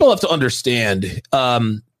 What people have to understand,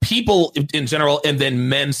 people in general, and then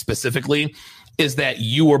men specifically, is that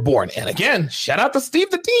you were born. And again, shout out to Steve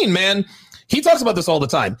the Dean, man. He talks about this all the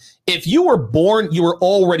time. If you were born, you were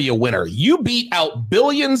already a winner. You beat out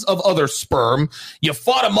billions of other sperm. You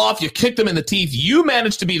fought them off. You kicked them in the teeth. You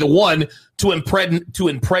managed to be the one to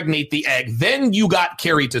impregnate the egg. Then you got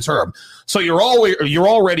carried to term. So you're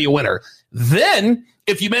already a winner. Then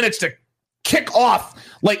if you manage to kick off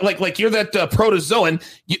like you're that protozoan,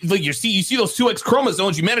 you see those two X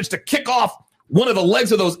chromosomes, you manage to kick off one of the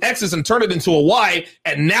legs of those X's and turn it into a Y,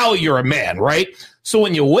 and now you're a man, right? So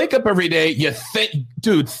when you wake up every day, you think,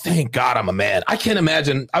 dude, thank God I'm a man. I can't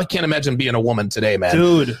imagine being a woman today, man.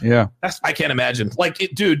 Dude. Yeah. I can't imagine. Like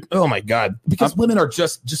it, dude, oh my God. Because women are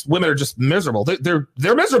just miserable. They're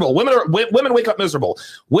miserable. Women wake up miserable.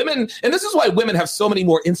 Women, and this is why women have so many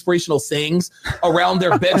more inspirational sayings around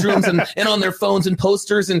their bedrooms and on their phones and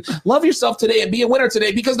posters and love yourself today and be a winner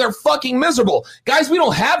today, because they're fucking miserable. Guys, we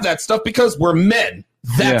don't have that stuff because we're men.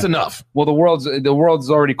 That's enough. Well, the world's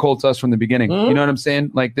already cold to us from the beginning. Mm-hmm. You know what I'm saying?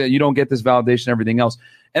 Like you don't get this validation, and everything else.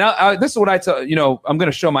 And this is what I tell. I'm going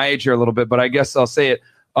to show my age here a little bit, but I guess I'll say it.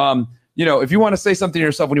 If you want to say something to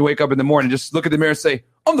yourself when you wake up in the morning, just look at the mirror and say,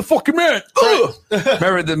 "I'm the fucking man."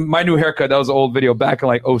 Remember my new haircut? That was an old video back in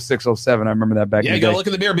like 06, 07. I remember that back. Yeah, you gotta look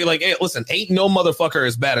in the mirror and be like, "Hey, listen, ain't no motherfucker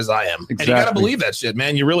as bad as I am." Exactly. And you gotta believe that shit,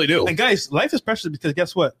 man. You really do. And guys, life is precious because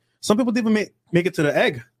guess what? Some people didn't make it to the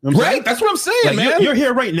egg. You know right? That's what I'm saying, man. You're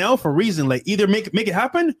here right now for a reason. Like either make it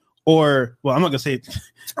happen, or I'm not gonna say it.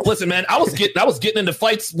 Listen, man, I was getting in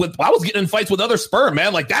fights with other sperm,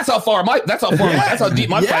 man. Like that's how deep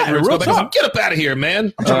my fight roots go. Get up out of here,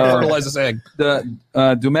 man. I'm trying to fertilize this egg. The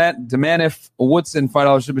Demanif Woodson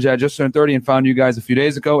 $5 super chat just turned 30 and found you guys a few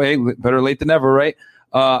days ago. Hey, better late than never, right?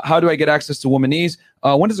 How do I get access to Womanese?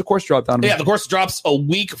 When does the course drop down? Yeah, the course drops a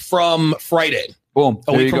week from Friday. Boom.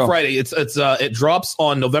 A week from Friday. It drops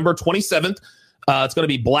on November 27th. It's going to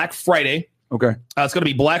be Black Friday. Okay. It's going to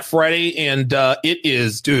be Black Friday, and it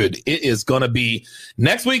is going to be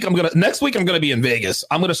next week. I'm going to be in Vegas.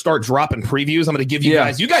 I'm going to start dropping previews. I'm going to give you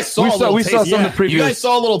guys. You guys saw some of the previews. You guys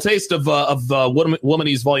saw a little taste of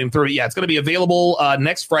Womanese Volume 3. Yeah, it's going to be available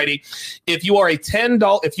next Friday. If you are a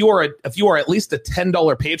 $10, if you are at least a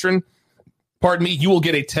 $10 patron, pardon me, you will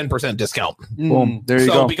get a 10% discount. Boom. There you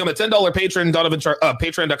go. So become a $10 patron, Donovan Sharpe,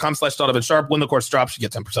 patreon.com/Donovan Sharpe. When the course drops, you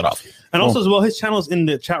get 10% off. And also as well, his channel is in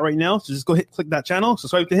the chat right now. So just click that channel,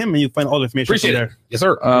 subscribe to him, and you'll find all the information. Appreciate there. Yes,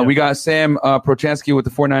 sir. We got Sam Prochansky with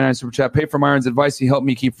the $4.99 super chat. Pay for Myron's advice. He helped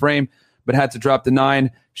me keep frame, but had to drop the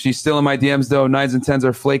 9. She's still in my DMs though. 9s and 10s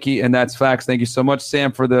are flaky, and that's facts. Thank you so much,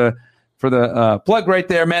 Sam, for the plug right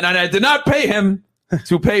there, man. And I did not pay him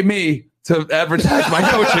to pay me to advertise my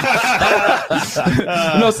coaching.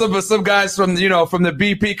 Some guys from the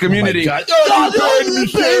BP community. Oh you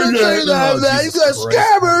guys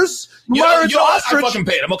scammers. I fucking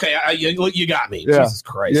paid him. Okay, you got me. Yeah. Jesus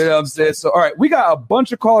Christ. You know what I'm saying? So, all right, we got a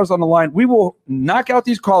bunch of callers on the line. We will knock out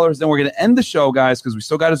these callers, then we're going to end the show, guys, because we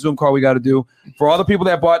still got a Zoom call we got to do. For all the people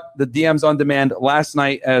that bought the DMs on demand last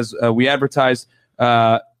night as we advertised,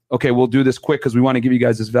 okay, we'll do this quick because we want to give you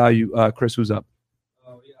guys this value. Chris, who's up?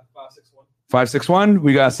 561.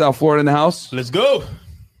 We got South Florida in the house. Let's go.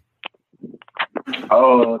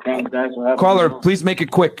 Oh, thanks guys for having Caller, please make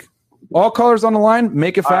it quick. All callers on the line.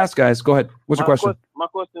 Make it fast, guys. Go ahead. What's your question? My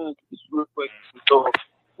question is real quick. So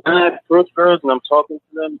when I approach girls and I'm talking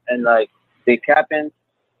to them and like they capping,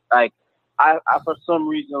 like I for some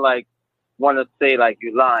reason like want to say like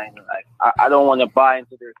you're lying. Like I don't want to buy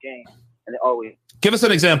into their game, and they always give us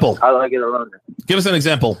an example. How do I get around it? Give us an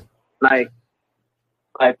example. Like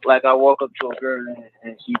I walk up to a girl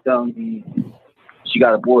and she telling me she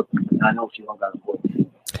got a boyfriend, and I know she don't got a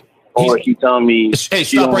boyfriend. Or she telling me, "Hey,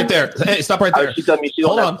 stop right there! Hey, stop right there!" She telling me she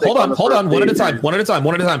hold on. One at a time.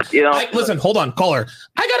 You know, Listen, hold on, caller.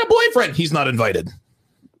 I got a boyfriend. He's not invited.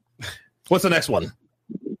 What's the next one?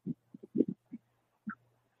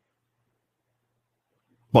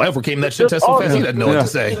 Boy, I overcame that shit test so fast. He didn't know what to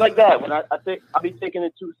say. Like that, when I be taking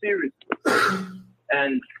it too serious,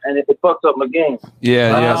 and it fucks up my game.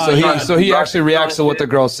 Yeah. So he actually reacts to what the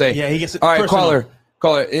girls say. Yeah, he gets it. All right, caller.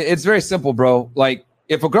 It's very simple, bro. Like,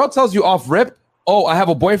 if a girl tells you off rip, "Oh, I have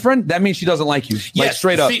a boyfriend," that means she doesn't like you. Like,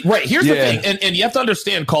 straight up. See, right. Here's the thing. And you have to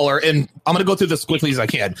understand, caller, and I'm going to go through this quickly as I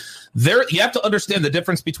can. You have to understand the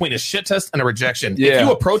difference between a shit test and a rejection. Yeah, if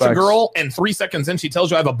you approach a girl and 3 seconds in, she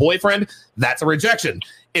tells you I have a boyfriend, that's a rejection.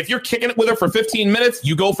 If you're kicking it with her for 15 minutes,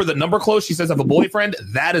 you go for the number close, she says I have a boyfriend,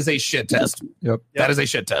 that is a shit test. Yep. That is a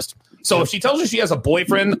shit test. So if she tells you she has a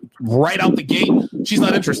boyfriend right out the gate, she's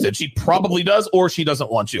not interested. She probably does, or she doesn't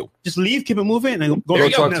want you. Just leave, keep it moving, and go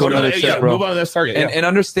talk to another chick, bro. Move on to this target. And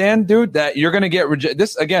understand, dude, that you're going to get rejected.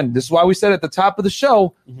 This is why we said at the top of the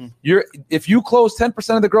show, if you close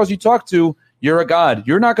 10% of the girls you talk to, you're a god.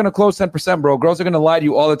 You're not going to close 10%, bro. Girls are going to lie to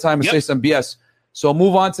you all the time and say some BS. So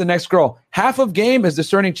move on to the next girl. Half of game is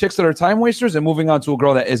discerning chicks that are time wasters and moving on to a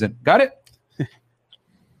girl that isn't. Got it?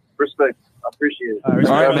 Respect. I appreciate it. All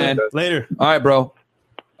right, man. Later. All right, bro.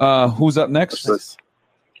 Who's up next? All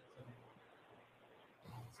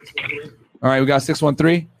right, we got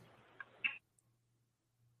 613.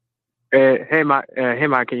 Hey, Mike.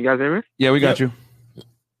 Can you guys hear me? Yeah, we got you.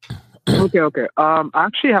 Okay. I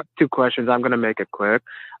actually have two questions. I'm gonna make it quick.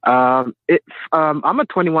 I'm a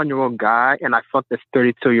 21-year-old guy, and I fucked this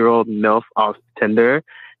 32-year-old MILF off Tinder,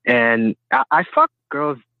 and I fuck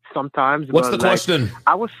girls sometimes. What's the question?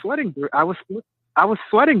 I was sweating. I was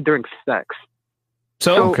sweating during sex.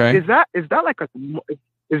 So okay. Is that like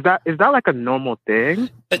a normal thing?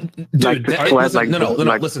 Dude,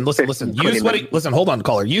 listen. You sweating. Listen, hold on,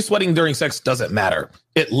 caller. You sweating during sex doesn't matter.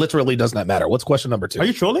 It literally does not matter. What's question number 2? Are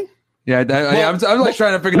you trolling? Yeah, I'm like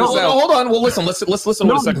trying to figure this out. No, hold on. Well, listen. Let's listen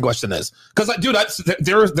to what the second question is. Because, dude,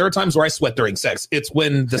 there are times where I sweat during sex. It's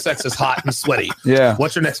when the sex is hot and sweaty. Yeah.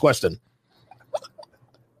 What's your next question?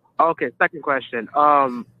 Okay, second question.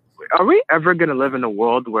 Are we ever gonna live in a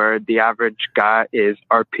world where the average guy is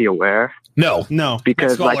RP aware? No.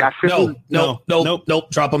 Because like I feel no.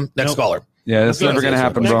 Drop them. Next caller. Yeah, that's never gonna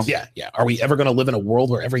happen, bro. Yeah. Are we ever gonna live in a world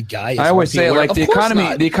where every guy is I always say aware? like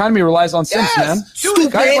the economy relies on simps, man.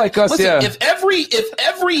 Dude, guys like us, listen,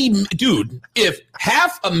 if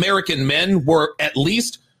half American men were at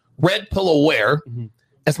least red pill aware,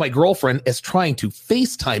 as my girlfriend is trying to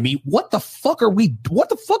FaceTime me, what the fuck are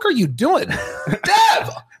you doing? Dev,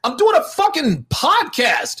 I'm doing a fucking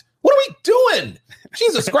podcast. What are we doing?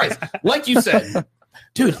 Jesus Christ. Like you said,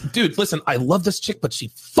 dude, listen, I love this chick, but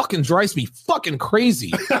she fucking drives me fucking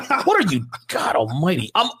crazy. What are you? God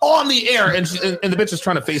almighty. I'm on the air and the bitch is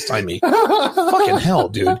trying to FaceTime me. Fucking hell,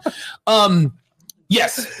 dude.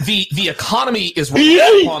 Yes, the economy is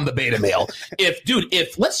relying upon the beta male.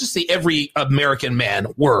 If let's just say every American man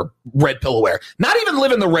were red pill aware, not even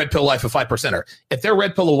living the red pill life of 5%er. If they're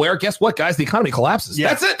red pill aware, guess what, guys? The economy collapses. Yeah.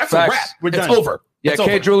 That's it. That's Facts. a wrap. We're done. It's over. Yeah, it's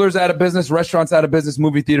K over. Jewelers out of business, restaurants out of business,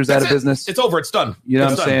 movie theaters out of business. It's over. It's done. You know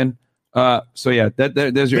what I'm saying? So yeah,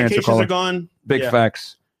 there's your answer. Vacations are gone. Big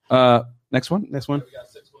facts. Next one.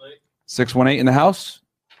 618 in the house.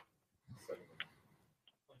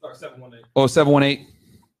 718. Oh, 718.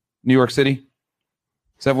 New York City.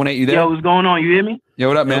 718, you there? Yo, what's going on? You hear me? Yeah,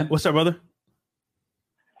 what up, man? What's up, brother?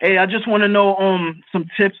 Hey, I just want to know some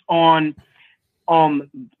tips on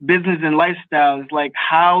business and lifestyles. Like,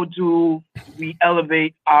 how do we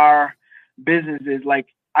elevate our businesses? Like,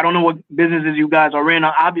 I don't know what businesses you guys are in.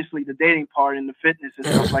 Obviously, the dating part and the fitness and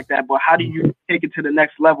stuff like that. But how do you take it to the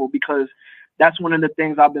next level? Because that's one of the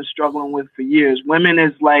things I've been struggling with for years. Women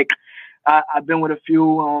is like, I've been with a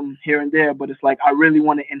few here and there, but it's like I really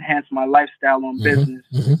want to enhance my lifestyle on business.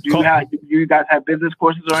 Do you guys have business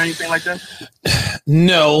courses or anything like that?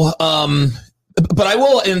 No, but I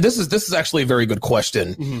will, and this is actually a very good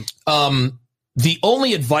question. The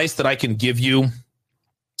only advice I can give you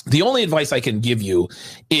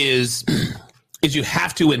is is you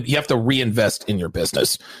have to reinvest in your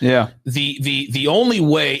business. Yeah. The only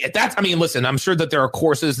way that's, I mean, listen, I'm sure that there are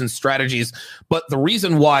courses and strategies, but the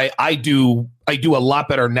reason why I do a lot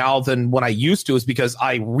better now than when I used to is because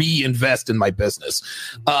I reinvest in my business.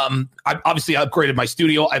 I obviously upgraded my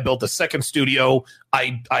studio. I built a second studio.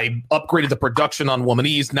 I upgraded the production on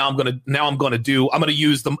Womanese. Now I'm gonna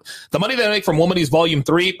use the money that I make from Womanese Volume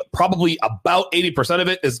 3. Probably about 80% of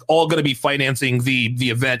it is all going to be financing the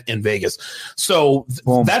event in Vegas. So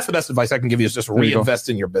that's the best advice I can give you, is just reinvest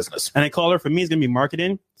in your business. And a caller for me is going to be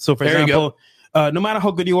marketing. So for example, no matter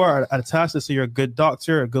how good you are at a task, let's say you're a good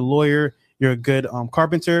doctor, a good lawyer, you're a good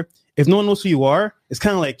carpenter. If no one knows who you are, it's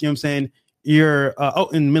kind of like, you know what I'm saying, you're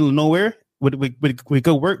out in the middle of nowhere with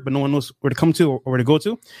good work, but no one knows where to come to or where to go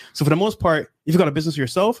to. So for the most part, if you've got a business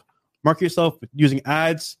yourself, market yourself using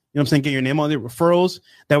ads, you know what I'm saying, get your name on there, referrals.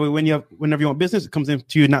 That way, whenever you want business, it comes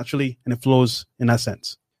into you naturally and it flows in that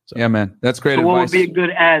sense. So, yeah, man, that's great advice. What would be a good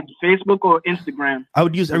ad? Facebook or Instagram? I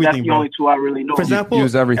would use everything. That's the only two I really know. For example,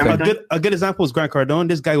 use everything. A good example is Grant Cardone.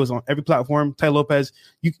 This guy was on every platform. Ty Lopez.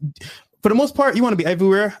 For the most part, you want to be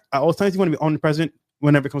everywhere at all times. You want to be omnipresent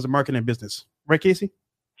whenever it comes to marketing and business. Right, Casey?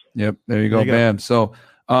 Yep. There you go. Bam. So,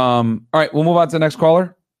 all right, we'll move on to the next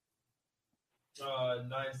caller.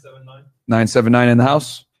 979. 979 in the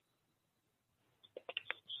house.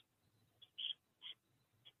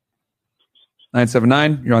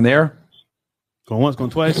 You're on the air. Going once, going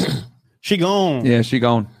twice. She gone. Yeah, she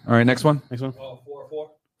gone. All right, next one.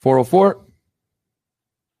 404. 404.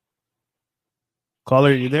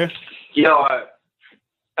 Caller, you there? Yo,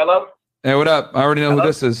 hello? Hey, what up? I already know who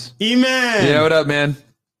this is. E-Man. Yeah, what up, man?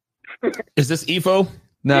 Is this EFO?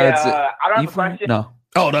 No, yeah, it's I don't have a question. No.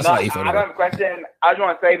 Oh, that's not EFO. I don't have a question. I just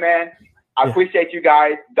want to say, man, I appreciate you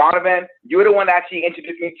guys. Donovan, you were the one that actually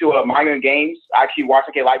introduced me to Migrant Games. I actually watched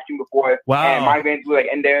a live stream before. Wow. And Migrant were like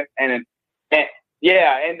in there. And Migrant,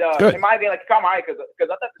 like, come on, because I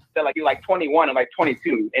thought that like you're like 21 and like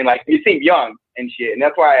 22. And like you seem young and shit. And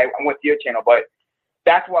that's why I went to your channel. But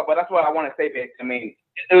that's what I want to say, Vic. I mean,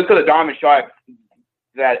 it was because of Donovan Sharpe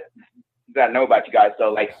that I know about you guys.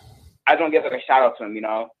 So like, I just want to give like a shout out to him, you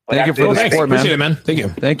know. But thank you for the support, man. Appreciate it, man. Thank you.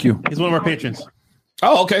 Thank you. He's one of our patrons.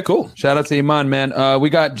 Oh, okay, cool. Shout out to Iman, man. We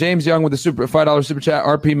got James Young with the $5 super chat.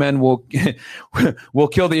 RP men will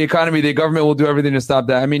kill the economy. The government will do everything to stop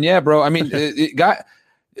that. I mean, yeah, bro. I mean, the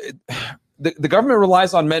government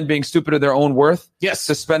relies on men being stupid of their own worth. Yes.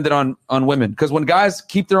 To spend it on women. Because when guys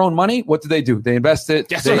keep their own money, what do? They invest it.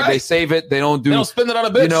 Yes, they save it. They don't spend it on a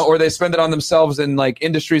bitch. You know, or they spend it on themselves in like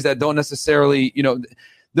industries that don't necessarily, you know,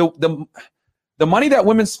 the money that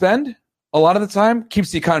women spend a lot of the time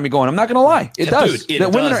keeps the economy going. I'm not going to lie. It does. Dude,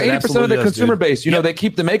 women are 80% of the consumer base. You know, they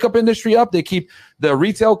keep the makeup industry up. They keep the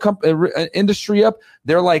retail industry up.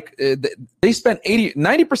 They're like, they spend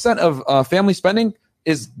 90% of family spending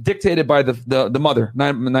is dictated by the mother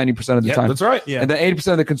 90% of the time. That's right. Yeah. And then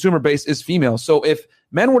 80% of the consumer base is female. So if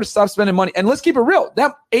men were to stop spending money, and let's keep it real,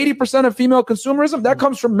 that 80% of female consumerism, that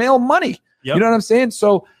comes from male money. Yep. You know what I'm saying?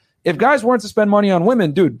 So if guys weren't to spend money on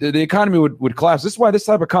women, dude, the economy would collapse. This is why this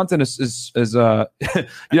type of content is you know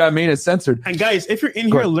what I mean? It's censored. And guys, if you're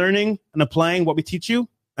in here learning and applying what we teach you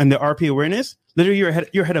and the RP awareness, literally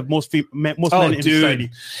you're ahead of most men in society.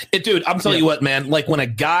 Dude, I'm telling you what, man. Like when a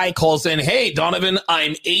guy calls in, "Hey, Donovan,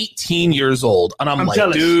 I'm 18 years old," and I'm like,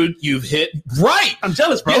 jealous. "Dude, you've hit right. I'm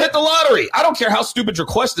jealous, bro. You hit the lottery. I don't care how stupid your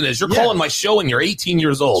question is. You're calling my show and you're 18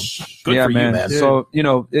 years old. Good for you, man. So you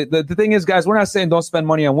know, the thing is, guys, we're not saying don't spend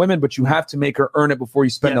money on women, but you have to make her earn it before you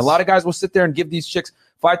spend. Yes. A lot of guys will sit there and give these chicks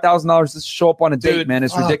 $5,000 to show up on a date, man.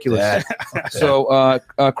 It's ridiculous. So,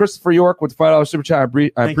 Christopher York with the $5 super chat.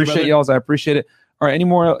 I appreciate y'all. I appreciate it. All right.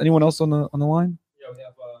 Anyone else on the line? Yeah, we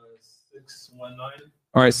have 619.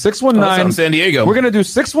 All right, 619. From San Diego. We're gonna do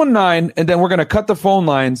 619, and then we're gonna cut the phone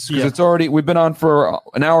lines because it's already we've been on for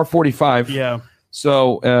an hour 45. Yeah.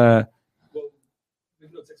 So we can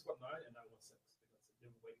do 619 and 916.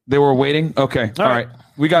 They were waiting. Okay. All right.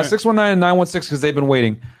 We got 619 and 916 because they've been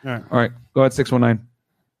waiting. All right. Go ahead, 619.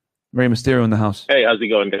 Ray Mysterio in the house. Hey, how's it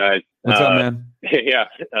going, guys? What's up, man? Yeah,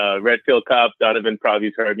 Redfield Cop, Donovan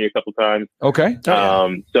probably heard me a couple times. Okay.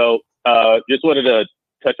 So just wanted to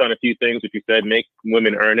touch on a few things that you said. Make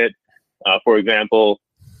women earn it. For example,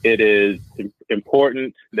 it is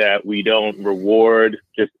important that we don't reward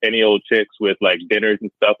just any old chicks with like dinners and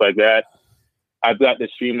stuff like that. I've got the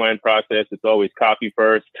streamlined process. It's always coffee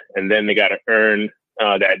first, and then they got to earn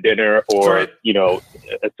that dinner or, you know,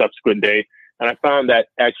 a subsequent day. And I found that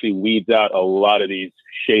actually weeds out a lot of these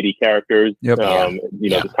shady characters, you know,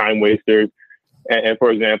 the time wasters. And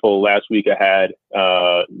for example, last week I had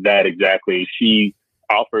that exactly.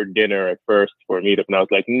 offered dinner at first for a meetup, and I was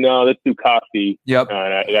like, no, let's do coffee. Yep. And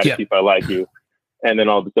I got to see if I like you. And then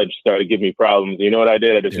all of a sudden she started giving me problems. You know what I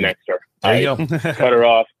did? I just nexted her. I cut her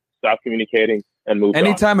off, stopped communicating, and moved on.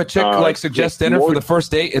 Anytime a chick suggests dinner for the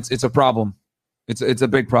first date, it's a problem. It's a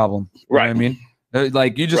big problem. Right. You know what I mean?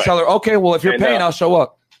 Like you just tell her, okay, well, if you're paying, I'll show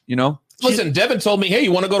up. You know? Listen, Devin told me, hey,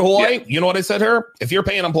 you want to go to Hawaii? Yeah. You know what I said to her? If you're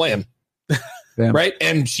paying, I'm playing. Right?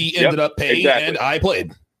 And she ended up paying, and I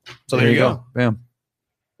played. So there you go. Bam.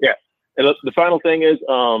 Yeah. And the final thing is,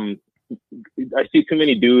 I see too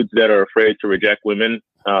many dudes that are afraid to reject women,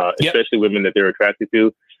 especially women that they're attracted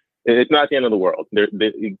to. It's not the end of the world.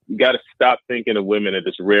 You got to stop thinking of women as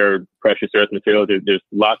this rare, precious earth material. There's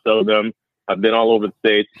lots of them. I've been all over the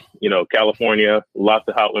States, California, lots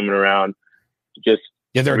of hot women around. Just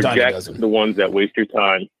reject the ones that waste your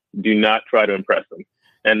time. Do not try to impress them.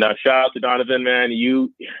 And shout out to Donovan, man.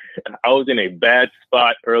 I was in a bad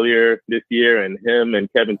spot earlier this year, and him and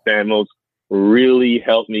Kevin Samuels really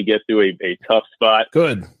helped me get through a tough spot.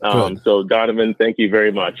 Good. So Donovan, thank you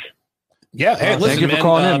very much. Yeah. Hey, listen, thank you for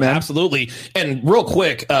calling in, man. Absolutely. And real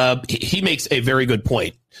quick, he makes a very good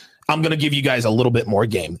point. I'm going to give you guys a little bit more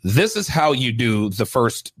game. This is how you do the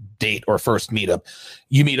first date or first meetup.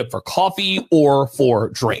 You meet up for coffee or for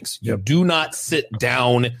drinks. You do not sit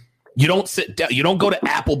down. You don't sit down. You don't go to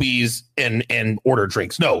Applebee's and order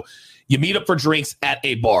drinks. No, you meet up for drinks at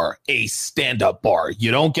a bar, a stand-up bar.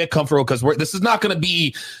 You don't get comfortable because this is not going to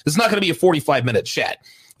be a 45-minute chat.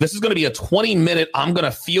 This is going to be a 20-minute. I'm going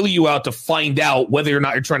to feel you out to find out whether or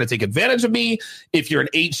not you're trying to take advantage of me. If you're an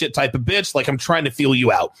ain't shit type of bitch, like I'm trying to feel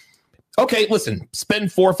you out. Okay, listen, spend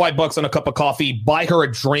 $4 or $5 on a cup of coffee, buy her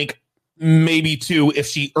a drink, maybe 2 if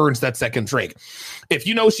she earns that second drink. If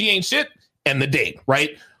you know she ain't shit, end the date,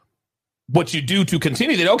 right? What you do to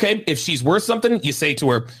continue that, okay, if she's worth something, you say to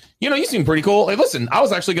her, you seem pretty cool. Hey, listen, I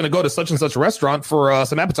was actually going to go to such and such a restaurant for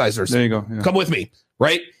some appetizers. There you go. Yeah. Come with me,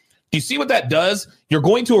 right? Do you see what that does? You're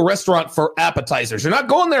going to a restaurant for appetizers. You're not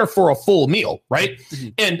going there for a full meal, right? Mm-hmm.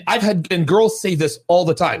 And I've had girls say this all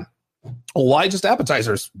the time. Why just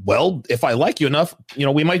appetizers? Well, if I like you enough,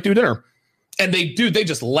 we might do dinner. And they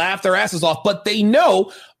just laugh their asses off, but they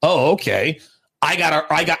know, oh, okay, I have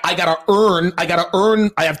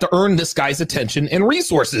to earn this guy's attention and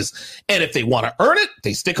resources. And if they want to earn it,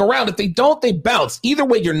 they stick around. If they don't, they bounce. Either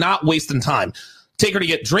way, you're not wasting time. Take her to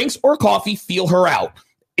get drinks or coffee, feel her out.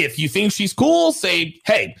 If you think she's cool, say,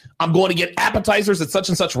 hey, I'm going to get appetizers at such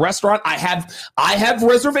and such restaurant. I have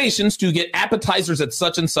reservations to get appetizers at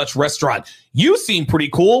such and such restaurant. You seem pretty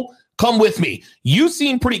cool. Come with me. You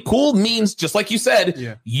seem pretty cool means, just like you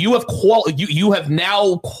said, you have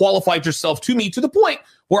now qualified yourself to me to the point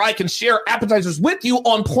where I can share appetizers with you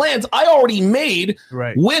on plans I already made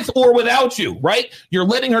with or without you, right? You're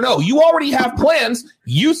letting her know you already have plans.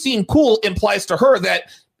 You seem cool implies to her that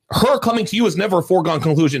her coming to you is never a foregone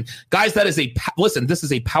conclusion. Guys, this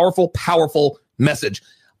is a powerful, powerful message.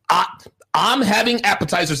 I'm having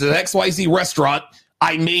appetizers at XYZ restaurant.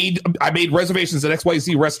 I made reservations at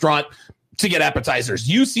XYZ restaurant to get appetizers.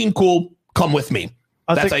 You seem cool. Come with me.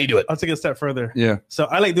 That's how you do it. I'll take it a step further. Yeah. So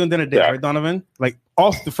I like doing dinner dates, right, Donovan? Like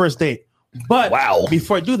off the first date. But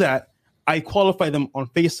before I do that, I qualify them on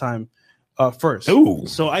FaceTime first. Ooh.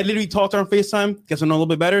 So I literally talk to her on FaceTime, get to know a little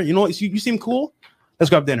bit better. You know what? You seem cool. Let's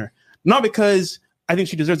grab dinner. Not because I think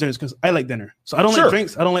she deserves dinner, because I like dinner. So I don't like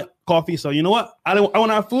drinks. I don't like coffee. So you know what? I want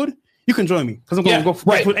to have food. You can join me because I'm going to go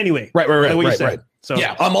for food anyway. Right. So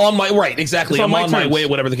yeah, I'm on my exactly. I'm on my way,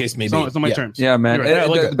 whatever the case may be. It's on my terms. Yeah, man.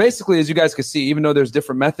 Right. Basically, as you guys can see, even though there's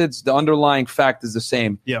different methods, the underlying fact is the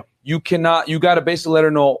same. Yeah. You got to basically let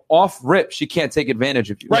her know off rip she can't take advantage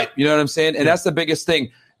of you. Right. You know what I'm saying? And that's the biggest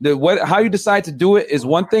thing. How you decide to do it is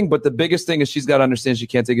one thing, but the biggest thing is she's got to understand she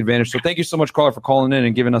can't take advantage. So thank you so much, caller, for calling in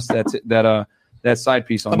and giving us that side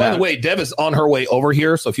piece on that. By the way, Dev is on her way over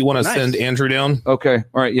here, so if you want to send Andrew down. Okay.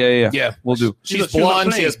 All right. Yeah. We'll do. She's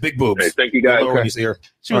blonde. She has big boobs. Hey, thank you, guys. When you see her.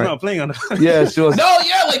 She was not playing on it. Yeah, she was. No,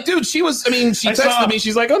 yeah, like, dude, she was. I mean, she texted me.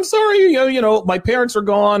 She's like, I'm sorry, you know, my parents are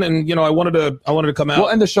gone, and I wanted to come out. We'll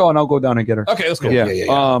end the show, and I'll go down and get her. Okay, let's go. Yeah.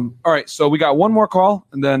 All right. So we got one more call,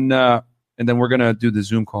 and then we're gonna do the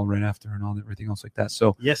Zoom call right after, and everything else like that.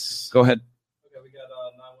 So yes, go ahead. Okay, we got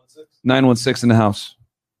 916. 916 in the house.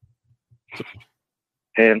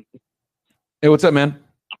 Hey, what's up, man?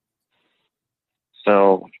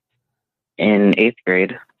 So, in 8th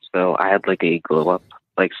grade, I had like a glow up.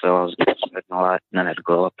 So I was smoking a lot, and then I had to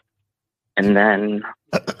glow up. And then,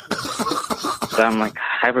 so I'm like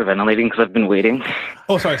hyperventilating because I've been waiting.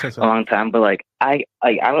 Oh, sorry. A long time. But I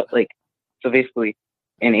so basically,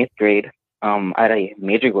 in 8th grade, I had a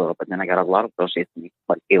major glow up, and then I got a lot of girls chasing me,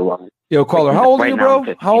 a lot. Yo, caller, how old are you, bro?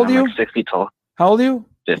 How old are you? I'm 6 feet tall. How old are you?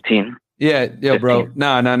 15. Yeah, bro.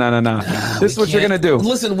 No. This is what you're gonna do.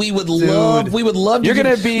 Listen, we would love. You're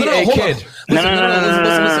gonna be a kid.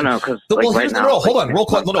 No. Hold on, real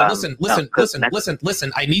quick. Listen.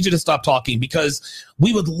 I need you to stop talking because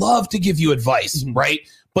we would love to give you advice, right?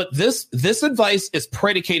 But this advice is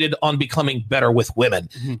predicated on becoming better with women.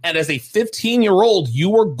 And as a 15-year-old,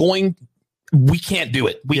 we can't do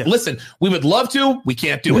it. Listen, we would love to. We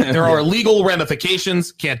can't do it. There are legal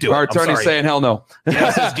ramifications. Can't do it. Our attorney's saying hell no.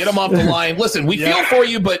 Says, get them off the line. Listen, we feel for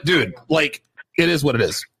you, but dude, like, it is what it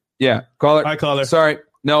is. Yeah, caller. Hi, caller. Sorry.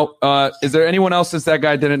 No. Is there anyone else since that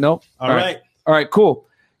guy didn't know? All right. All right, cool.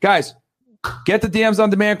 Guys, get the DMs on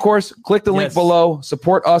Demand course. Click the link below.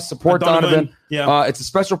 Support us. Support Donovan. Yeah. It's a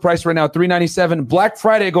special price right now, $397. Black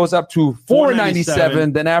Friday goes up to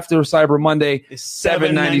 $497. Then after Cyber Monday, it's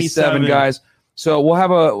 $797, guys. So we'll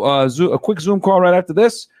have a quick Zoom call right after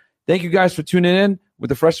this. Thank you guys for tuning in with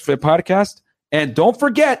the Fresh Fit podcast. And don't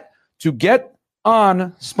forget to get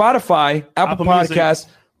on Spotify, Apple Podcasts,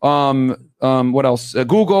 what else?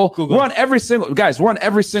 Google. We're on every single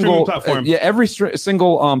platform. Every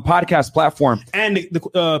single podcast platform. And the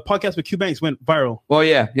podcast with Q Banks went viral. Well,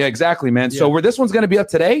 yeah, exactly, man. So this one's going to be up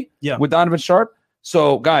today with Donovan Sharpe.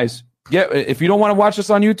 So guys, if you don't want to watch us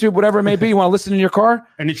on YouTube, whatever it may be, you want to listen in your car.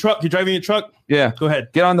 In your truck, you're driving your truck? Yeah. Go ahead.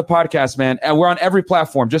 Get on the podcast, man. And we're on every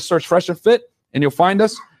platform. Just search Fresh and Fit and you'll find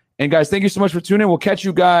us. And guys, thank you so much for tuning in. We'll catch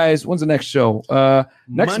you guys. When's the next show?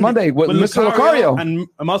 Next Monday with Mr. Lucario and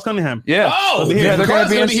Miles Cunningham. Yeah. Oh, they're going to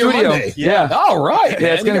be in studio. Yeah. All right.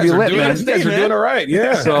 Yeah, it's going to be lit, man. You guys are doing all right.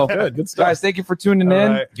 Yeah. So, good stuff. Guys, thank you for tuning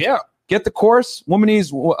in. Right. Yeah. Get the course.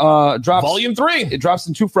 Womanese drops Volume 3. It drops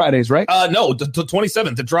in 2 Fridays, right? No, the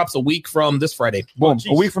 27th. It drops a week from this Friday. Boom.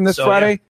 A week from this Friday.